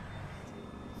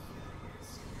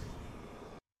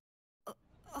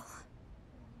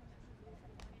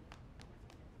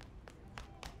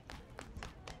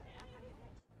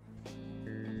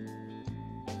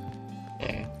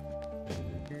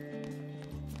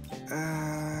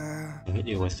 I heard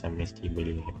there was some nasty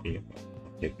bullying happening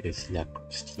about this lack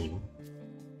of steam.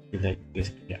 It's like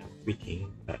just they are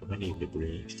quitting, but when if the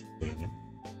bullying is still going on?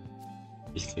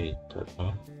 It's scary thought,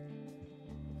 huh?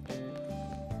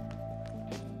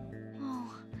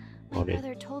 Oh, my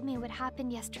brother told me what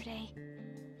happened yesterday.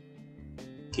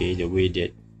 Okay, the way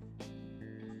that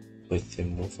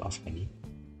person moves are funny.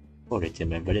 Alright,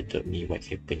 my brother told me what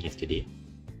happened yesterday.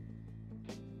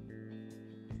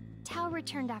 Tao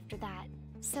returned after that,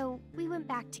 so we went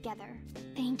back together.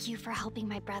 Thank you for helping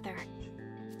my brother.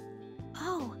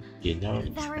 Oh, Okay, now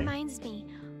that reminds me.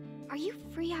 Are you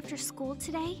free after school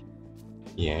today?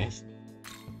 Yes.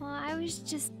 Well, I was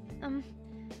just,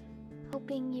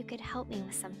 hoping you could help me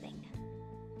with something.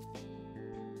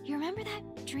 You remember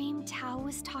that dream Tao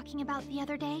was talking about the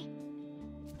other day?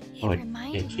 It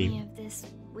reminded me of this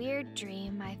weird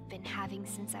dream I've been having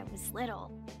since I was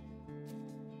little.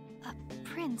 A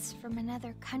prince from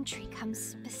another country comes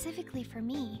specifically for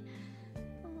me.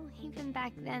 Oh, even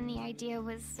back then, the idea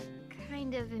was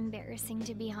kind of embarrassing,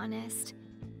 to be honest.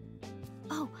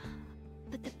 Oh,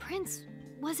 but the prince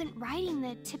wasn't riding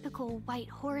the typical white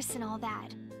horse and all that.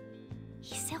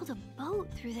 He sailed a boat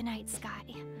through the night sky.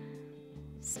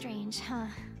 Strange, huh?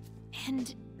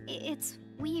 And it's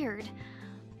weird.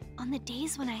 On the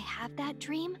days when I have that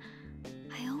dream,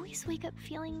 I always wake up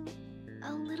feeling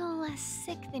a little less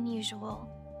sick than usual.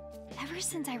 Ever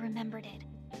since I remembered it,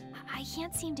 I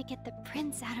can't seem to get the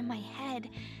prince out of my head.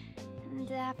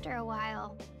 And after a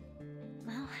while,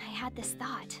 well, I had this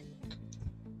thought.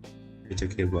 You're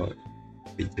talking about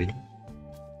the dream?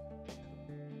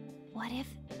 What if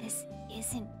this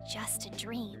isn't just a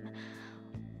dream?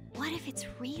 What if it's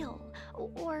real?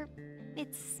 Or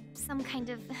it's some kind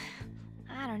of,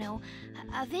 I don't know,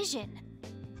 a vision?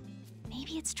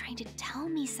 Maybe it's trying to tell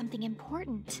me something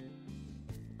important.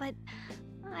 But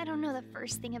I don't know the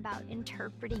first thing about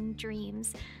interpreting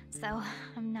dreams, so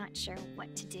I'm not sure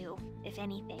what to do, if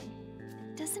anything.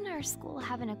 Doesn't our school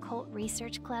have an occult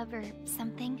research club or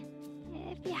something?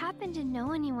 If you happen to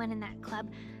know anyone in that club,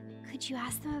 could you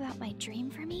ask them about my dream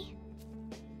for me?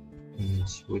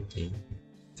 Sure thing.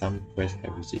 Some quests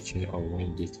have restriction on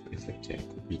when these quests are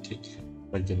completed.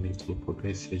 Once the military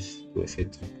progresses to a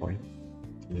certain point,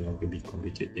 it can no longer be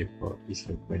completed. Therefore, it's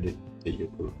recommended that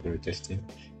you prioritize them.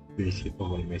 You receive a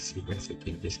one message when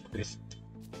accepting this quest.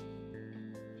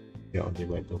 You are on the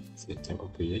right of the time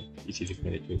of period. It is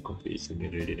recommended to complete it sooner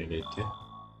rather than later.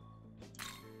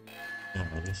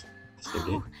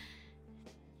 Oh,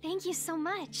 thank you so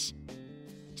much.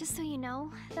 Just so you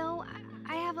know, though,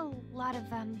 I have a lot of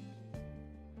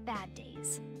bad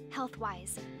days,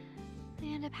 health-wise. I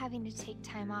end up having to take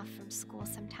time off from school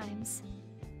sometimes.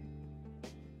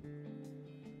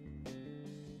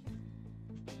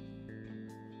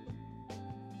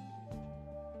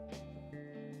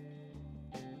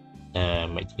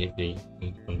 Might get the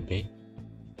one day.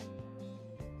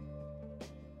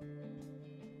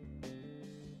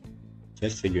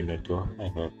 Just so you know, though, I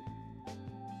have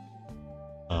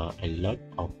a lot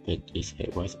of bad days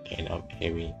at once, and I'm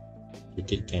having to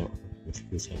take time off from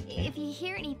school sometimes. If you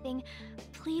hear anything,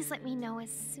 please let me know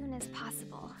as soon as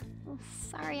possible.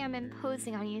 Sorry I'm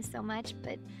imposing on you so much,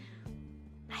 but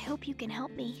I hope you can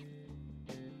help me.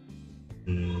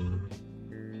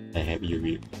 I have you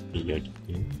with your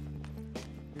team.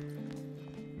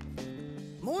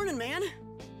 Morning, man.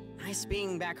 Nice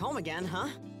being back home again, huh?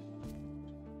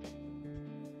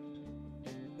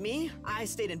 Me? I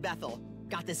stayed in Bethel.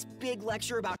 Got this big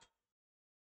lecture about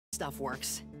stuff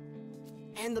works.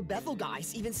 And the Bethel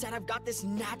guys even said I've got this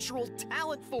natural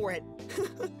talent for it.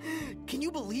 Can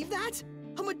you believe that?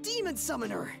 I'm a demon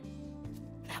summoner.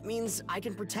 That means I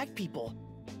can protect people,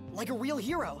 like a real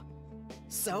hero.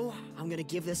 So, I'm gonna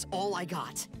give this all I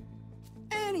got.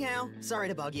 Anyhow, sorry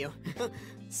to bug you.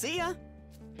 See ya!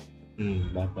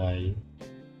 Bye-bye.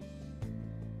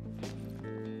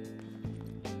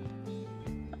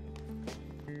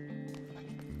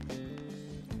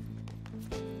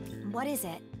 What is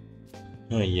it?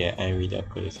 Oh yeah, I'm with the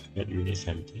police. But you need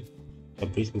something. The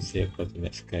police will say across the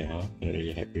night sky, huh? Not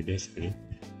really happy with this, sorry.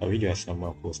 I really have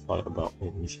someone who's thought about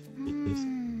all missing pieces.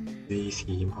 They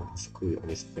see him out of school on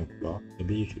the second floor.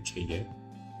 Maybe you should check it.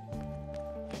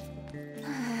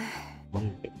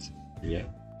 One bit, yeah.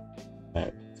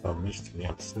 But from much to me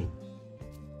up soon.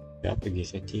 We're up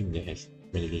against a team that has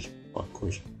managed for a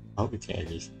coach. I hope we can at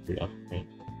least build up, right?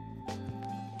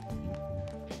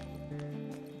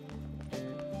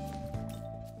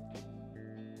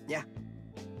 Yeah.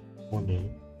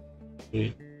 Morning.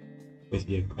 Hey, with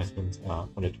the classrooms are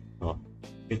on the top floor.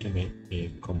 To make a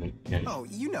common knowledge. Oh,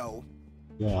 you know.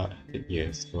 You are at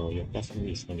years, so your classroom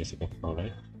is on the second floor,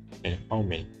 right? And how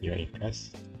many you are in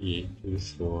class? 3, 2,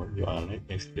 so you are right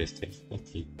next to the stage.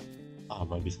 That's it.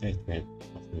 My business that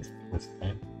was first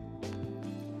time.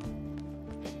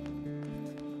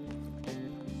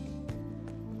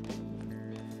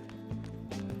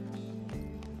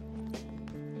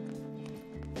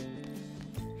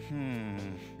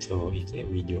 So is that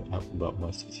video up about my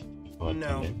CCTV or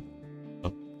No.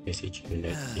 Message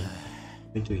relating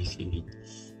into his CV.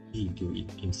 He do it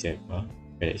himself, huh?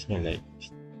 But it's not like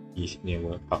he's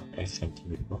never up as something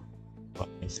before. What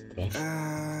is crash?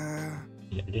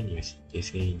 In other news, they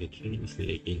say the train is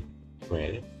late again. Well,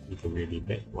 it will be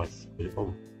bad once it's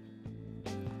over.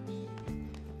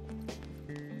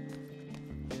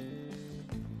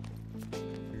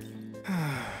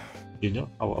 You know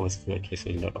how our school has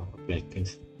a lot of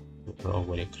applicants all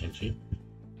over the country?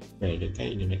 Well, the guy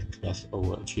in the next class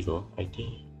over Chiro, I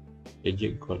think the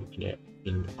jig got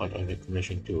in out of the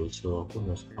conversion too, so who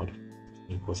knows how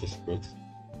the process works.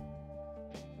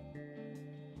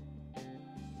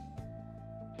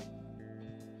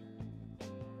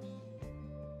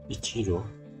 Ichiro?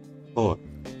 Oh,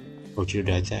 Chiro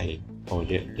Dazai. Oh,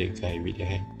 the guy with the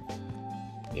hair.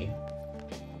 Yeah.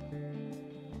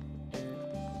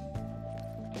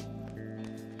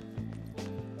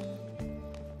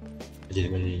 I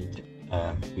just wondering,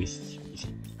 who is it?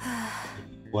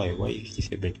 Why is this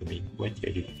happening to me? What did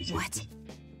I do to deserve this?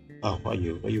 What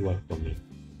you want from me?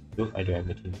 Look, I don't have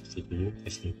nothing to say to you.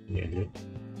 Just leave me alone.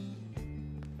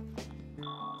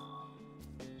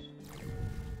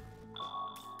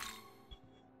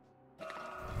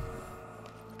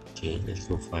 Okay, let's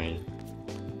go find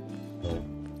a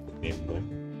member.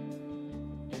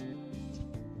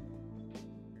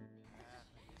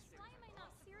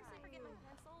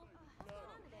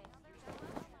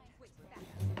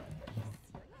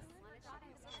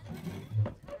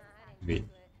 Wait.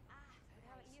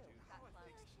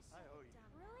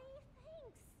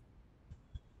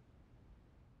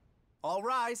 All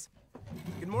rise.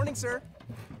 Good morning, sir.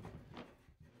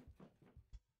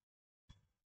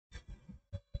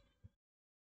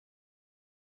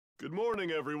 Good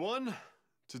morning, everyone.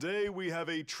 Today we have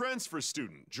a transfer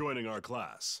student joining our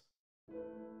class.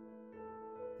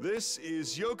 This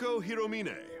is Yoko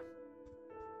Hiromine.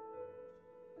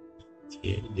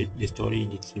 Okay, the story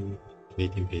needs to be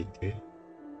better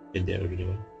than the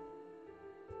original.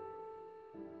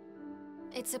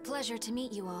 It's a pleasure to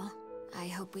meet you all. I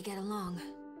hope we get along.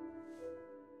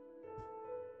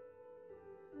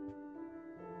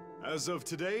 As of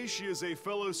today, she is a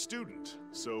fellow student,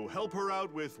 so help her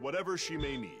out with whatever she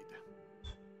may need.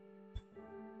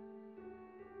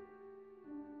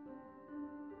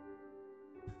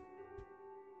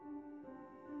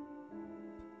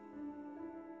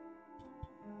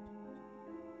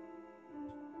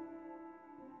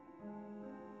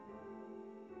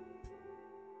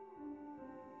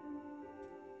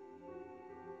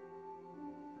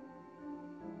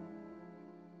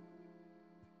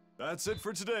 That's it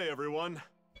for today, everyone.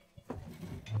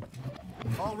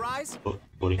 All rise.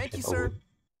 Boleh Thank you, cut sir. over.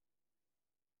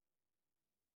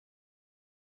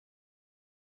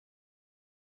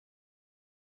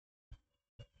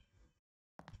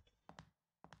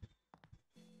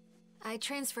 I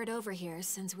transferred over here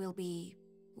since we'll be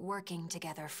working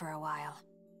together for a while.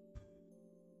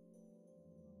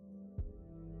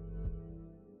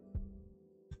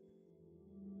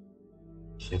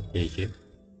 It's a pleasure.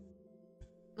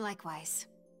 Likewise.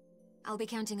 I'll be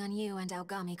counting on you and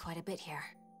Aogami quite a bit here.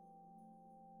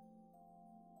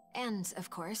 And,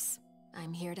 of course,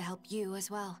 I'm here to help you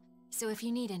as well. So if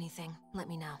you need anything, let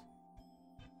me know.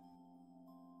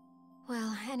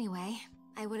 Well, anyway,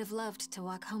 I would have loved to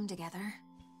walk home together.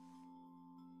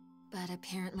 But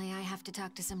apparently I have to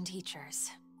talk to some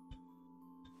teachers.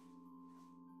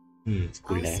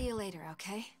 I'll see you later,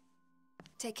 okay?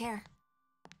 Take care.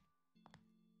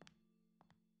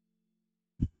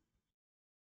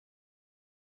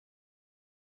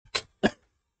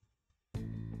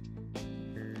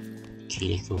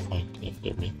 Okay, let's go find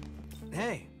that me.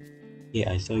 Hey.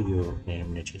 Yeah, I saw you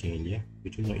when we chatting earlier.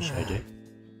 We do know each other.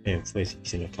 And first,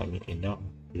 it's not coming and now,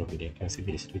 you know, there comes a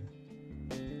bit of sleep.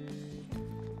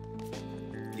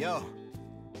 Yo.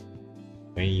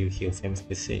 When you hear famous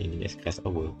person in the next class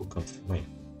hour, who comes to mind?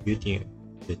 Do you think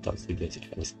the top students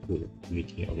at the school? Do you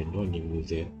think of the no-name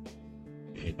loser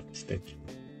and expect?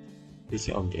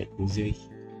 Speaking of that loser,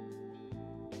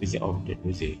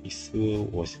 his sure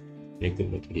was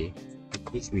regular today. A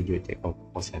quick video take off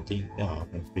or something. Nah,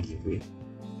 I'm pretty good.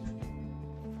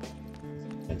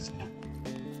 That's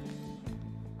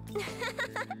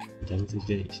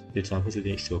the transfer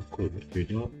student is so cool. You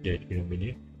know that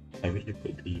phenomenon? I will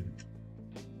report to you.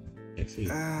 Next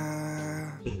week.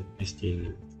 I still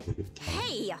have a good time.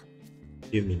 Hey!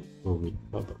 You mean,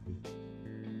 what about me?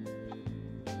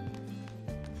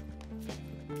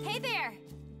 Hey there!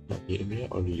 Not yet a minute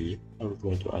or really. I was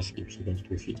going to ask if she wants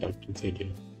to fit out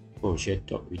together. Oh, she had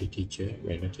talked with the teacher.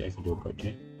 Well, nothing I can do about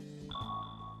that.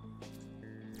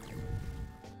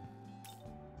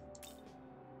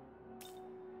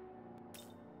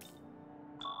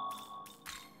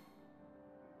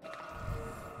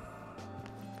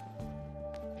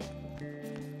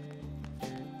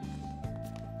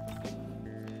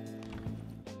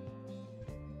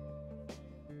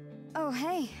 Oh,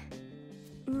 hey.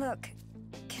 Look,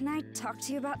 can I talk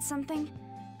to you about something?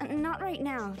 Not right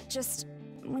now, just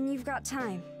when you've got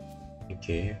time.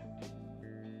 Okay.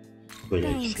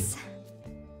 Thanks.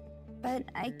 But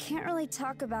I can't really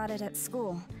talk about it at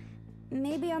school.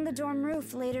 Maybe on the dorm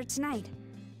roof later tonight.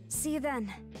 See you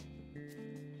then.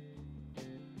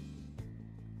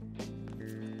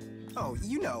 Oh,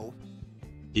 you know.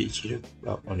 Did she look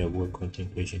up on the word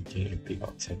concentration thing and pick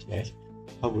out something else?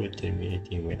 How would you tell me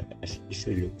anything when I ask you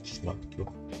so look smart too?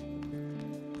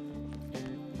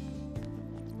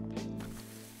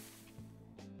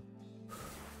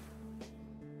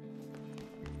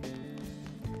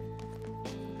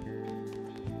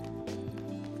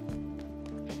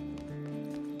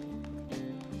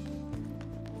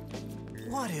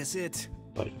 What is it?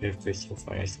 But if you first so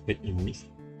far as good in mix,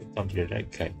 you come to the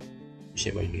right guy.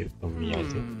 Share what you have from me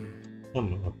either.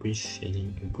 I'm a priest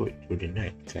sailing a boat through the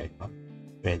night, guy.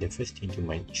 Well, the first thing to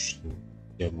mind is him,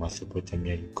 the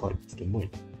Mesopotamian god of the moon.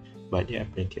 But there are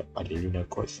plenty of other lunar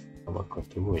gods across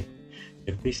the world.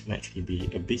 The priest might actually be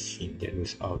a big hint that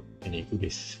was out and a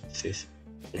goddess says.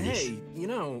 Hey, you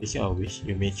know. Speaking of which,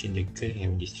 you mentioned the girl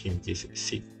having this dream is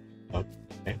sick out,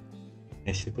 right?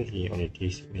 And supposedly on the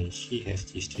days when she has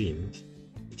these dreams,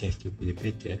 it tends to feel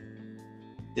better.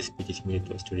 This pretty similar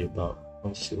to a story about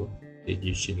also the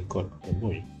Egyptian god of the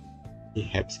moon. He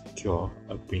helps cure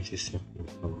a princess suffering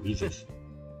from disease.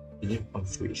 The name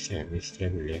Onsu itself is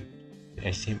traveler.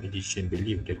 The SM edition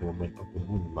believed the woman of the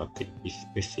moon marked his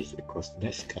passage across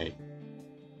the sky.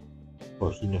 Oh,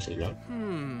 he knows a lot.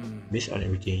 Based on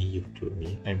everything you've told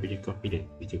me, I'm pretty confident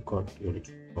with the god you're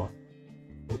looking for.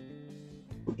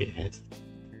 Who it has?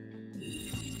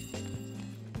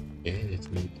 Okay, let's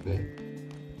meet her.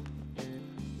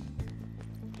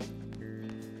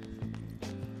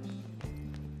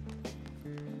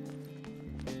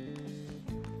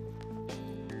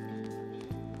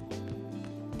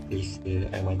 Please,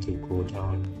 I want to go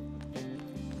down.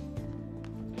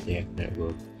 Yeah,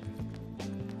 network.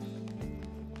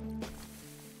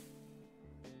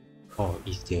 Oh,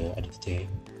 is there other stair?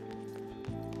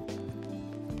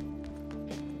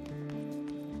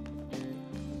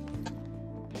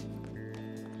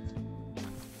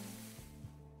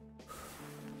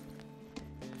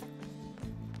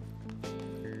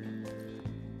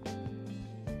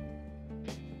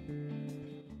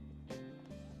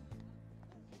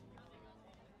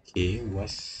 Okay,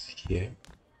 what's here?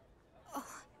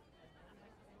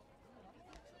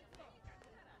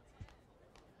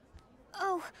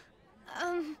 Oh,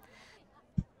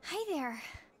 hi there.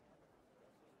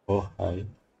 Oh, hi.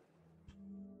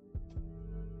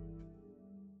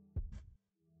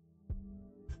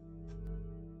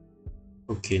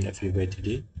 Okay, not feel bad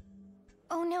today.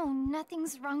 Oh no,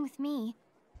 nothing's wrong with me.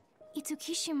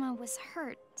 Itsukishima was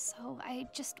hurt, so I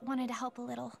just wanted to help a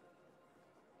little.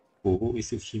 Oh,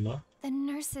 Itsukima? The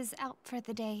nurse is out for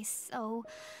the day, so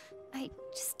I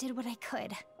just did what I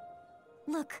could.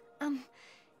 Look,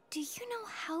 do you know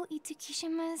how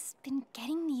Itsukishima's been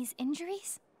getting these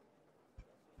injuries?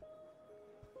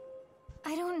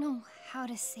 I don't know how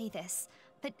to say this,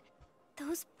 but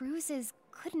those bruises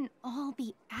couldn't all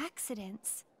be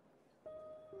accidents.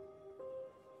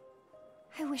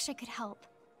 I wish I could help.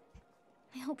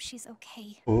 I hope she's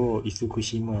okay. Oh,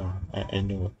 Isukushima. I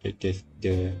know that that's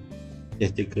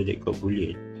the girl that got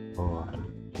bullied. Oh, I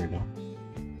don't know.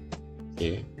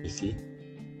 Okay, you see.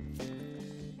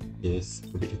 Yes,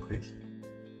 a bit request.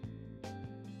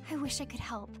 I wish I could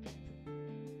help.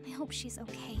 I hope she's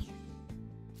okay.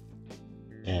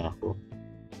 Yeah, I hope.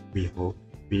 We hope.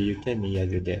 Will you tell me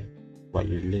other than what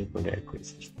you learned from the record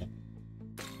system?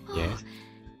 Yes.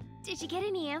 Did you get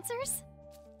any answers?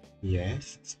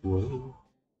 Yes, well.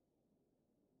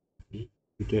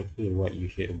 You don't hear what you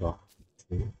hear about.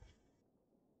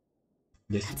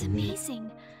 That's amazing.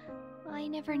 Well, I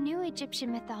never knew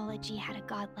Egyptian mythology had a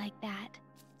god like that.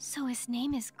 So his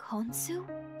name is Khonsu?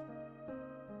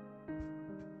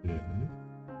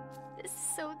 This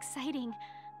is so exciting.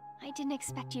 I didn't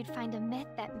expect you'd find a myth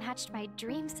that matched my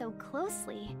dream so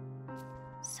closely.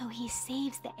 So he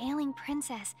saves the ailing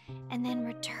princess and then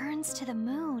returns to the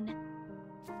moon.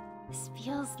 This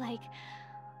feels like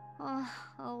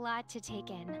a lot to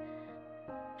take in.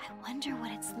 I wonder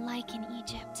what it's like in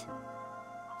Egypt.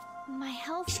 My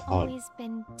health's always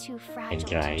been too fragile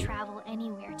to travel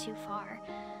anywhere too far,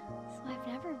 so I've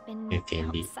never been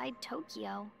outside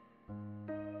Tokyo.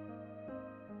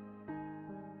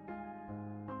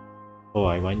 Oh,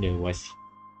 I wonder what's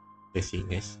the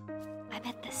sickness. I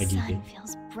bet the sun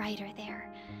feels brighter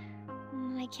there.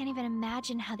 I can't even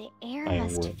imagine how the air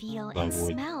must feel and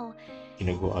smell. You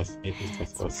know, go outside.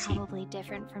 It's probably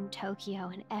different from Tokyo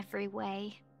in every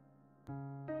way.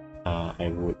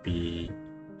 I would be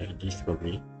like this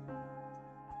probably.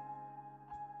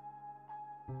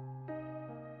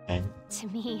 And to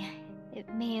me, it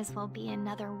may as well be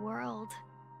another world.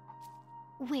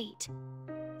 Wait,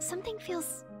 something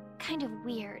feels kind of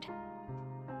weird.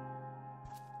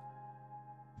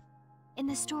 In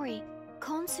the story,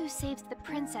 Khonsu saves the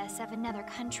princess of another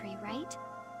country, right?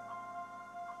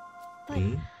 But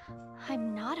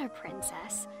I'm not a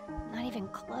princess, not even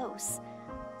close.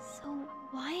 So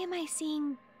why am I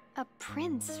seeing a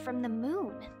prince from the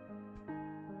moon?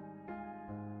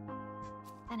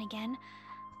 Then again,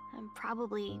 I'm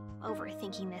probably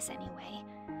overthinking this anyway.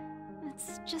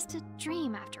 It's just a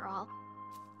dream after all.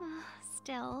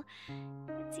 Still,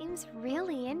 it seems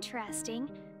really interesting.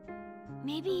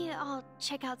 Maybe I'll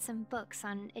check out some books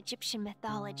on Egyptian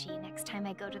mythology next time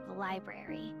I go to the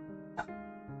library.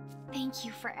 Thank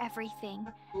you for everything.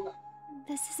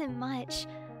 This isn't much,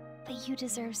 but you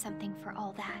deserve something for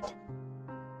all that.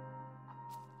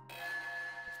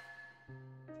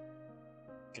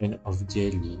 kind of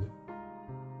jelly.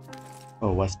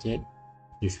 Oh, what's that?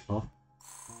 This for?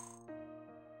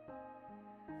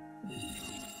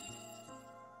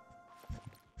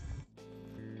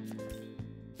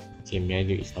 Okay,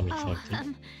 maybe it's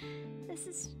something. This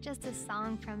is just a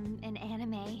song from an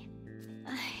anime.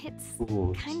 It's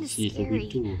kind of she's a scary,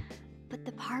 bit too. but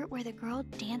the part where the girl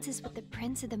dances with the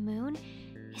Prince of the Moon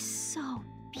is so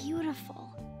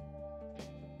beautiful.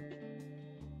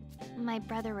 My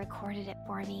brother recorded it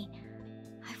for me.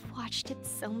 I've watched it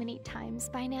so many times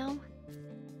by now.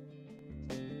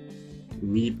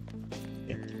 Weep.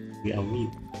 Yeah, we are weep.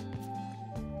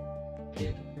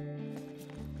 Yeah.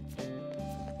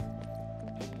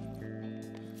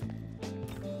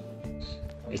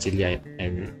 Actually,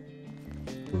 I'm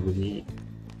probably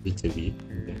little bit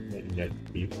not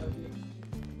weep.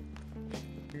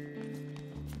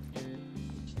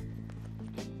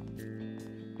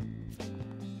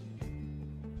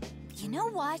 You know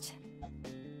what?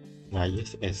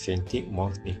 Yes, authentic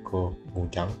monks may call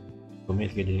Mojang.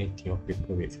 Romance gathering team of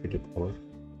people with spiritual power.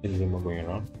 There's rumor going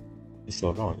around. It's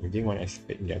so wrong. If they want to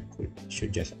expect that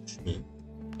should just ask me.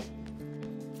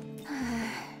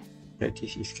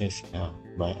 Practice is cancelled now,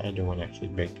 but I don't want to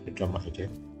head back to the drama idea.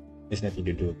 There's nothing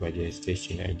to do but the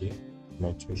station idea.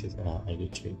 My choices are either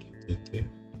check theater,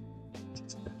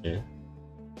 okay,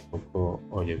 or go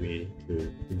all the way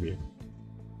to Libya.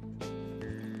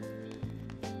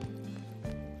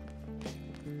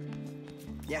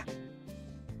 Yeah.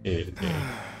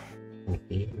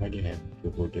 Okay, why do you have to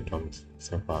go to Tom's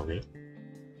so far away?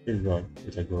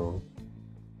 If I go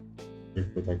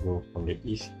from the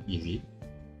east, easy,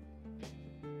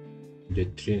 the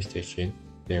train station,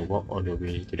 then walk all the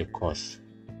way to the coast.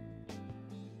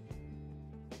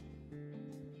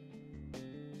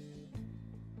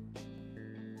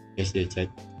 Guess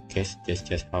that's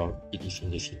just how it is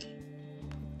in the city.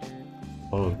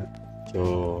 Oh,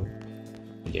 so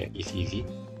yeah, it's easy.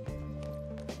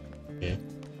 Okay.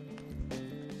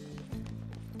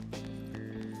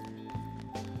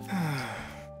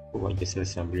 While the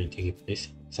assembly taking place,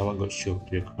 someone got shoved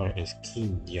to the car and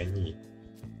skinned their knee.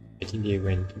 I think they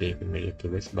went to the infirmary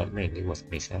afterwards, but man, it was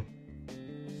messed up.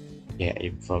 Yeah,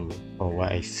 from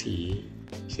what I see,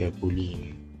 it's a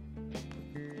bullying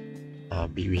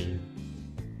between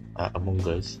among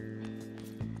girls.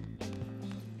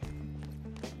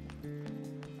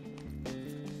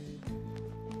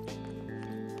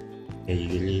 Yeah,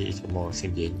 usually it's more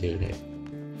same gender, right?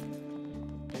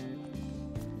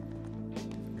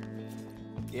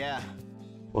 Yeah.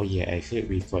 Oh yeah, I heard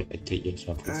we got a 3 years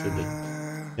of accident.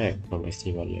 Right, from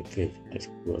SMT5 Vengeance at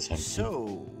school or something.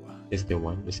 So that's the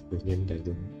one. The school name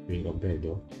doesn't ring a bell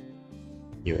though.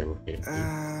 You ever heard of it?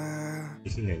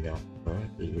 Isn't enough, huh?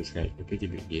 It was like a pretty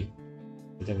big deal.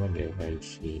 But I wonder why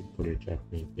she put it up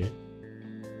in here.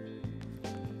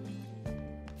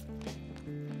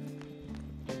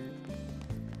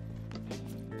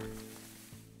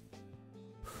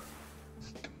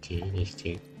 Okay, let's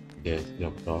check. There's no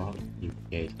door. You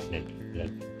guys like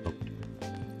talk to.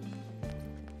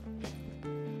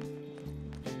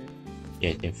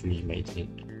 Yeah, definitely my thing.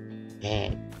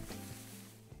 Yeah.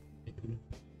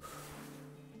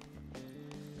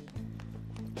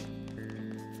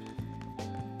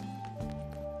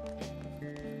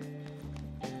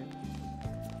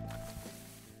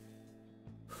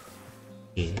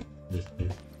 Okay, this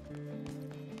is.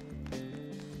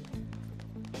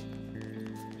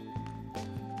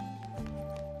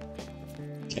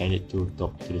 I need to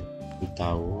talk to the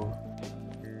tower.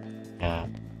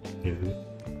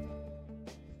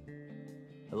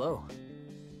 Hello.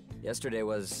 Yesterday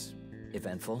was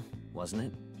eventful, wasn't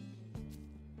it?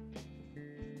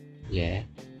 Yeah.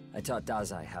 I taught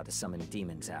Dazai how to summon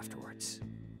demons afterwards.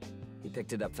 He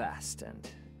picked it up fast, and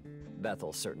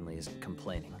Bethel certainly isn't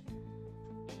complaining.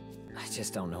 I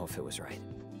just don't know if it was right.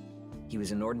 He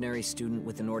was an ordinary student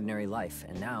with an ordinary life,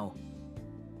 and now...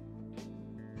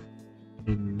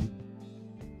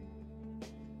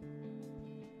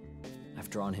 I've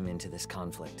drawn him into this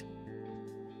conflict.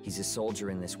 He's a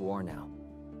soldier in this war now.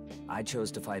 I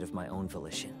chose to fight of my own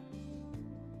volition.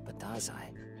 But Dazai...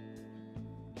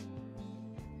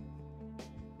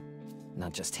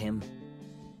 Not just him.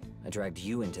 I dragged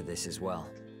you into this as well.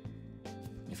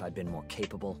 If I'd been more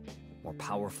capable, more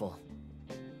powerful,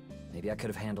 maybe I could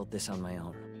have handled this on my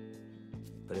own.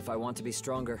 But if I want to be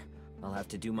stronger, I'll have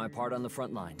to do my part on the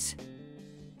front lines.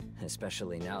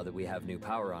 Especially now that we have new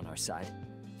power on our side.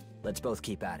 Let's both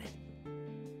keep at it.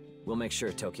 We'll make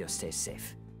sure Tokyo stays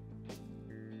safe.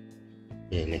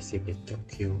 Yeah, let's see if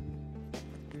Tokyo.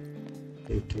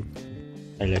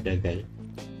 I like that guy.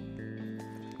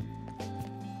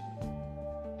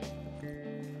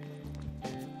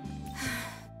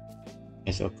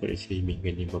 As accuracy being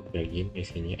getting popular again,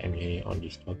 recently I'm hearing all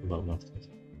this talk about masters.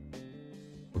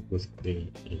 Focus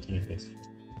playing internet.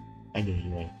 I don't really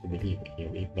want to believe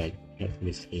anyway, but you have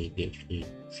to say they actually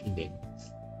see that.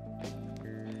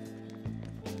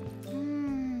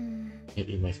 It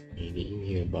reminds me, did you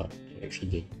hear about an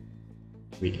accident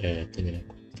with a tunnel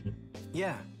connection?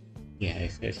 Yeah. Yeah, I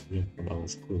heard students from our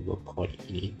school got caught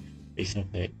in it. It's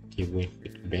not that they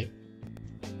went back.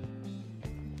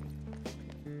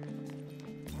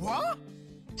 What?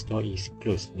 Store is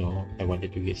closed now. I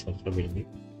wanted to get some strawberry milk.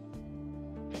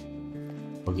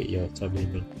 Forget your strawberry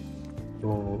milk. Go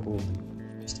home.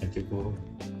 It's time to go home.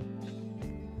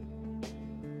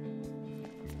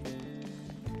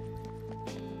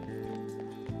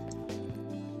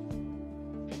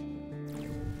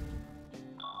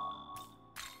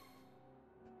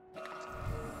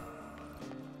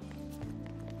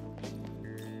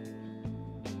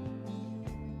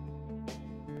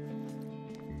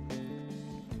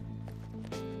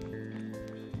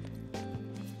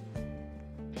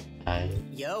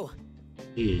 Yo.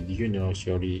 Hey, do you know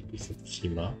Shiori is a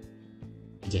Tsushima?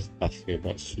 I just passed her,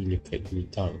 but she looked like really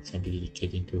down. Somebody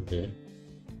getting to her.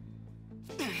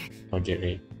 Oh, get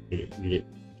red later.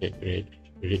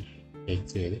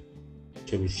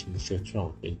 Joey seems so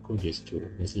strong and gorgeous too.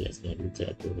 Masih asalnya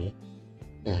luka tu ya.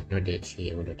 Not that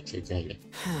saya want to say guy like.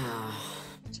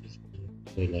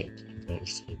 So like, don't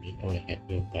see me. I want to help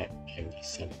you, but I need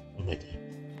some nobody.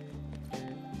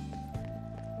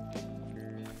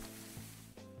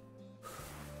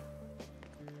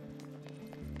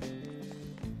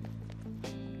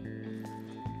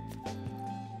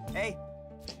 Hey.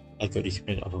 I got this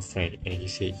friend of a friend and he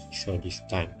said he saw this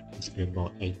time muscular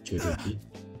monk at Jodogi.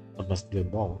 A muscular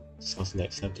monk sounds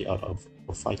like something out of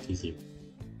a fighting game.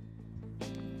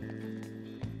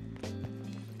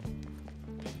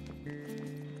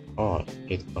 Oh,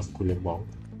 it's muscular monk.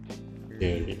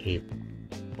 The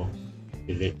monk,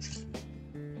 the legs.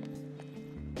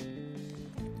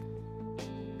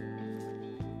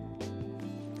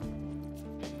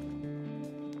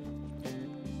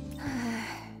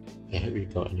 I hope you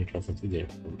got any trouble today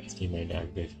from asking my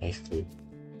Agnes High School.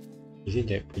 Isn't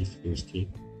that pretty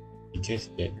interesting? I guess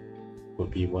that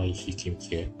would be why he came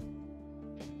here.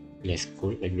 Let's go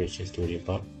regulation story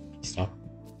about stuff.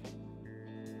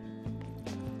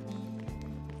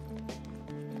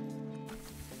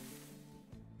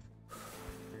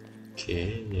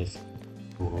 Okay, let's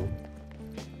go home.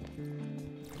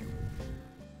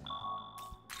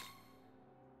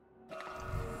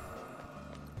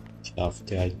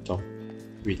 After I talk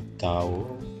with Tao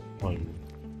on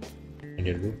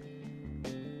the roof,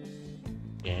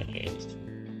 yeah,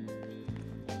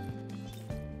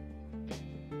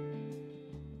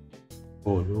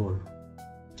 oh no,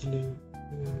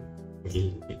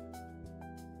 okay.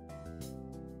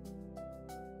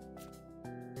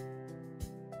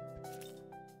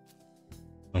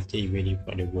 After evading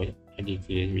from the world, I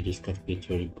declared with this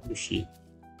conspiratory bullshit.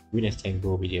 We next time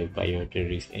go with your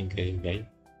bio-terrorist anger guy.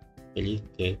 At least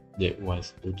that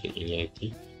was rooted in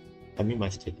reality. Kami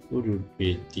master, who do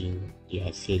you think they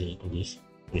are selling on this?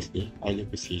 Honestly, I love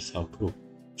to see some proof.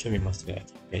 Show me master,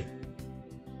 right?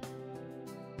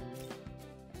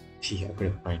 See, I'm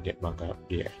gonna find that manga up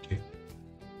there.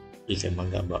 It's a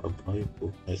manga about a boy who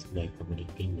has like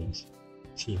communicating things.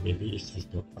 See, maybe it's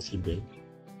just not possible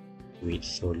with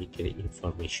so little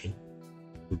information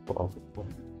to go off of.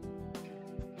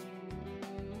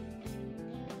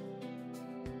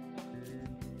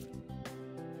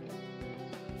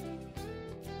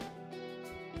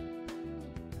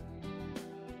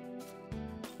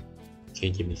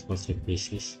 Japanese master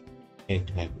places and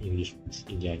to have English plus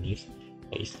Indianese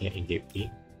or Islam in their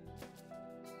way.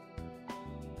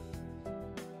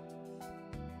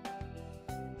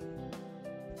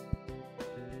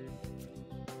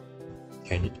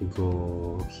 I need to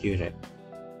go here, right?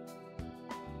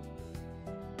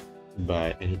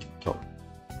 But I need to talk.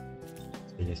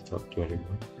 So let's talk to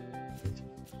everyone.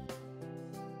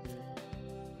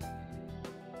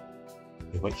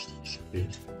 What is this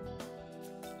place?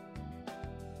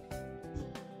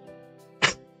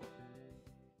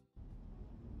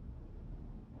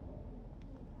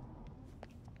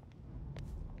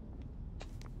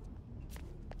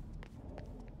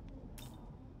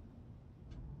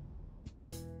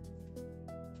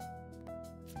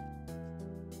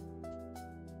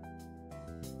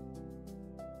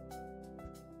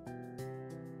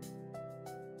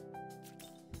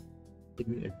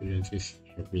 Even appearances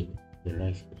have been the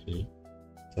rise lately,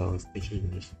 so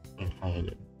specialists and higher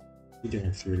level. We don't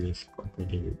have civilians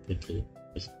cooperating with better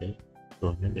aspect,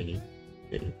 so not only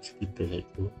that it's people like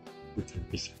you who can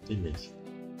be civilians.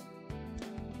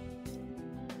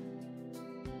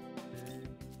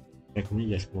 My company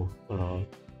just moved around.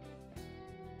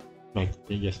 My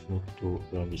company just moved to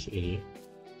around this area.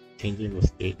 Changing was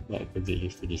great, but I could get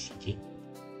used to this city.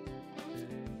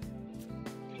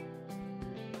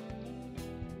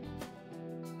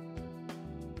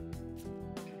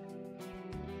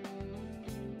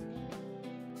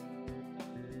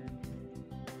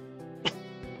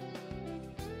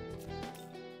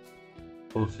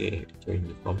 Okay, join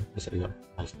the form as a lot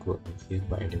of school and here,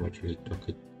 but I never actually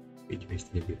talked with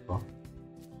yesterday before.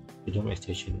 The job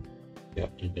station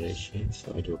got the direction,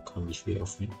 so I don't come this way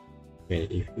often. Well,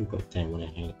 if you got time when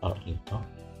I hang out and talk.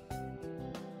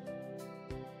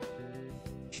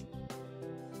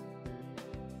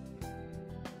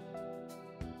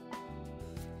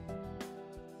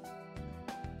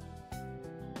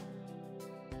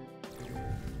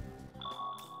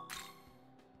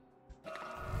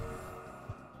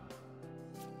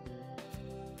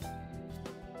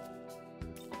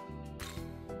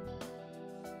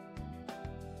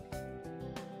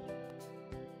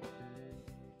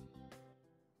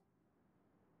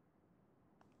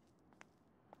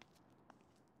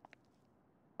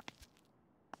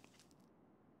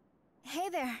 Hey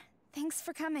there. Thanks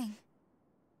for coming.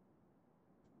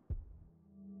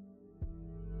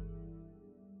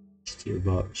 enthusiastic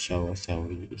about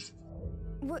Saori is.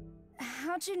 What?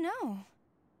 How'd you know?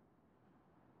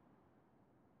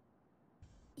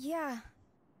 Yeah,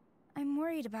 I'm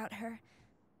worried about her.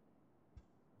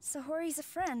 Sahori's a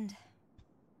friend.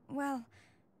 Well,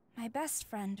 my best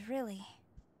friend, really.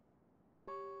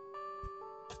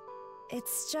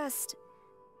 It's just,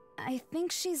 I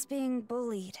think she's being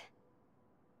bullied.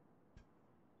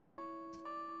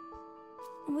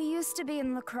 We used to be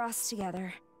in lacrosse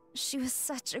together. She was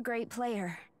such a great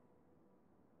player.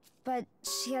 But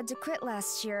she had to quit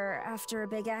last year after a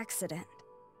big accident.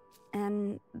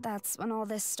 And that's when all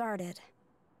this started.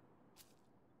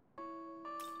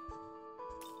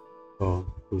 Oh,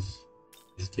 who's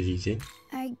the reason?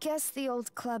 I guess the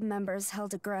old club members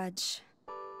held a grudge.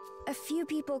 A few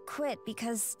people quit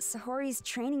because Sahori's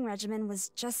training regimen was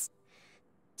just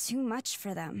too much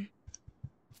for them.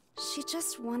 She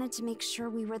just wanted to make sure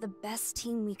we were the best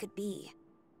team we could be.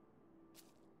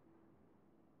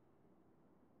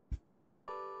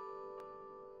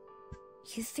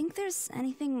 You think there's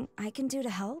anything I can do to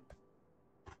help?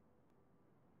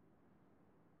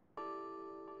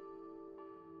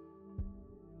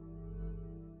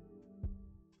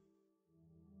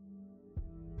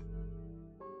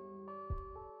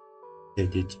 Tell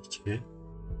the teacher.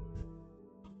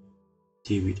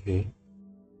 Stay with her.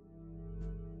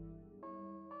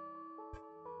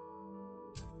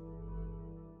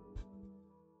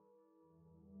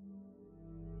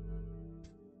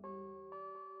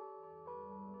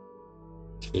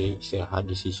 Okay, it's a hard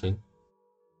decision.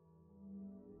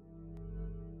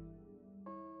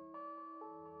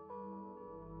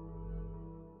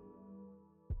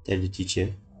 Tell the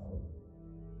teacher.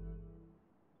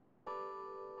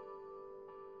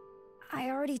 I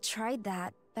already tried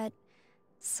that, but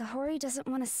Sahori doesn't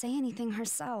want to say anything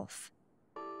herself.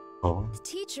 Oh. The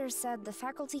teacher said the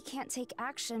faculty can't take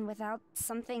action without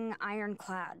something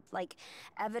ironclad, like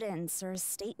evidence or a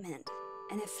statement.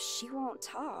 And if she won't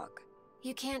talk...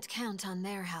 You can't count on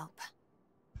their help.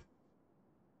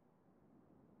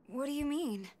 What do you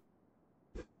mean?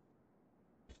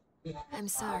 I'm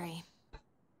sorry.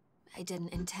 I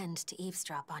didn't intend to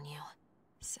eavesdrop on you,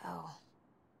 so...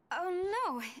 Oh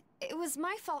no, it was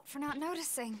my fault for not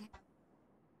noticing.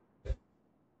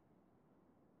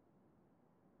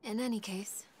 In any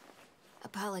case,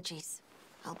 apologies.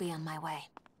 I'll be on my way.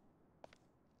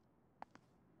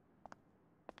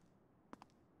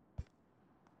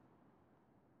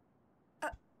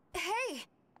 Hey!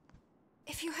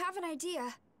 If you have an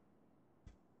idea,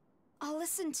 I'll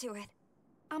listen to it.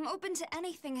 I'm open to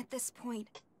anything at this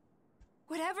point.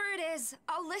 Whatever it is,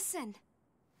 I'll listen.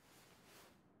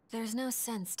 There's no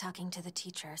sense talking to the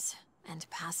teachers, and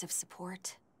passive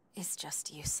support is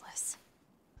just useless.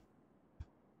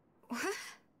 What?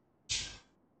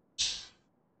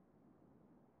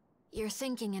 You're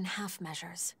thinking in half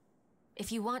measures.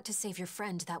 If you want to save your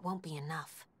friend, that won't be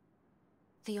enough.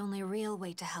 The only real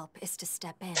way to help is to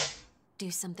step in. Do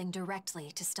something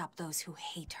directly to stop those who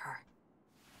hate her.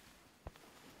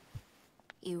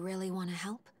 You really want to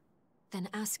help? Then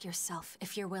ask yourself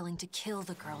if you're willing to kill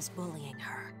the girls bullying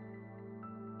her.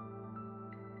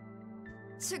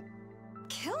 To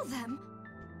kill them?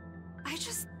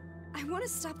 I want to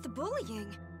stop the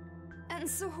bullying. And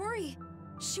Sahori,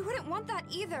 she wouldn't want that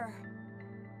either.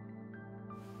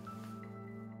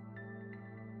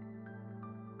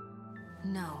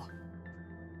 No.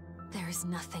 There is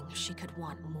nothing she could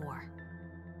want more.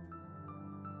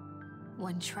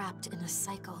 When trapped in a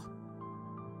cycle,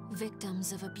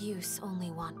 victims of abuse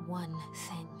only want one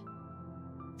thing.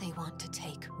 They want to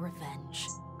take revenge.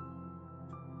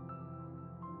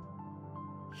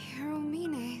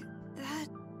 Hiromine, that...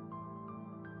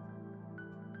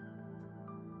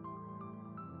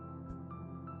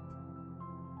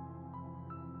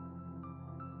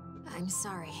 I'm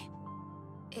sorry.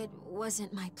 It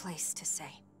wasn't my place to say.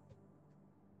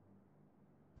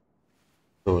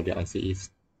 So the answer is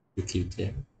to kill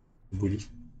them, bullies.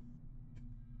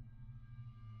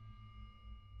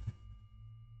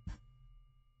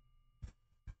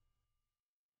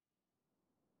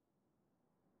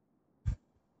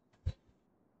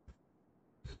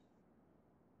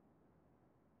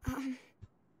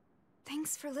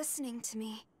 Thanks for listening to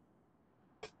me.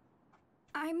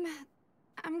 I'm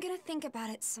gonna think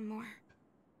about it some more.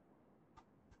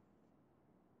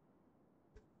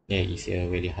 Yeah, it's a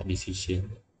very hard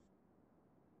decision.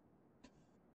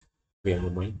 Wait a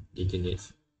moment, the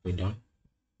internet's going down.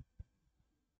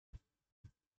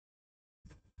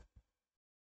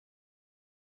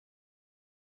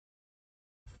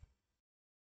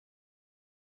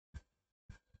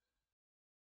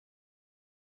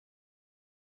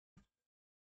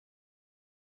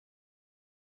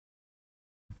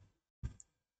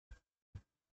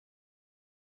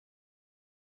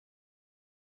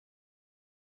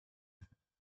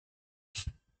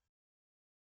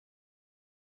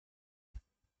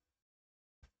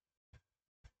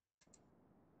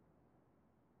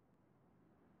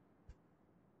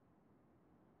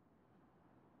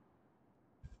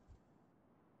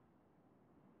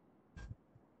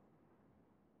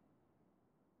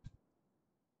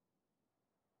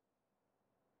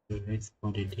 that's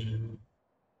for the day.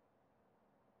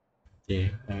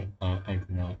 Okay, I'm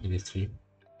gonna end the stream.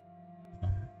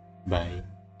 Bye.